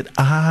imagine that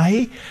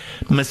I,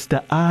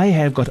 Mr. I,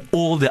 have got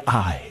all the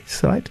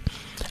eyes, right?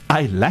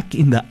 I lack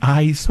in the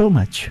eye so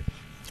much.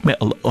 May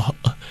Allah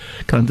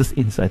grant us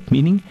insight,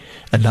 meaning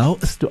allow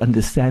us to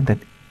understand that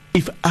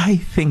if I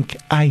think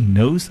I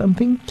know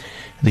something,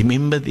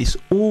 remember there's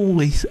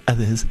always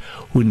others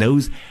who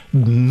knows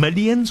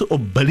millions or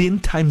billion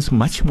times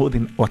much more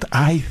than what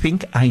I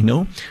think I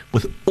know,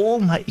 with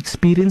all my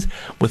experience,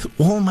 with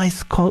all my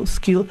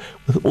skill,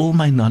 with all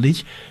my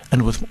knowledge,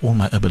 and with all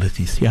my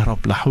abilities. Ya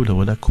Rabb, la hawla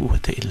wa la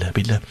quwwata illa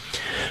billah.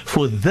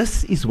 For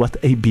this is what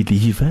a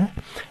believer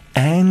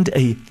and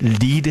a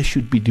leader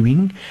should be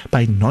doing.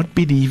 By not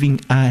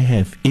believing I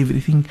have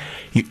everything,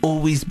 he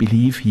always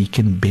believes he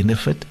can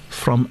benefit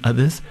from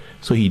others,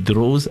 so he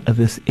draws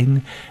others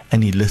in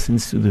and he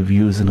listens to the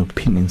views and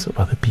opinions of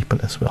other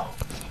people as well.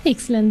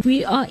 Excellent.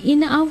 We are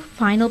in our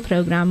final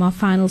program, our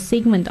final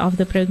segment of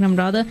the program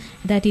rather,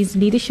 that is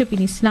leadership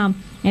in Islam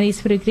and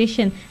its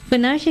progression. For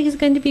now, Sheikh is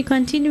going to be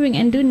continuing,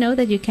 and do know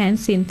that you can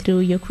send through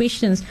your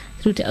questions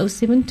through to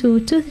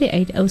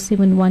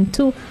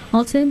 072-238-0712.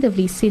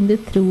 Alternatively, send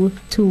it through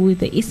to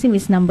the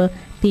SMS number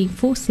being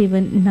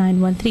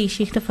 47913.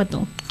 Sheikh,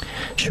 tafadhal.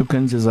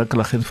 Shukran,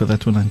 jazakallah khair for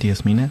that one, Auntie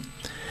Yasmina.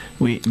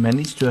 We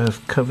managed to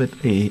have covered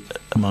a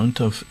amount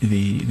of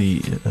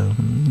the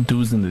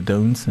do's and the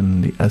don'ts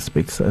and the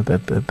aspects that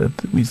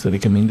is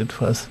recommended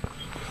for us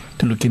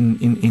to look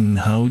in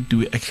how do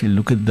we actually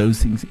look at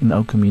those things in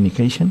our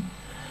communication.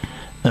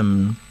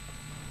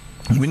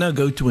 We now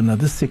go to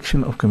another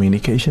section of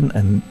communication,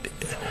 and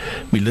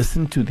we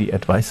listen to the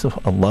advice of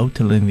Allah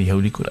Ta'ala in the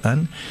Holy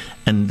Quran,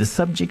 and the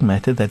subject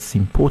matter that's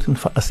important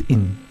for us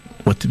in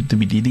what to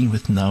be dealing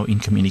with now in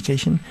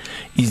communication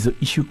is the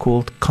issue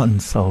called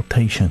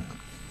consultation.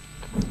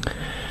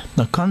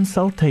 Now,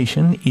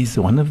 consultation is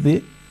one of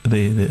the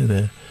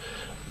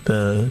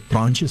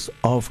branches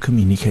of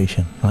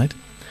communication, right?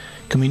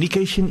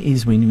 Communication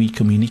is when we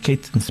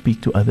communicate and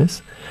speak to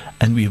others,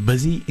 and we're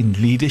busy in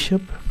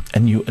leadership,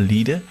 and you're a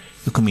leader,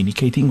 you're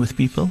communicating with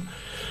people.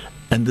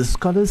 And the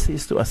scholar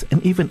says to us,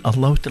 and even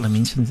Allah Ta'ala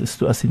mentions this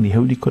to us in the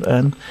Holy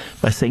Quran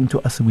by saying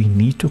to us, we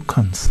need to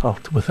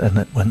consult with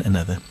one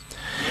another.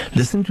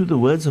 Listen to the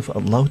words of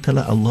Allah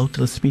Ta'ala. Allah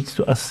Ta'ala speaks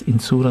to us in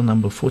Surah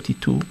number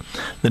 42.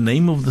 The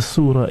name of the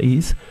surah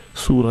is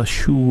Surah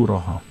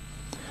Shura.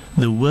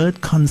 The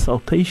word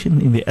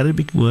consultation in the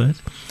Arabic word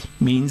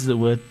means the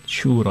word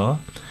Shura,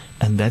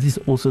 and that is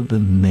also the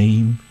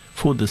name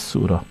for the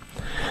surah.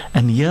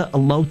 And here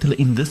Allah Ta'ala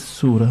in this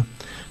surah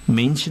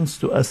mentions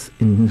to us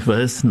in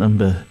verse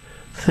number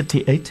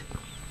 38,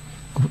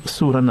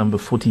 Surah number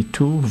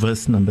 42,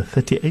 verse number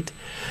 38,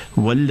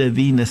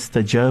 وَالَّذِينَ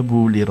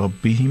اسْتَجَابُوا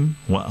لِرَبِّهِمْ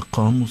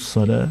وَأَقَامُوا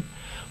الصَّلَاةَ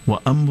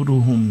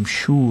وَأَمْرُهُمْ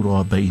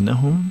شُورَى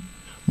بَيْنَهُمْ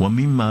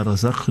وَمِمَّا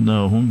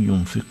رَزَقْنَاهُمْ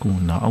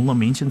يُنْفِقُونَ. Now Allah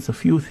mentions a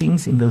few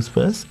things in those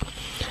verse,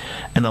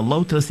 and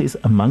Allah says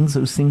amongst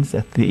those things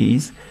that there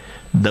is,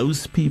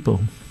 those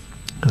people,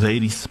 they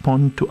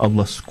respond to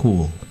Allah's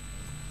call.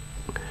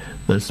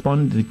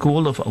 The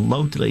call of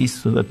Allah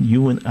is so that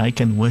you and I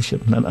can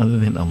worship none other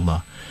than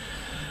Allah.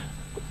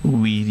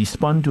 We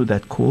respond to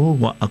that call,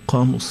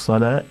 وَأَقَامُوا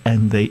الصَّلَاةَ,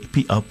 and they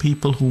are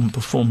people who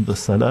perform the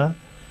salah.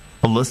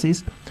 Allah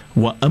says,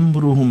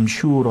 وَأَمْرُهُمْ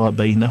شُورَى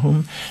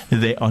بَيْنَهُمْ,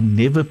 they are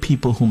never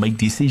people who make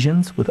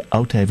decisions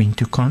without having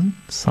to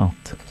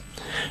consult.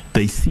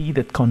 They see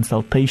that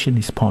consultation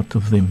is part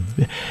of them.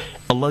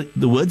 Allah,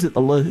 the words that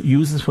Allah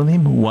uses for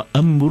them,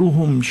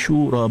 وَأَمْرُهُمْ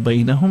شُورَى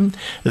بَيْنَهُمْ,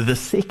 the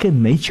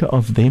second nature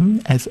of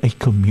them as a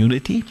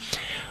community,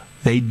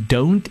 they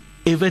don't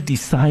ever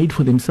decide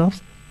for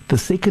themselves. The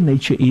second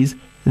nature is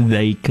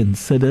they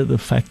consider the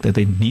fact that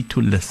they need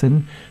to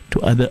listen to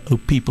other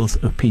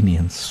people's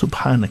opinions.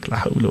 Subhanak la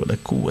hawla wa la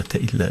quwwata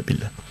illa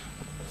billah.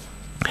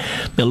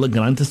 May Allah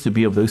grant us to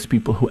be of those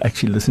people who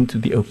actually listen to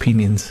the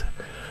opinions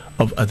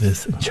of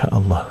others,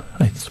 inshaAllah.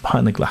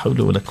 Subhanak la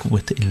hawla wa la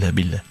quwwata illa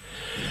billah.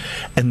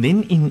 And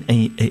then in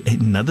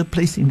another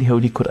place in the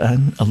Holy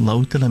Quran,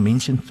 Allah Ta'ala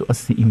mentions to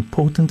us the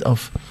importance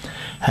of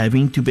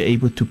having to be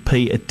able to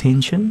pay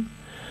attention.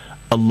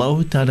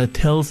 Allah Ta'ala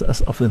tells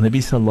us of the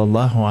Nabi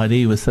Sallallahu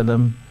Alaihi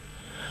Wasallam.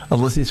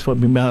 Allah says,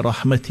 فَبِمَا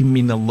رَحْمَةٍ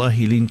مِّنَ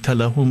اللَّهِ لِنْتَ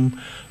لَهُمْ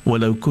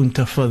وَلَوْ كُنْتَ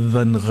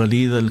فَظًّا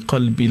غَلِيظَ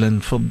الْقَلْبِ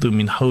لَانْفَضُّوا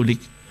مِنْ حَوْلِكَ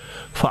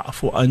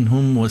فَاعْفُ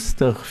عَنْهُمْ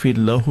وَاسْتَغْفِرْ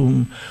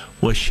لَهُمْ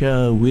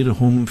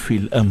وَشَاوِرْهُمْ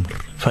فِي الْأَمْرِ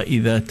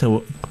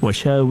فَإِذَا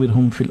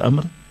وَشَاوِرْهُمْ فِي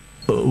الْأَمْرِ.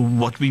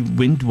 What we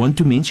want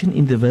to mention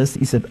in the verse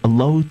is that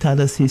Allah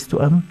Ta'ala says to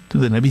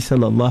the Nabi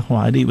Sallallahu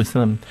Alaihi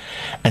Wasallam,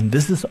 and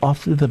this is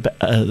after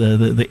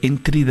the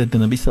entry that the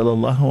Nabi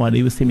Sallallahu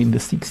Alaihi Wasallam in the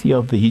 6th year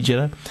of the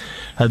Hijrah,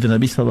 the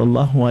Nabi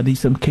Sallallahu Alaihi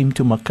Wasallam came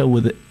to Makkah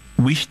with a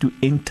wish to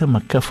enter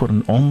Makkah for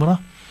an Umrah,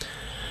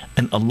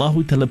 and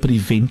Allah Ta'ala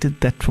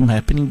prevented that from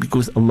happening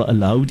because Allah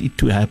allowed it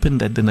to happen,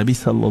 that the Nabi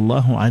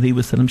Sallallahu Alaihi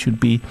Wasallam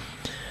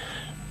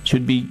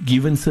should be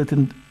given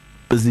certain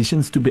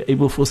positions to be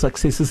able for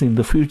successes in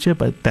the future.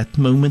 But at that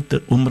moment the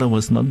Umrah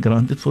was not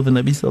granted for the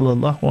Nabi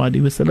Sallallahu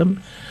Alaihi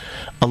Wasallam.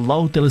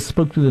 Allah Ta'ala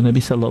spoke to the Nabi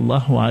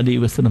Sallallahu Alaihi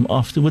Wasallam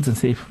afterwards and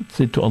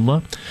said to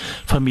Allah,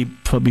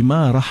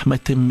 فَبِمَا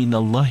رَحْمَةٍ مِّنَ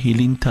اللَّهِ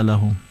لِنْتَ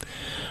لَهُمْ.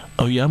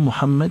 O ya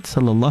Muhammad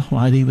Sallallahu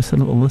Alaihi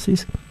Wasallam, Allah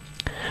says,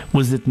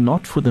 was it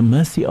not for the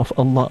mercy of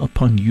Allah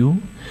upon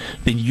you,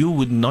 then you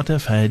would not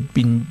have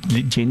been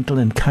gentle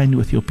and kind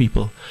with your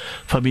people.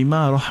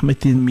 فَبِمَا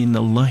رَحْمَةٍ مِّنَ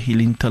اللَّهِ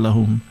لِنْتَ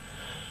لَهُمْ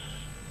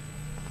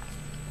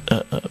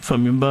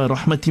فَمِنْ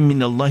رَحْمَةٍ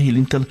مِّنَ اللَّهِ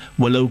لِنْتَ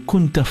وَلَوْ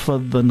كُنْتَ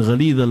فَظًّا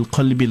غَلِيظَ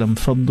الْقَلْبِ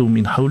لَانْفَضُّوا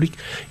مِنْ حَوْلِكَ.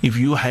 If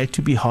you had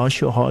to be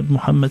harsh or hard,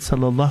 Muhammad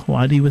Sallallahu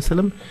Alaihi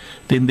Wasallam,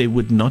 then they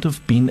would not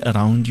have been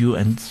around you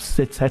and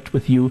sat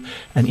with you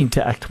and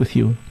interact with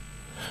you.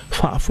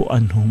 فَاعْفُ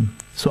عَنْهُمْ.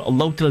 So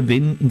Allah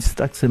then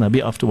instructs the Nabi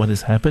after what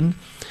has happened.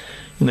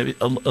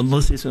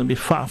 Allah says to the Nabi,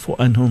 فَاعْفُ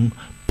عَنْهُمْ,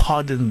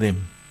 pardon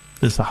them.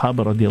 The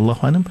Sahaba radiallahu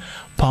anhum,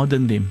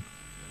 pardon them.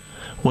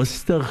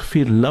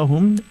 وَاسْتَغْفِرْ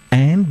لَهُمْ,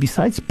 and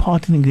besides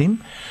pardoning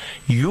them,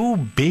 you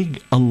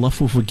beg Allah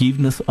for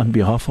forgiveness on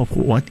behalf of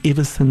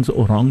whatever sins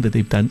or wrong that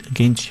they've done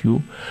against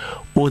you,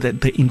 or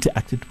that they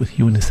interacted with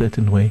you in a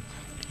certain way.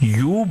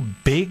 You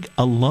beg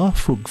Allah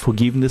for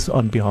forgiveness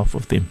on behalf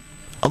of them.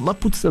 Allah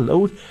puts the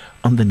load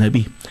on the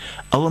Nabi.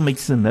 Allah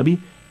makes the Nabi,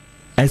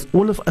 as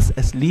all of us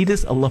as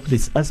leaders, Allah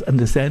lets us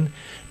understand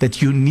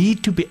that you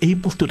need to be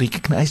able to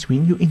recognize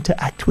when you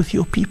interact with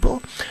your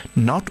people.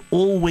 Not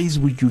always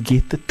would you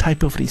get the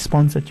type of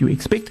response that you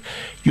expect.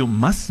 You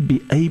must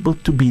be able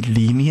to be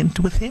lenient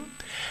with them,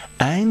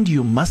 and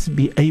you must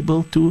be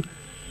able to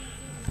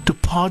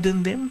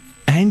pardon them,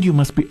 and you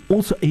must be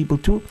also able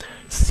to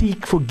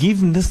seek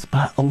forgiveness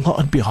by Allah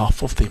on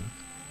behalf of them.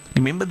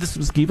 Remember, this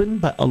was given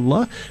by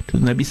Allah to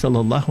the Nabi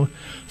Sallallahu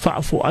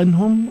فَاعْفُ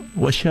عَنْهُمْ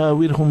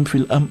وَشَاوِرْهُمْ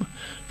فِي الْأَمْرِ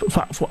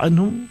فَاعْفُ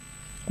عَنْهُمْ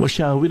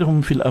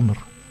وَشَاوِرْهُمْ فِي الْأَمْرِ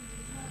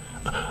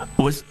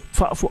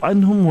فَاعْفُ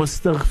عَنْهُمْ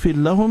وَاسْتَغْفِرْ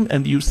لَهُمْ,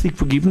 and you seek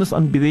forgiveness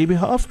on their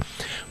behalf.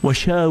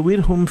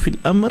 وَشَاوِرْهُمْ فِي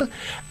الْأَمْرِ,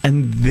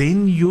 and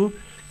then you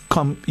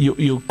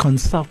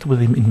consult with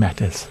them in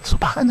matters.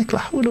 Subhanak la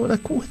hawla wa la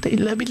quwwata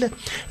illa billah.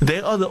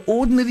 They are the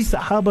ordinary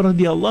Sahaba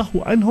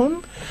radiallahu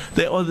anhum.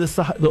 They are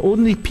the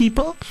ordinary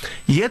people.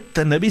 Yet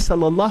the Nabi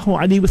Sallallahu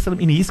Alaihi Wasallam,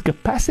 in his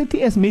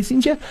capacity as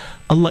messenger,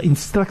 Allah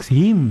instructs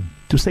him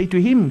to say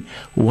to him,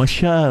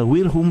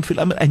 وَشَاوِرْهُمْ فِي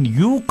الْأَمْرِ, and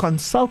you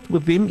consult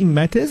with them in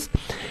matters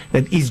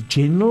that is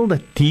general,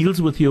 that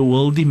deals with your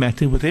worldly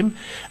matter with them,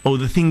 or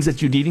the things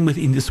that you're dealing with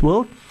in this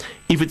world.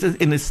 If it's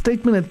in a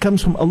statement that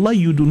comes from Allah,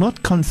 you do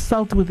not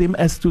consult with them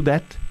as to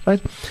that,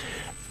 right?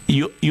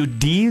 You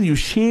deal, you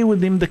share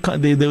with them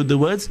the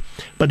words,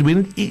 but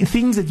when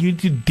things that you need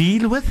to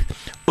deal with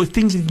or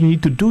things that you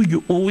need to do,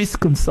 you always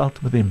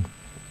consult with them.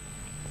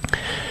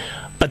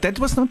 But that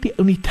was not the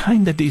only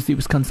time that there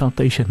was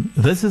consultation.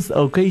 This is the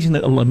occasion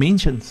that Allah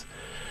mentions.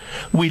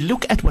 We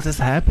look at what has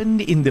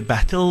happened in the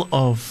battle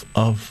of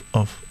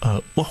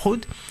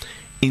Uhud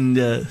in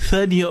the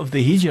third year of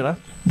the Hijrah.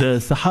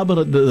 The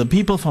Sahaba, the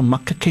people from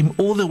Makkah came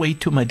all the way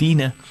to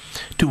Medina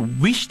to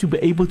wish to be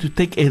able to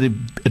take a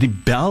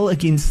rebel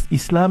against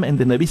Islam and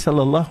the Nabi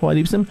sallallahu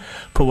alaihi wasallam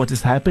for what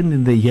has happened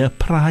in the year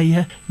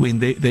prior when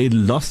they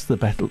lost the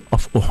battle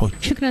of Uhud.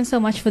 Shukran so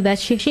much for that,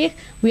 Sheikh.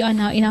 We are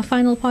now in our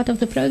final part of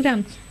the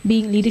program,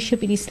 being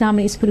leadership in Islam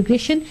and its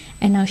progression,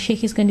 and now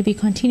Sheikh is going to be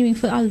continuing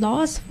for our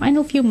last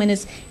final few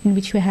minutes in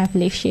which we have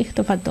left. Sheikh,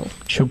 tafaddal.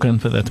 Shukran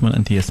for that one,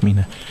 Auntie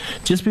Yasmina.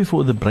 Just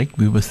before the break,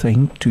 we were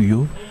saying to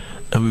you,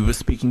 we were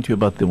speaking to you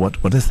about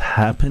what has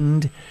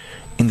happened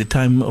in the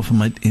time of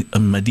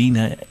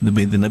Medina,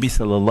 where the Nabi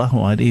sallallahu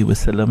alaihi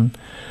wasallam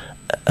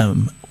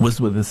was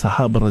with the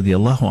Sahaba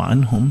radiallahu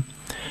anhum,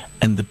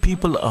 and the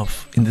people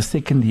in the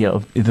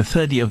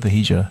third year of the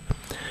Hijrah.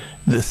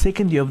 The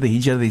second year of the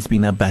Hijrah, there's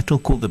been a battle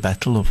called the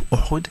Battle of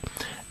Uhud,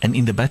 and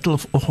in the Battle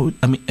of Uhud,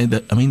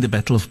 the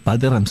Battle of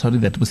Badr. I'm sorry,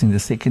 that was in the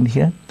second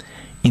year.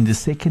 In the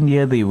second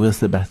year, there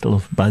was the Battle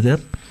of Badr,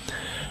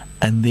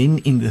 and then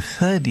in the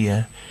third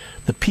year,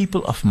 the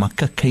people of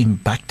Makkah came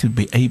back to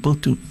be able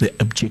to, the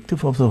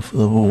objective of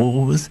the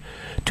war was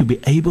to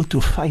be able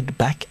to fight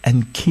back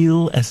and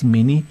kill as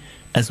many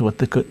as what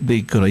the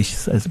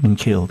Quraysh has been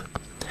killed.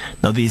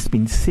 Now there's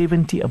been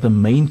 70 of the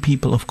main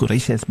people of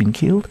Quraysh has been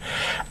killed,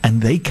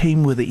 and they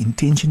came with the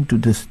intention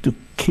to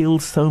kill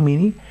so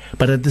many,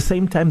 but at the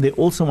same time they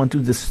also want to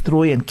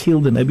destroy and kill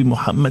the Nabi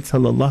Muhammad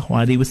sallallahu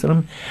alaihi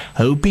wasallam,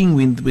 hoping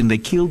when they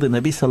kill the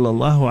Nabi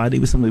sallallahu alaihi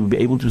wasallam, they will be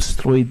able to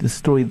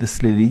destroy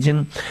this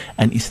religion,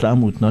 and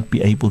Islam would not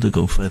be able to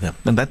go further.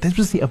 And that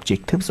was the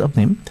objectives of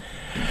them.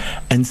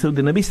 And so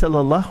the Nabi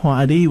sallallahu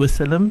alaihi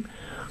wasallam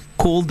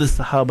called the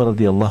Sahaba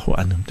radiallahu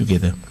anhum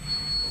together.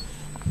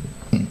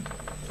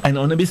 And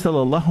our Nabi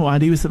sallallahu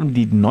alaihi wasallam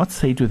did not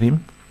say to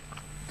them,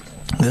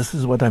 this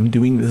is what I'm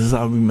doing, this is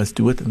how we must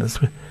do it,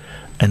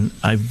 and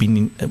I've been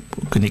in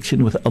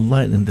connection with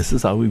Allah, and this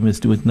is how we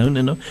must do it. No.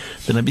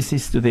 The Nabi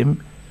says to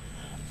them,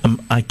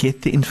 I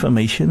get the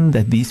information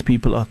that these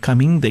people are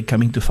coming, they're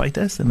coming to fight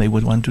us, and they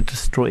would want to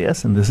destroy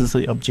us, and this is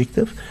the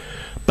objective.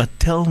 But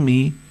tell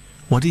me,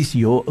 what is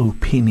your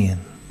opinion?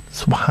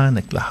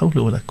 Subhanak, la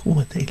hawla wa la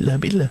quwwata illa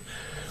billah.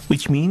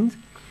 Which means,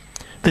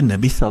 the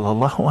Nabi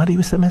sallallahu alaihi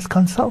wasallam has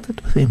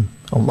consulted with him.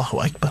 Allahu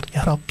Akbar,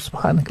 Ya Rab,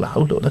 subhanak, la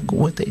hawla wa la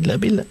quwwata illa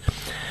billah.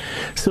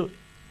 So,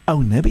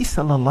 our Nabi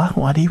sallallahu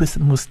alaihi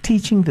wasallam was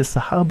teaching the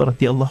Sahaba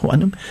radiallahu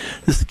anhum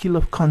the skill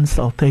of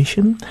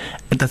consultation,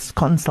 and that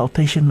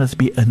consultation must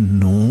be a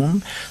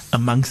norm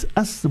amongst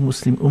us, the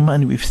Muslim Ummah.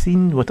 And we've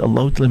seen what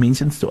Allah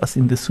mentions to us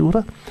in the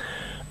surah,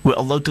 where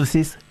Allah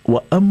says,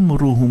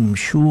 وَأَمْرُهُمْ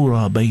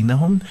شُورَى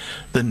بَيْنَهُمْ.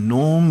 The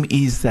norm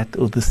is that,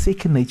 or the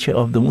second nature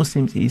of the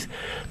Muslims is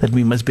that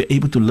we must be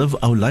able to live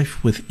our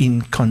life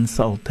within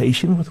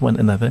consultation with one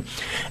another.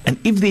 And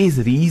if there is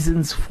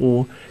reasons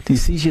for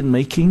decision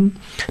making,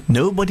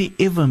 nobody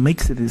ever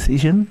makes a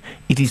decision.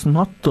 It is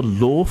not the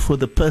law for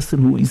the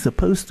person who is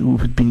supposed to,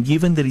 who's been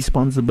given the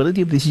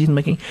responsibility of decision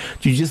making,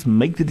 to just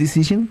make the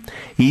decision.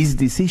 His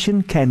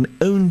decision can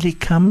only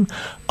come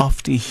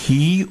after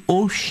he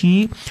or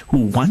she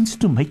who wants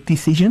to make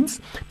decisions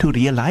to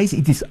realize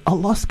it is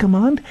Allah's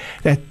command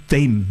that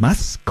they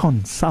must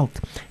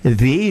consult.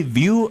 Their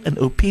view and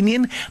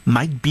opinion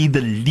might be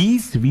the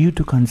least view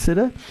to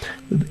consider.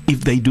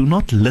 If they do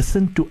not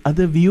listen to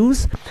other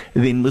views,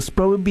 then most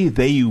probably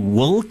they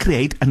will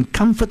create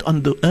uncomfort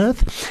on the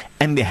earth,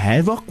 and the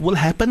havoc will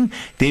happen.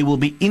 There will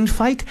be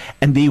infight,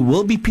 and there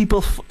will be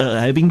people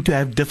having to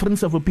have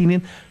difference of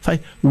opinion.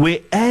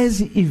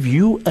 Whereas if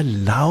you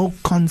allow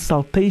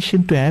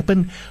consultation to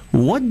happen,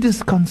 what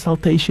does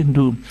consultation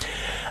do?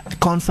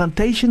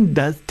 Consultation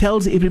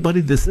tells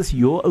everybody this is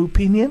your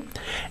opinion,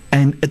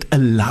 and it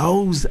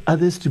allows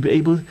others to be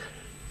able,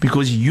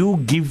 because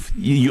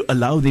you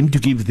allow them to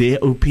give their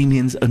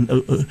opinions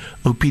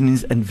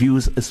and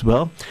views as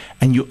well,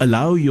 and you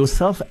allow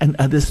yourself and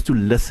others to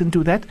listen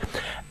to that,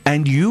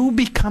 and you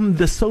become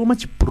so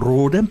much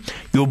broader.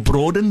 You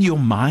broaden your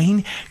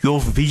mind, your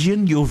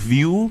vision, your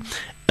view.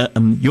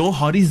 Your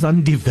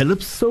horizon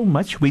develops so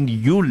much when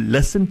you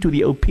listen to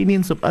the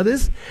opinions of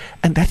others,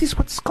 and that is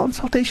what's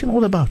consultation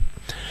all about.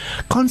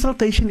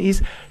 Consultation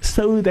is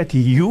so that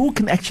you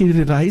can actually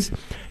realize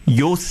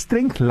Your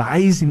strength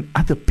lies in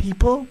other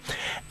people,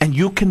 and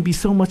you can be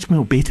so much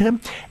more better.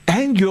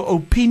 And your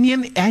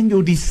opinion and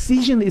your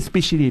decision,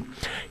 especially,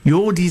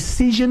 your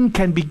decision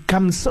can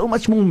become so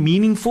much more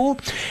meaningful,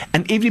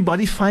 and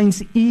everybody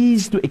finds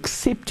ease to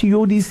accept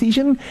your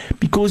decision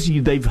because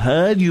they've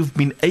heard you've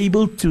been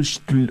able to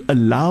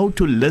allow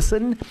to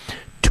listen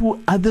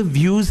to other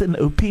views and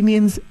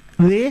opinions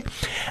there,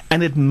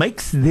 and it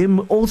makes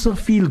them also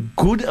feel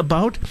good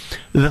about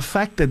the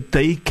fact that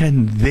they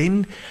can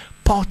then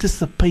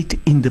participate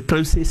in the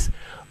process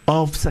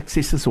of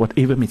successes,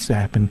 whatever needs to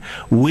happen,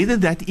 whether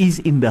that is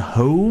in the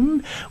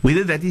home,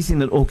 whether that is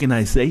in an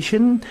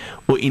organization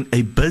or in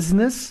a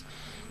business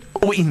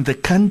or in the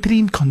country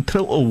in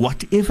control or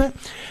whatever.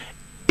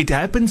 It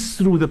happens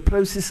through the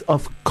process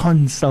of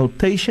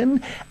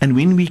consultation, and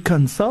when we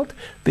consult,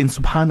 then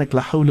subhanak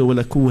la hawla wa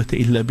la quwwata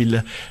illa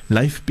billah,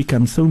 life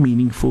becomes so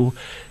meaningful.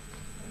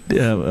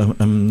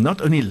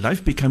 Not only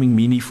life becoming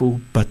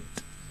meaningful, but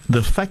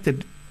the fact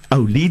that our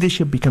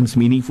leadership becomes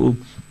meaningful,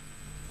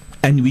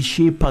 and we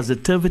share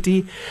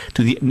positivity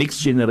to the next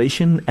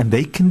generation, and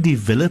they can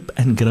develop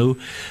and grow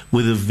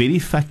with the very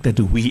fact that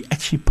we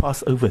actually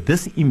pass over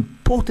this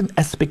important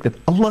aspect that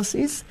Allah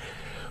says,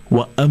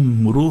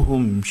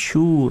 وَأَمْرُهُمْ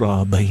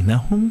شُورَى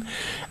بَيْنَهُمْ,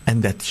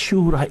 and that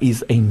shura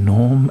is a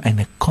norm and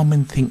a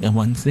common thing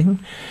amongst them.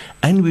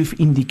 And we've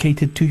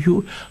indicated to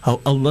you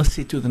how Allah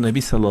said to the Nabi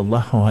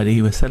sallallahu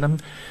alayhi wasallam,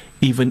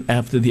 even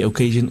after the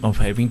occasion of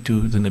having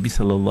to the Nabi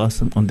sallallahu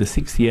alaihi wasallam on the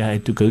 6th year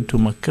had to go to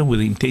Makkah with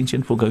the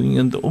intention for going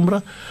on the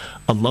Umrah,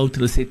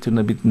 Allah said to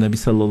Nabi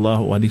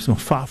sallallahu alaihi wasallam,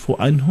 fa'fu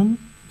anhum,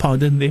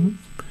 pardon them,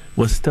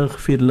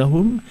 wastaghfir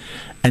lahum,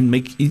 and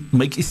make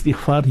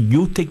istighfar.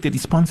 You take the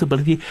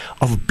responsibility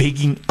of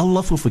begging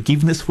Allah for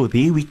forgiveness for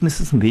their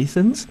weaknesses and their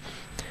sins.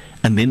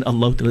 And then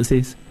Allah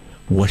says,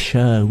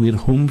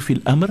 وَشَاوِرْهُمْ فِي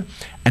الْأَمْرِ,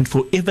 and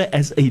forever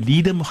as a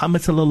leader,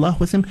 Muhammad sallallahu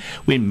alaihi wasallam,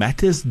 when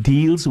matters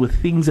deals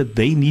with things that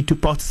they need to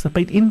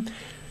participate in,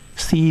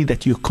 see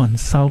that you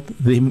consult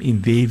them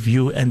in their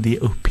view and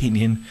their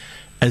opinion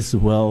as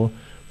well,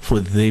 for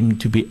them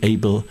to be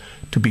able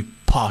to be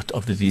part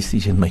of the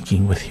decision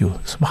making with you.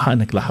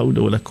 Subhanak la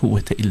hawla wa la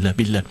quwwata illa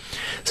billah.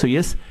 So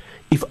yes,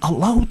 if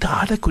Allah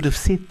Ta'ala could have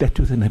said that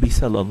to the Nabi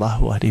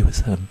sallallahu alaihi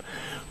wasallam,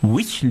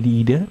 which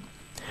leader,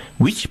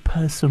 which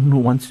person who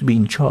wants to be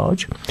in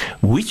charge,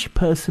 which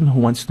person who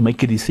wants to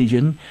make a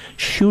decision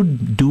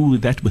should do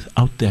that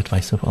without the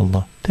advice of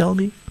Allah? Tell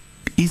me,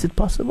 is it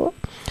possible?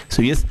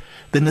 So yes,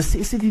 the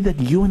necessity that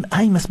you and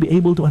I must be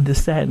able to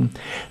understand,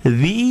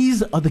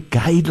 these are the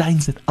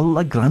guidelines that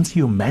Allah grants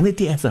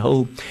humanity as a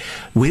whole,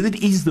 whether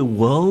it is the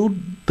world,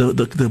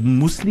 the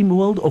Muslim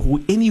world, or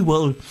any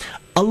world.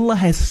 Allah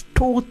has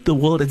taught the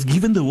world, has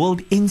given the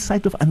world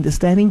insight of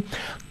understanding.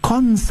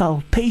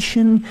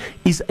 Consultation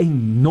is a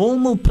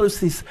normal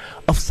process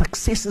of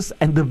successes,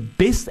 and the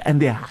best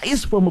and the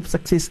highest form of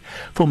success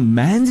for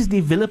man's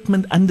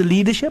development under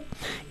leadership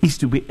is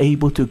to be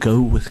able to go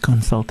with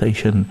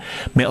consultation.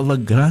 May Allah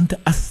grant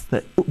us,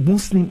 the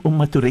Muslim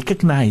Ummah, to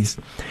recognize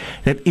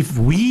that if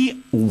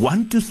we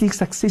want to seek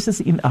successes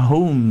in our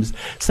homes,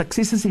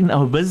 successes in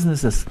our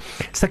businesses,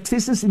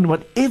 successes in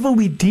whatever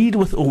we deal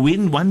with, or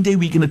when one day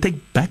we're going to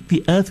take back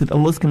the earth that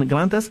Allah is going to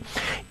grant us,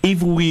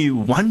 if we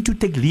want to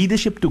take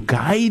leadership to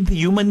guide the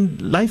human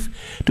life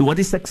to what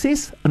is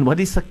success and what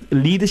is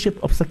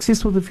leadership of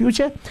success for the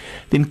future,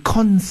 then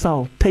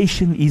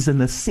consultation is a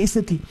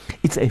necessity.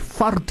 It's a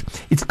fard.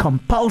 It's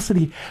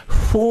compulsory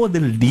for the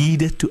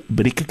leader to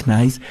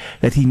recognize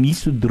that he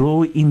needs to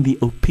draw in the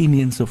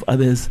opinions of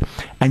others,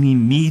 and he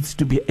needs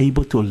to be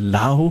able to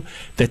allow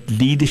that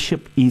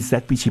leadership is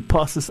that which he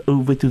passes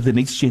over to the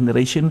next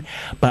generation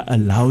by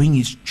allowing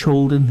his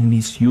children and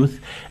his youth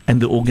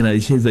and the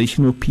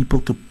organizational people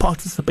to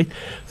participate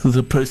through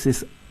the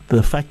process.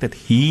 The fact that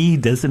he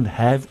doesn't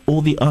have all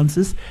the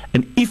answers,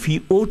 and if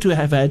he ought to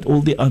have had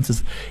all the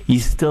answers, he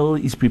still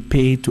is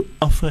prepared to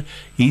offer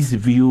his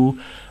view,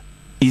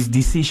 his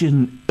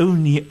decision,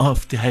 only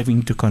after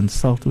having to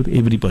consult with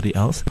everybody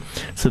else,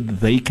 so that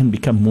they can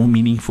become more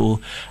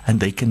meaningful and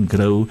they can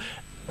grow.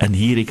 And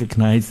he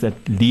recognized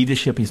that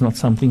leadership is not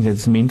something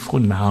that's meant for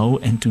now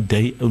and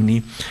today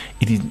only.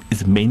 It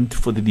is meant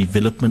for the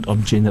development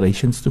of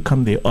generations to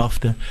come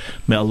thereafter.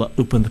 May Allah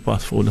open the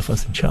path for all of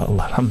us,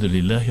 inshallah.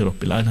 Alhamdulillahi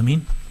Rabbil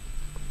Alameen.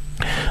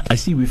 I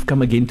see we've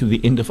come again to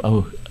the end of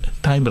our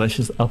time,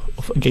 rushes up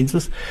against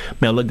us.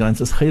 May Allah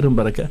grant us khair and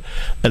barakah.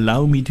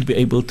 Allow me to be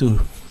able to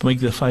make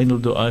the final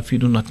dua, if you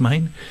do not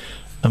mind.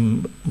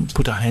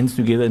 Put our hands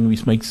together and we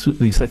recite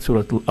Surah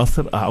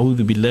Al-Asr.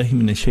 A'udhu billahi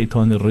minash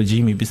shaitanir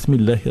rajim.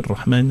 Bismillahir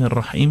rahmanir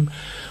rahim.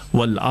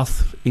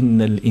 وَالْعَصْرِ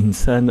إِنَّ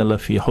الْإِنسَانَ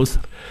لَفِي خُسْرٍ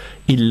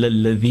إِلَّا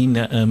الَّذِينَ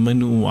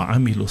آمَنُوا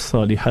وَعَمِلُوا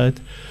الصَّالِحَاتِ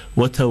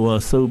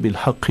وَتَوَاصَوْا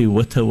بِالْحَقِّ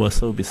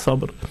وَتَوَاصَوْا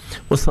بِالصَّبْرِ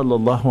وصلى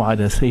الله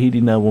على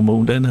سيدنا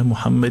ومولانا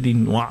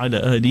محمد وعلى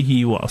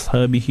آله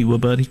وأصحابه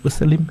وبارك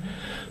وسلم.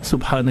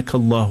 سبحانك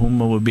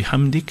اللهم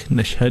وبحمدك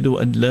نشهد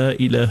أن لا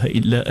إله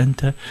إلا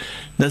أنت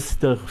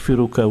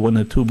نستغفرك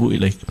ونتوب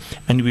إليك.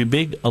 And we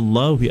beg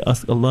Allah, we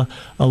ask Allah,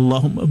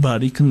 اللهم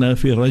باركنا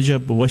في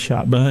رجب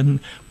وشعبان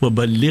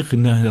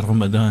وبلغنا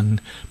رمضان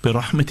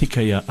برحمتك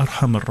يا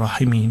أرحم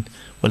الراحمين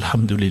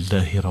والحمد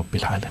لله رب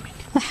العالمين.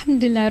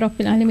 Alhamdulillah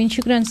Rabbil Alameen.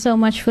 Shukran so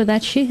much for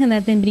that, Sheikh. And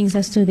that then brings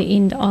us to the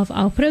end of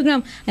our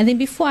program. And then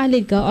before I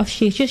let go of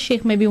Sheikh, just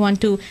Sheikh maybe want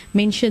to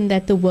mention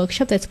that the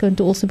workshop that's going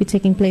to also be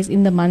taking place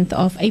in the month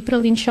of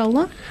April,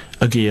 inshallah.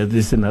 Okay, yeah,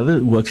 there's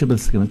another workshop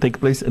that's going to take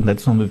place, and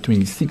that's on the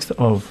 26th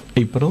of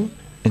April.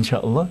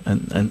 Inshallah,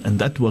 and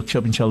that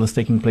workshop inshallah is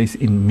taking place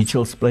in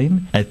Mitchell's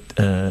Plain at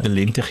the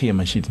Lentehia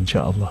Masjid,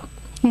 inshallah.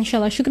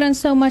 Inshallah, shukran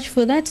so much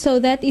for that. So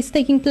that is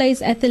taking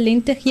place at the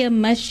Lentehia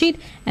Masjid,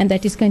 and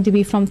that is going to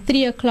be from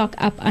 3 o'clock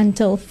up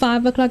until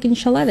 5 o'clock,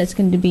 inshallah. That's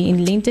going to be in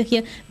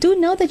Lentehia. Do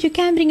know that you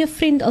can bring a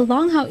friend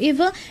along.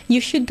 However,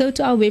 you should go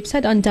to our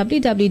website on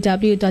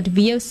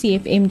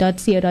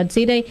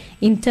www.vocfm.co.za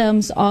in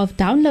terms of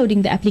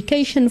downloading the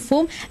application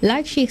form.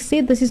 Like Sheikh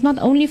said, this is not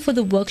only for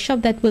the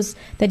workshop that is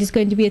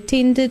going to be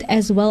attended,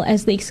 as well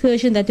as the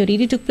excursion that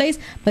already took place,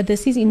 but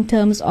this is in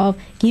terms of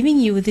giving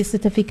you the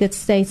certificate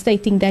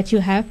stating that you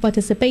have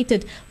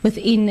participated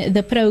within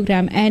the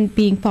program and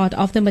being part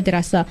of the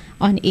Madrasa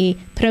on Air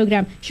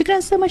program.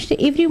 Shukran so much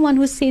to everyone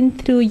who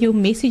sent through your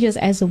messages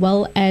as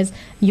well as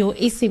your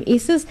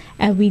SMSs,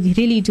 and we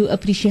really do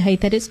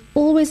appreciate that. It's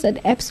always an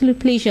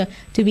absolute pleasure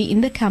to be in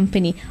the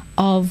company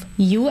of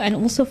you, and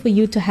also for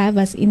you to have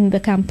us in the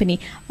company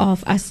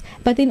of us.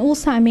 But then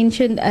also I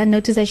mentioned,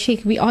 notice that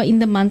Sheikh, we are in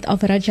the month of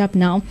Rajab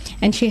now,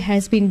 and she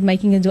has been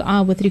making a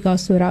dua with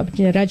regards to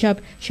Rajab,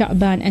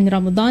 Sha'ban and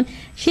Ramadan.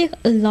 Sheikh,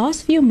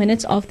 last few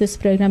minutes of this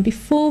program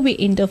before we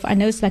end off, I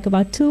know it's like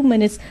about 2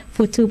 minutes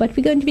for 2, but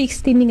we're going to be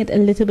extending it a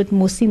little bit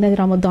more, seeing that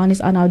Ramadan is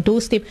on our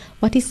doorstep.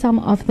 What is some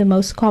of the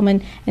most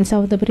common and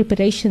some of the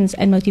preparations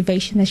and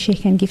motivation that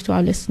Sheikh can give to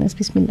our listeners?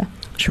 Bismillah.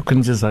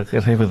 Shukran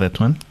Jazakallah for that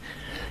one.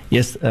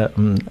 Yes,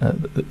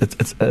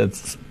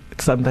 it's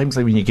sometimes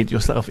when you get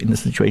yourself in a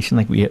situation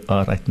like we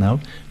are right now,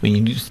 when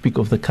you need to speak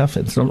off the cuff,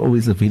 it's not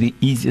always a very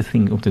easy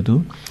thing to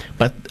do.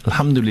 But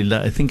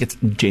alhamdulillah, I think it's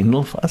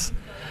general for us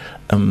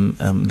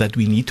that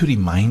we need to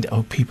remind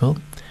our people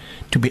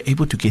to be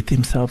able to get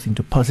themselves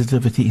into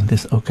positivity in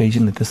this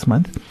occasion, in this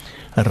month.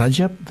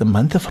 Rajab, the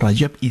month of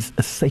Rajab, is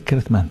a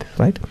sacred month,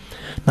 right?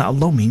 Now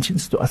Allah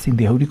mentions to us in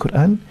the Holy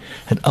Quran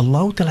that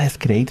Allah has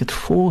created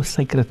 4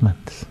 sacred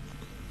months.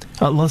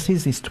 Allah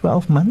says there's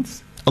 12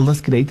 months.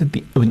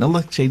 When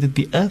Allah created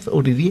the earth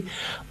already,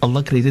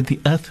 Allah created the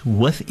earth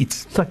with its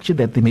structure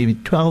that there may be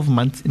 12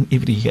 months in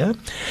every year.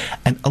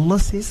 And Allah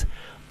says,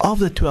 of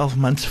the 12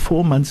 months,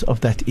 4 months of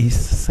that is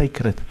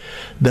sacred.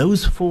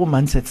 Those 4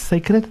 months that's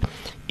sacred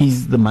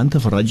is the month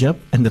of Rajab,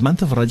 and the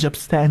month of Rajab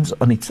stands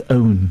on its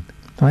own,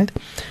 right?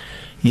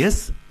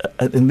 Yes,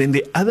 and then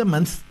the other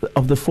months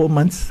of the 4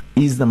 months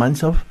is the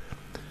months of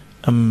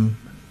Dhul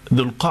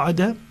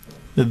Qa'dah,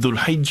 the Dhul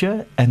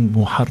Hijjah and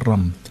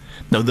Muharram.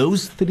 Now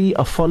those 3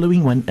 are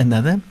following one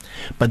another,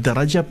 but the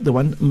Rajab,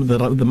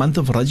 the month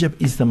of Rajab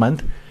is the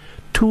month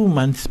 2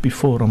 months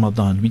before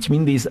Ramadan, which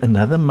means there's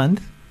another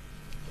month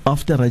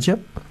after Rajab,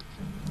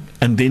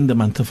 and then the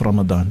month of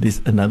Ramadan.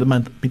 There's another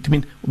month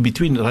between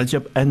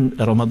Rajab and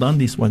Ramadan,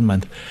 this 1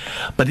 month.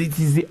 But it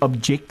is the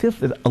objective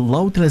that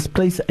Allah has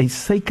placed a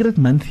sacred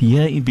month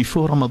here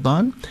before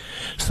Ramadan,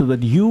 so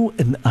that you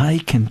and I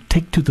can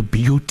take to the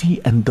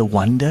beauty and the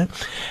wonder,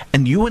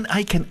 and you and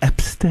I can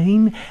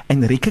abstain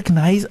and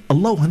recognize.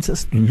 Allah wants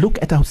us to look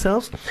at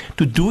ourselves,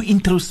 to do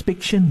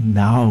introspection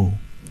now,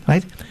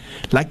 right?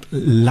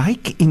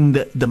 Like in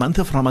the month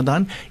of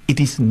Ramadan, it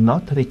is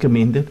not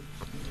recommended.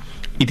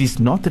 It is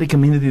not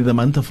recommended in the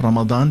month of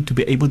Ramadan to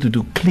be able to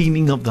do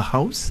cleaning of the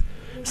house.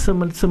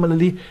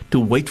 Similarly, to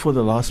wait for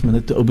the last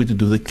minute to be able to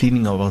do the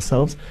cleaning of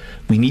ourselves.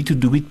 We need to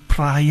do it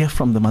prior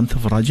from the month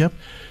of Rajab.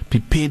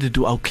 Prepare to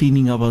do our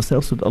cleaning of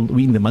ourselves, so that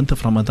we, in the month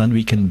of Ramadan,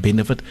 we can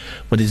benefit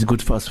what is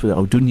good for us for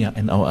our dunya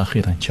and our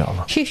akhirah,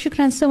 inshallah. Sheikh,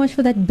 shukran so much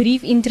for that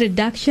brief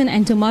introduction,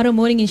 and tomorrow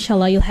morning,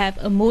 inshallah, you'll have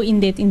a more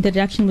in-depth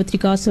introduction with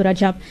regards to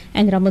Rajab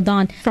and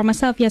Ramadan. From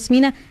myself,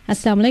 Yasmina,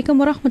 Assalamu alaikum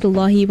wa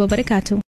rahmatullahi wa barakatuh.